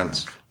a echar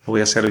ganas. Lo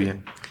voy a hacer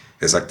bien.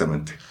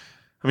 Exactamente.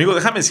 Amigo,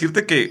 déjame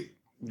decirte que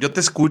yo te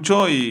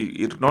escucho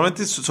y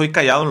normalmente soy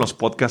callado en los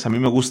podcasts. A mí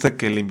me gusta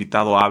que el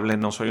invitado hable.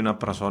 No soy una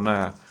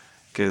persona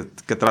que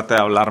trate de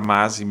hablar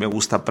más y me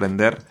gusta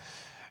aprender.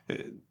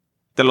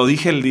 Te lo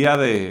dije el día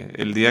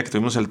que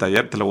tuvimos el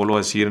taller, te lo vuelvo a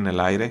decir en el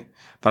aire.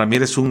 Para mí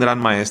eres un gran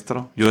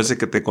maestro. Yo desde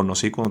que te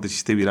conocí cuando te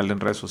hiciste viral en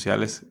redes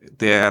sociales,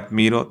 te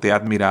admiro, te he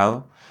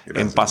admirado.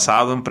 Gracias. En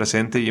pasado, en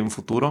presente y en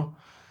futuro.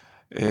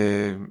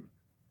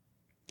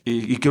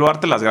 Y quiero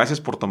darte las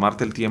gracias por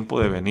tomarte el tiempo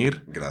de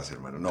venir. Gracias,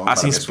 hermano. No,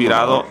 has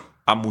inspirado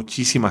a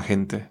muchísima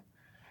gente.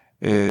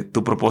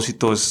 Tu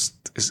propósito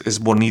es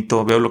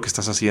bonito. Veo lo que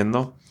estás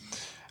haciendo.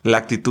 La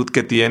actitud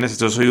que tienes.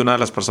 Yo soy una de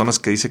las personas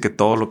que dice que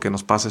todo lo que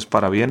nos pasa es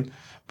para bien.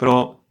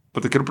 Pero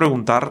te quiero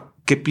preguntar,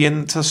 ¿qué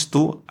piensas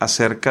tú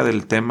acerca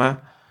del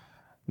tema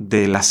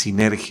de la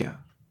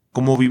sinergia?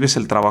 ¿Cómo vives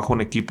el trabajo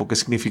en equipo? ¿Qué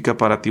significa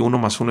para ti 1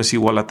 más 1 es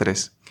igual a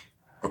 3?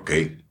 Ok.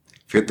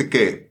 Fíjate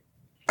que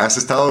has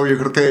estado, yo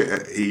creo que,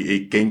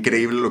 y qué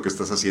increíble lo que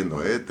estás haciendo,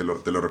 te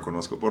lo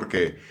reconozco,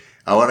 porque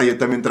ahora yo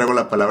también traigo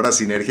la palabra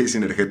sinergia y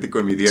sinergético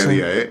en mi día a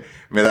día,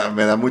 Me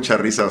da mucha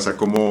risa, o sea,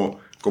 cómo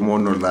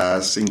nos la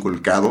has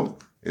inculcado,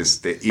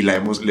 y le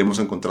hemos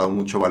encontrado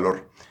mucho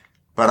valor.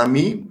 Para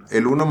mí,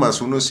 el 1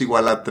 más 1 es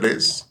igual a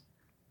 3.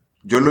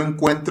 Yo lo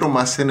encuentro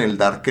más en el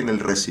dar que en el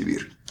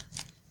recibir.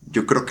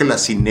 Yo creo que la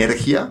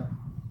sinergia,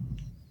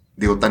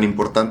 tan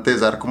importante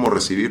es dar como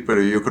recibir,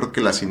 pero yo creo que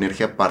la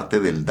sinergia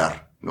parte del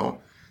dar, ¿no?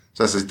 O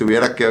sea, si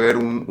tuviera que haber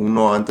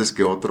uno antes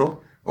que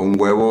otro, o un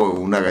huevo o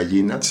una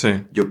gallina,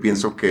 sí. Yo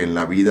pienso que en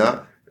la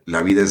vida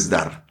es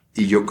dar.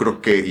 Y yo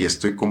creo que, y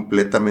estoy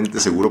completamente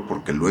seguro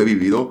porque lo he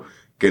vivido,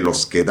 que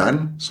los que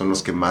dan son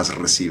los que más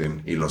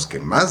reciben. Y los que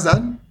más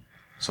dan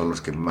son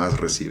los que más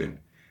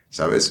reciben,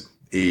 ¿sabes?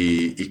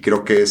 Y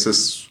creo que esa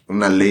es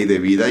una ley de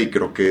vida y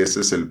creo que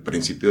ese es el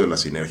principio de la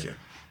sinergia.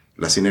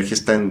 La sinergia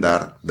está en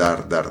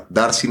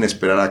dar sin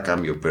esperar a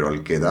cambio, pero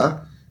al que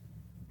da,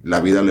 la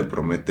vida le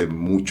promete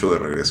mucho de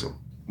regreso,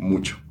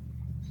 mucho.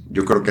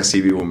 Yo creo que así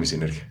vivo mi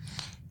sinergia.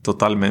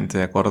 Totalmente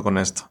de acuerdo con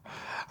esto.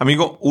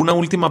 Amigo, una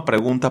última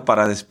pregunta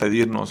para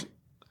despedirnos.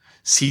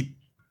 Si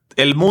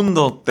el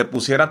mundo te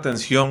pusiera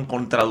atención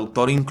con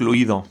traductor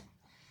incluido,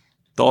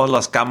 todas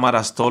las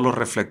cámaras, todos los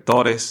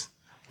reflectores,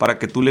 para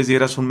que tú les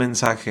dieras un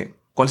mensaje,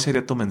 ¿cuál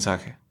sería tu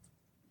mensaje?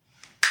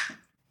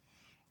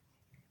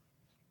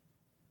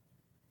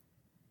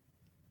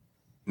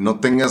 No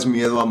tengas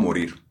miedo a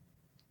morir.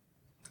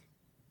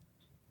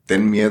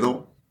 Ten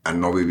miedo a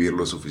no vivir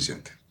lo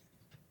suficiente.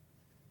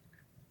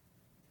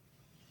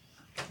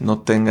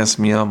 No tengas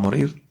miedo a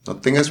morir. No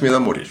tengas miedo a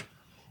morir.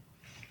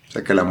 O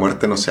sea, que la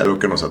muerte no sea algo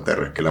que nos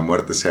aterre, que la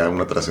muerte sea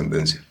una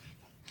trascendencia.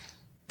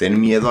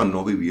 Ten miedo a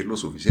no vivir lo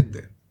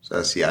suficiente. O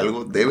sea, si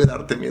algo debe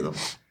darte miedo,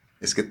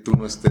 es que tú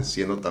no estés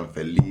siendo tan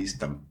feliz,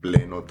 tan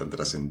pleno, tan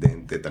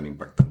trascendente, tan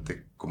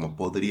impactante como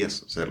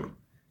podrías hacerlo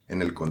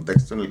en el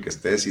contexto en el que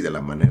estés y de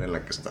la manera en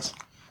la que estás,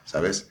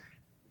 ¿sabes?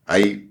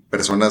 Hay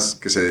personas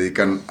que se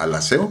dedican al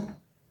aseo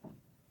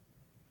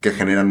que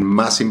generan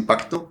más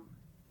impacto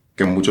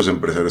que muchos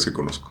empresarios que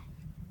conozco,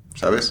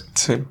 ¿sabes?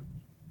 Sí.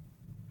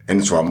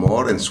 En su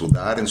amor, en su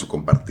dar, en su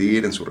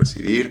compartir, en su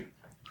recibir,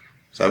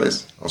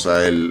 ¿sabes? O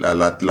sea,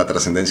 la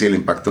trascendencia y el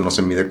impacto no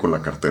se mide con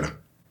la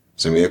cartera,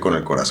 se mide con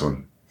el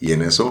corazón. Y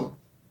en eso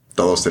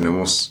todos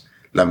tenemos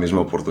la misma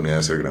oportunidad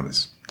de ser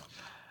grandes.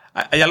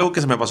 Hay algo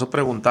que se me pasó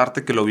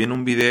preguntarte, que lo vi en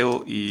un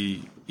video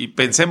y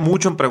pensé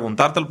mucho en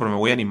preguntártelo, pero me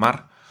voy a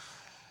animar.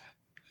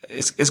 He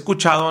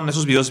escuchado en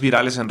esos videos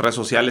virales en redes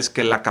sociales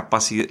que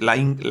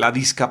la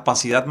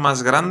discapacidad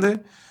más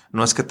grande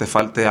no es que te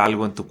falte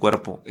algo en tu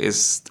cuerpo,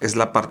 es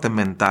la parte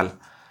mental.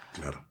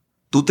 Claro.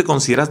 ¿Tú te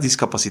consideras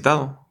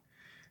discapacitado?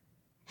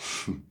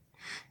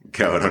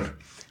 Cabrón,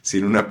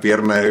 sin una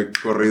pierna he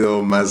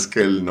corrido más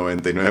que el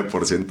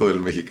 99% del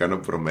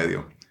mexicano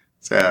promedio. O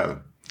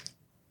sea,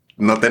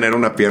 no tener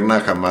una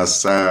pierna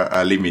jamás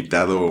ha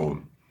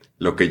limitado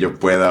lo que yo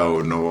pueda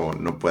o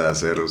no pueda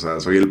hacer. O sea,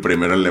 soy el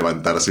primero en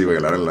levantarse y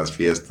bailar en las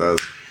fiestas.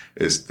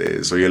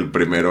 Soy el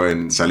primero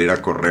en salir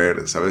a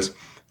correr, ¿sabes?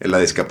 La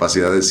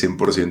discapacidad es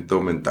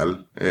 100%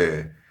 mental.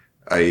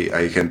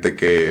 Hay gente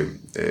que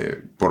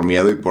por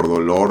miedo y por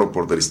dolor o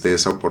por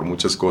tristeza o por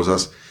muchas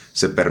cosas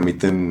se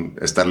permiten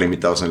estar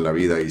limitados en la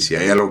vida. Y si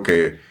hay algo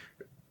que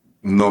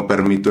no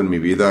permito en mi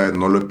vida,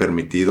 no lo he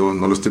permitido,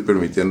 no lo estoy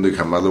permitiendo y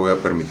jamás lo voy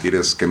a permitir,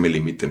 es que me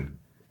limiten.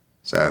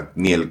 O sea,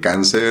 ni el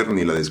cáncer,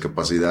 ni la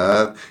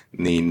discapacidad,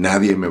 ni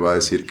nadie me va a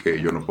decir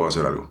que yo no puedo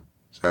hacer algo.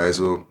 O sea,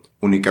 eso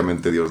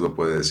únicamente Dios lo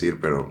puede decir,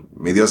 pero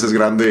mi Dios es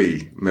grande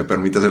y me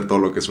permite hacer todo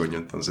lo que sueño,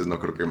 entonces no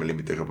creo que me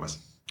limite jamás.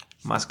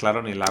 Más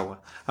claro ni el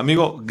agua.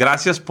 Amigo,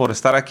 gracias por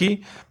estar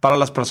aquí. Para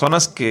las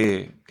personas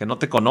que no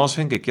te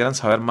conocen, que quieran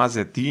saber más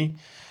de ti,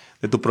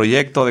 de tu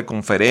proyecto, de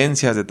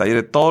conferencias, de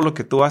talleres, de todo lo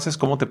que tú haces,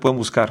 ¿cómo te pueden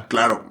buscar?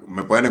 Claro,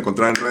 me pueden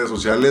encontrar en redes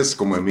sociales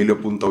como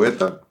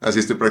emilio.beta, así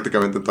estoy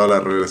prácticamente en todas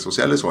las redes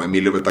sociales, o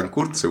Emilio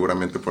Betancourt,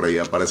 seguramente por ahí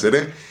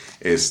apareceré.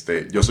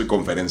 Yo soy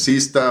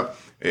conferencista,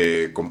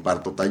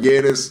 comparto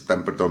talleres,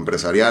 tanto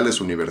empresariales,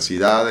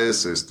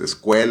 universidades,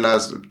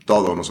 escuelas,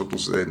 todo.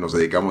 Nosotros nos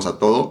dedicamos a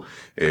todo.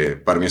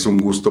 Para mí es un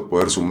gusto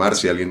poder sumar.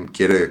 Si alguien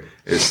quiere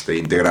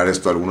integrar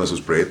esto a alguno de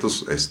sus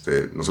proyectos,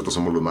 nosotros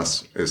somos los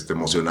más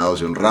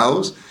emocionados y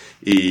honrados.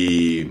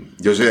 Y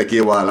yo soy de aquí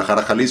de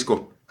Guadalajara,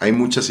 Jalisco. Hay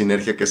mucha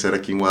sinergia que hacer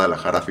aquí en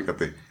Guadalajara,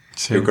 fíjate.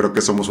 Sí. Yo creo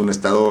que somos un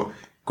estado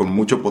con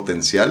mucho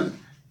potencial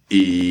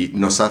y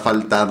nos ha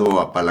faltado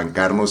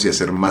apalancarnos y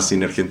hacer más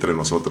sinergia entre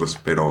nosotros.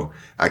 Pero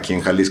aquí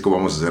en Jalisco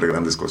vamos a hacer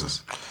grandes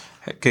cosas.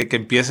 Que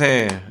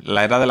empiece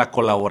la era de la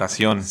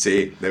colaboración.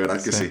 Sí, de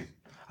verdad que sí.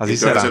 Así y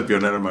tú será. eres el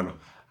pionero, hermano.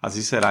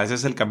 Así será. Ese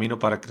es el camino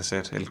para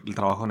crecer, el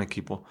trabajo en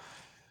equipo.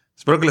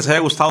 Espero que les haya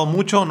gustado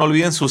mucho. No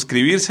olviden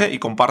suscribirse y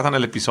compartan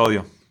el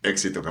episodio.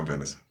 Éxito,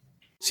 campeones.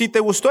 Si te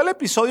gustó el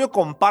episodio,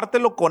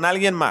 compártelo con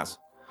alguien más.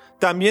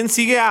 También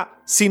sigue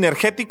a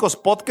Sinergéticos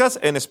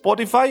Podcast en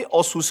Spotify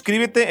o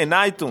suscríbete en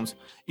iTunes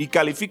y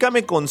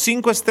califícame con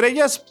 5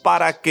 estrellas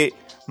para que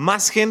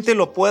más gente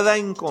lo pueda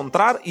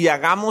encontrar y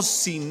hagamos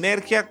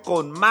sinergia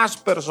con más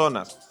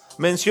personas.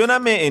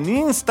 Mencióname en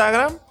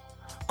Instagram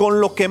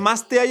con lo que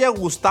más te haya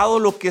gustado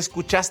lo que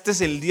escuchaste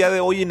el día de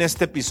hoy en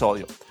este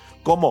episodio,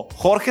 como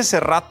Jorge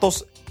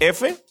Cerratos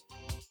F.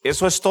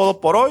 Eso es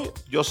todo por hoy.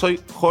 Yo soy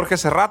Jorge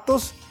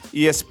Cerratos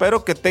y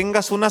espero que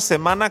tengas una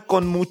semana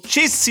con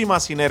muchísima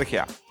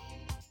sinergia.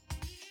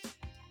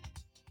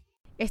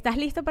 ¿Estás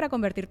listo para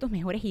convertir tus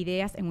mejores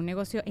ideas en un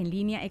negocio en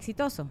línea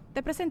exitoso?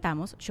 Te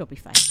presentamos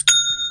Shopify.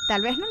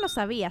 Tal vez no lo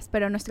sabías,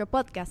 pero nuestro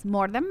podcast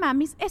More Than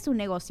Mamis es un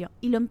negocio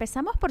y lo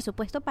empezamos, por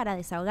supuesto, para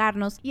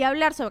desahogarnos y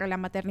hablar sobre la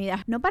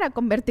maternidad, no para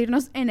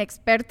convertirnos en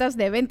expertas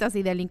de ventas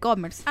y del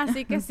e-commerce.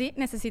 Así que sí,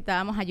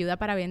 necesitábamos ayuda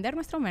para vender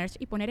nuestro merch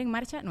y poner en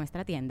marcha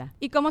nuestra tienda.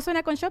 ¿Y cómo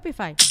suena con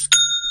Shopify?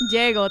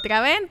 Llegó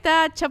otra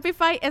venta.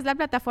 Shopify es la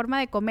plataforma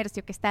de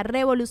comercio que está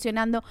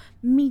revolucionando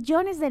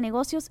millones de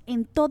negocios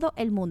en todo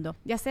el mundo.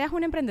 Ya seas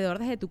un emprendedor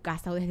desde tu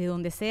casa o desde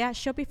donde sea,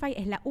 Shopify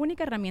es la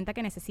única herramienta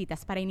que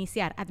necesitas para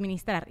iniciar,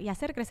 administrar y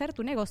hacer crecer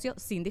tu negocio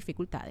sin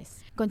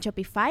dificultades. Con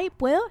Shopify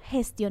puedo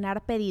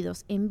gestionar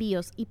pedidos,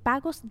 envíos y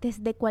pagos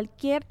desde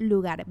cualquier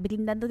lugar,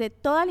 brindándote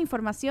toda la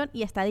información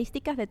y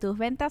estadísticas de tus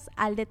ventas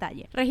al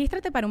detalle.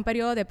 Regístrate para un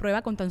periodo de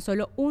prueba con tan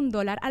solo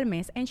 $1 al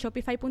mes en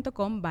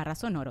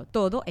shopify.com/sonoro.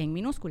 Todo en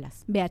minúsculas.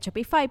 Ve a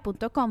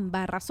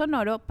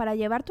shopify.com/sonoro para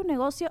llevar tu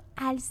negocio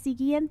al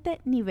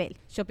siguiente nivel.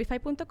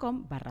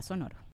 Shopify.com/sonoro.